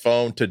this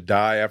phone to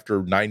die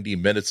after 90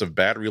 minutes of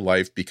battery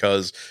life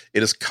because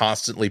it is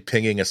constantly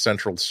pinging a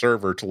central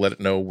server to let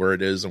it know where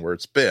it is and where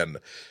it's been.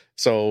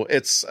 So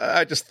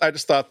I just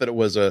thought that it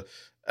was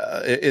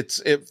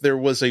there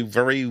was a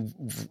very,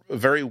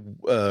 very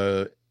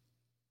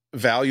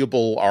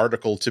valuable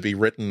article to be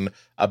written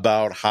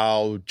about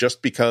how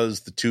just because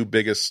two of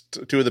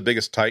the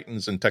biggest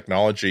titans in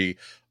technology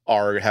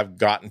have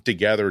gotten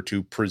together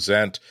to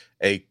present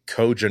a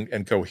cogent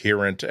and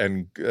coherent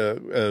and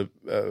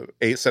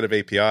a set of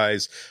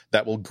APIs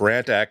that will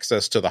grant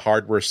access to the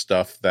hardware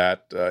stuff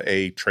that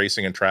a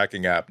tracing and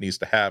tracking app needs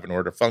to have in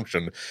order to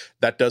function.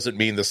 That doesn't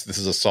mean this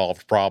is a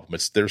solved problem.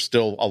 There's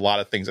still a lot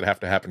of things that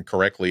have to happen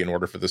correctly in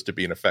order for this to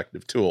be an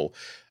effective tool.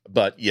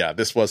 But yeah,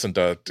 this wasn't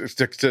to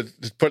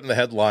put in the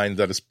headline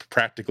that it's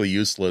practically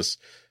useless.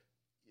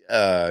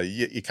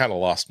 You kind of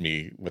lost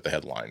me with the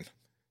headline.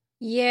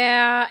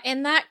 Yeah,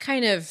 and that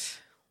kind of,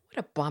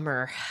 what a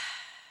bummer.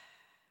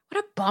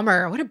 What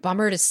a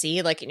bummer to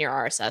see, like, in your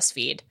RSS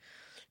feed.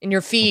 In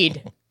your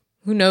feed.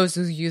 Who knows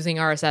who's using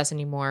RSS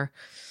anymore?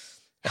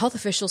 Health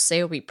officials say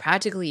it will be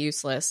practically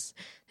useless.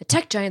 The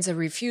tech giants have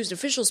refused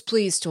officials'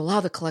 pleas to allow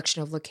the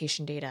collection of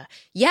location data.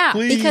 Yeah,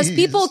 please. Because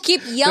people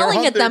keep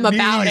yelling at them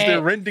about it. They're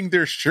rending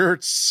their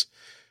shirts,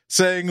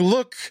 saying,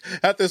 look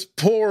at this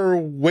poor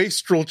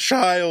wastrel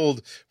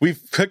child we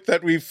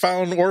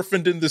found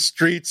orphaned in the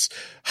streets.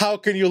 How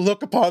can you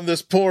look upon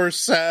this poor,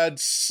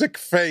 sad, sick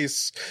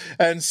face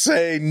and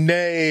say,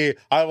 nay,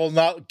 I will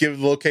not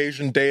give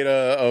location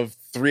data of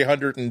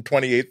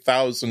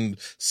 328,000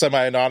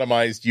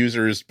 semi-anonymized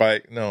users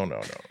by...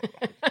 No.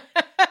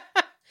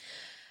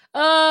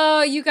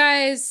 Oh, you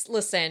guys,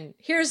 listen,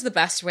 here's the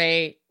best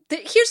way.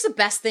 Here's the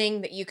best thing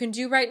that you can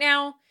do right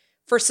now.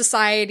 For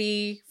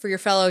society, for your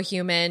fellow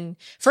human,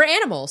 for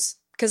animals.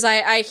 Because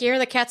I hear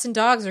that cats and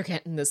dogs are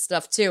getting this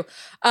stuff too.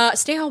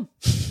 Stay home.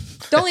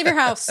 Don't leave your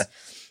house.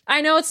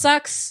 I know it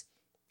sucks.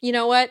 You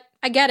know what?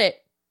 I get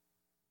it.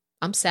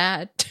 I'm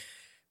sad.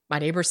 My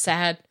neighbor's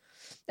sad.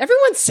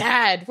 Everyone's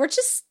sad. We're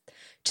just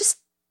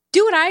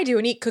do what I do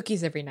and eat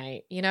cookies every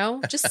night,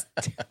 Just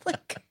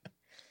like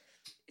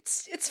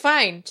it's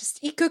fine. Just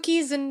eat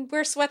cookies and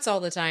wear sweats all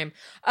the time.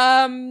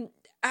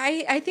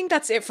 I think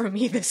that's it for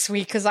me this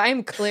week because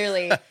I'm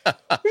clearly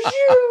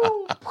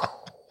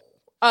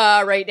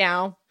right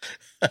now.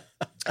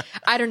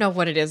 I don't know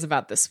what it is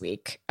about this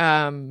week,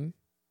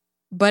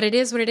 but it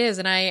is what it is,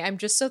 and I'm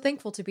just so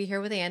thankful to be here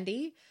with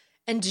Andy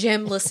and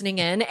Jim listening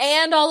in,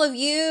 and all of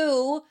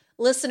you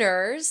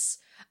listeners.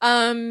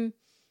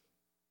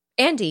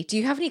 Andy, do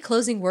you have any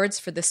closing words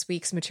for this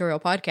week's Material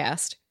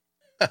Podcast?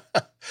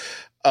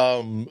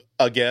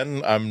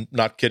 Again, I'm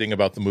not kidding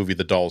about the movie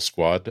The Doll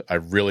Squad. I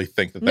really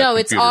think that no,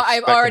 it's all,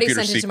 I've already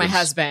sent it to my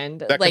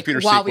husband. That like,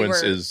 computer while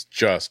sequence is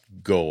just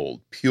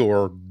gold,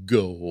 pure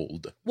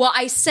gold. Well,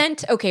 I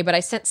sent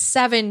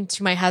 7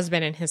 to my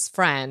husband and his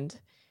friend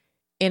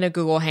in a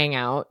Google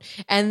Hangout.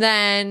 And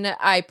then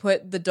I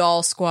put The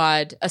Doll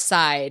Squad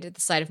aside at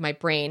the side of my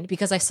brain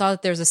because I saw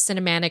that there's a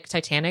cinematic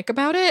Titanic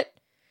about it.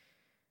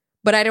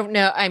 But I don't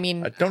know. I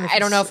mean, I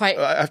don't know if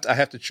I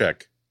have to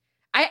check.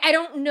 I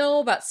don't know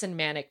about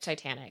cinematic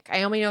Titanic.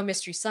 I only know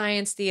Mystery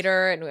Science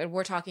Theater, and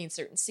we're talking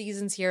certain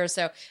seasons here.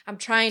 So I'm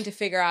trying to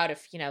figure out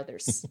if,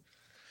 there's...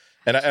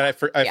 And I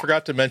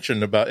forgot to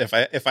mention about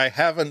if I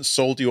haven't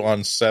sold you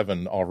on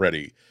 7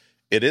 already,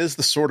 it is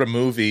the sort of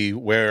movie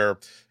where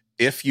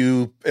if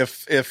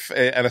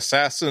an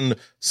assassin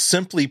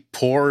simply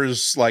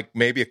pours like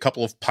maybe a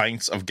couple of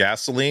pints of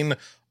gasoline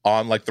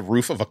on like the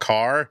roof of a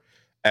car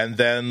and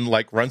then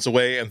like runs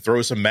away and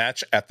throws a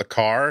match at the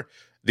car,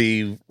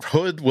 the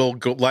hood will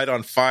go light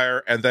on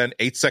fire, and then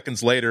 8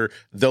 seconds later,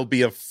 there'll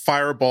be a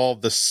fireball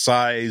the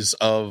size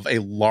of a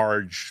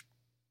large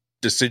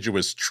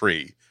deciduous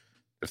tree.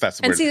 If that's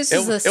the and word. See, this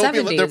is the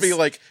 70s. There'll be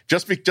like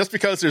just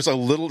because there's like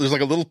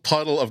a little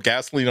puddle of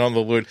gasoline on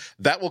the wood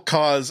that will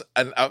cause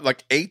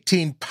like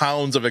 18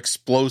 pounds of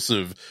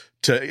explosive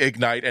to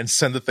ignite and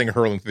send the thing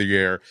hurling through the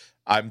air.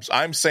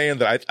 I'm saying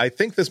that I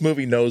think this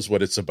movie knows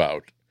what it's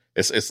about.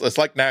 It's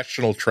like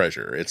National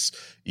Treasure. It's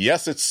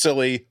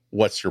silly.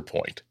 What's your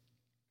point?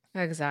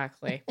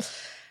 Exactly.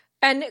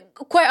 And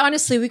quite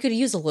honestly, we could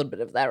use a little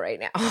bit of that right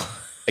now.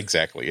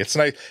 Exactly. It's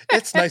nice.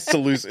 It's nice to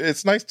lose.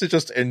 It's nice to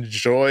just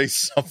enjoy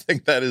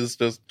something that is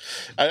just.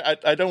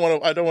 I don't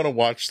want to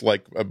watch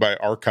like my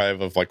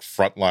archive of like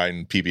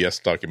frontline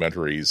PBS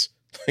documentaries.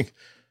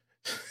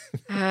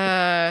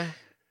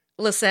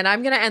 Listen,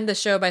 I'm going to end the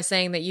show by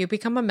saying that you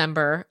become a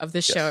member of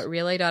the show at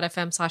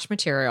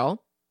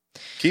relay.fm/material.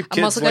 Keep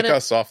kids like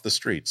us off the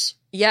streets.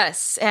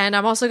 Yes. And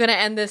I'm also going to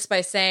end this by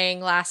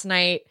saying last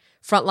night,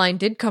 Frontline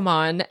did come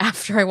on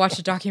after I watched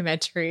a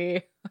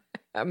documentary,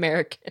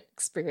 American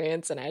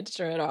Experience, and I had to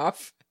turn it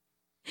off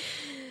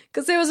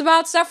because it was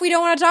about stuff we don't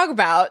want to talk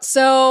about.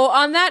 So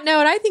on that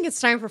note, I think it's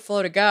time for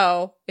Flo to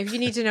go. If you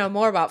need to know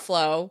more about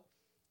Flo,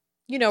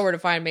 you know where to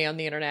find me on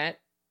the internet.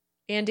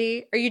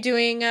 Andy, are you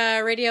doing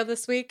radio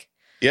this week?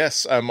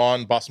 Yes, I'm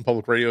on Boston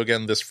Public Radio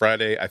again this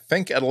Friday, I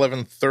think at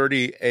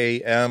 11:30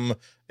 a.m.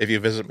 If you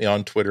visit me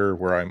on Twitter,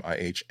 where I'm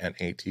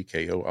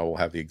IHNATKO, I will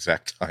have the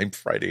exact time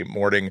Friday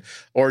morning,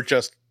 or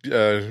just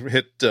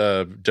hit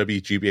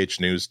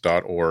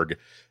WGBHnews.org.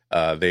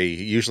 They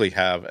usually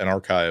have an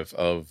archive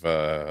of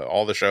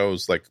all the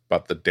shows, like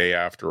about the day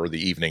after or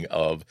the evening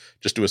of.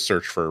 Just do a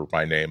search for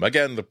my name.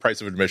 Again, the price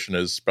of admission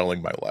is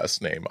spelling my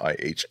last name,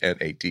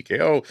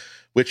 IHNATKO,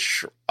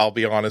 which, I'll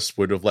be honest,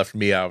 would have left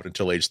me out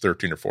until age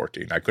 13 or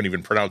 14. I couldn't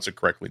even pronounce it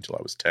correctly until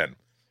I was 10.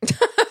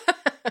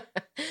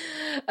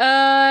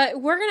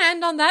 We're going to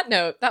end on that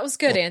note. That was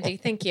good, Andy.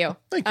 Thank you.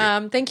 Thank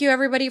you. Thank you,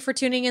 everybody, for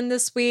tuning in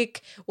this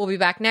week. We'll be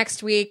back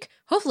next week.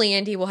 Hopefully,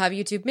 Andy will have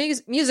YouTube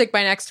music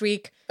by next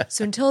week.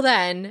 So until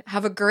then,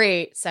 have a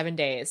great 7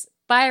 days.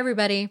 Bye,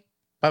 everybody.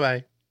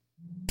 Bye-bye.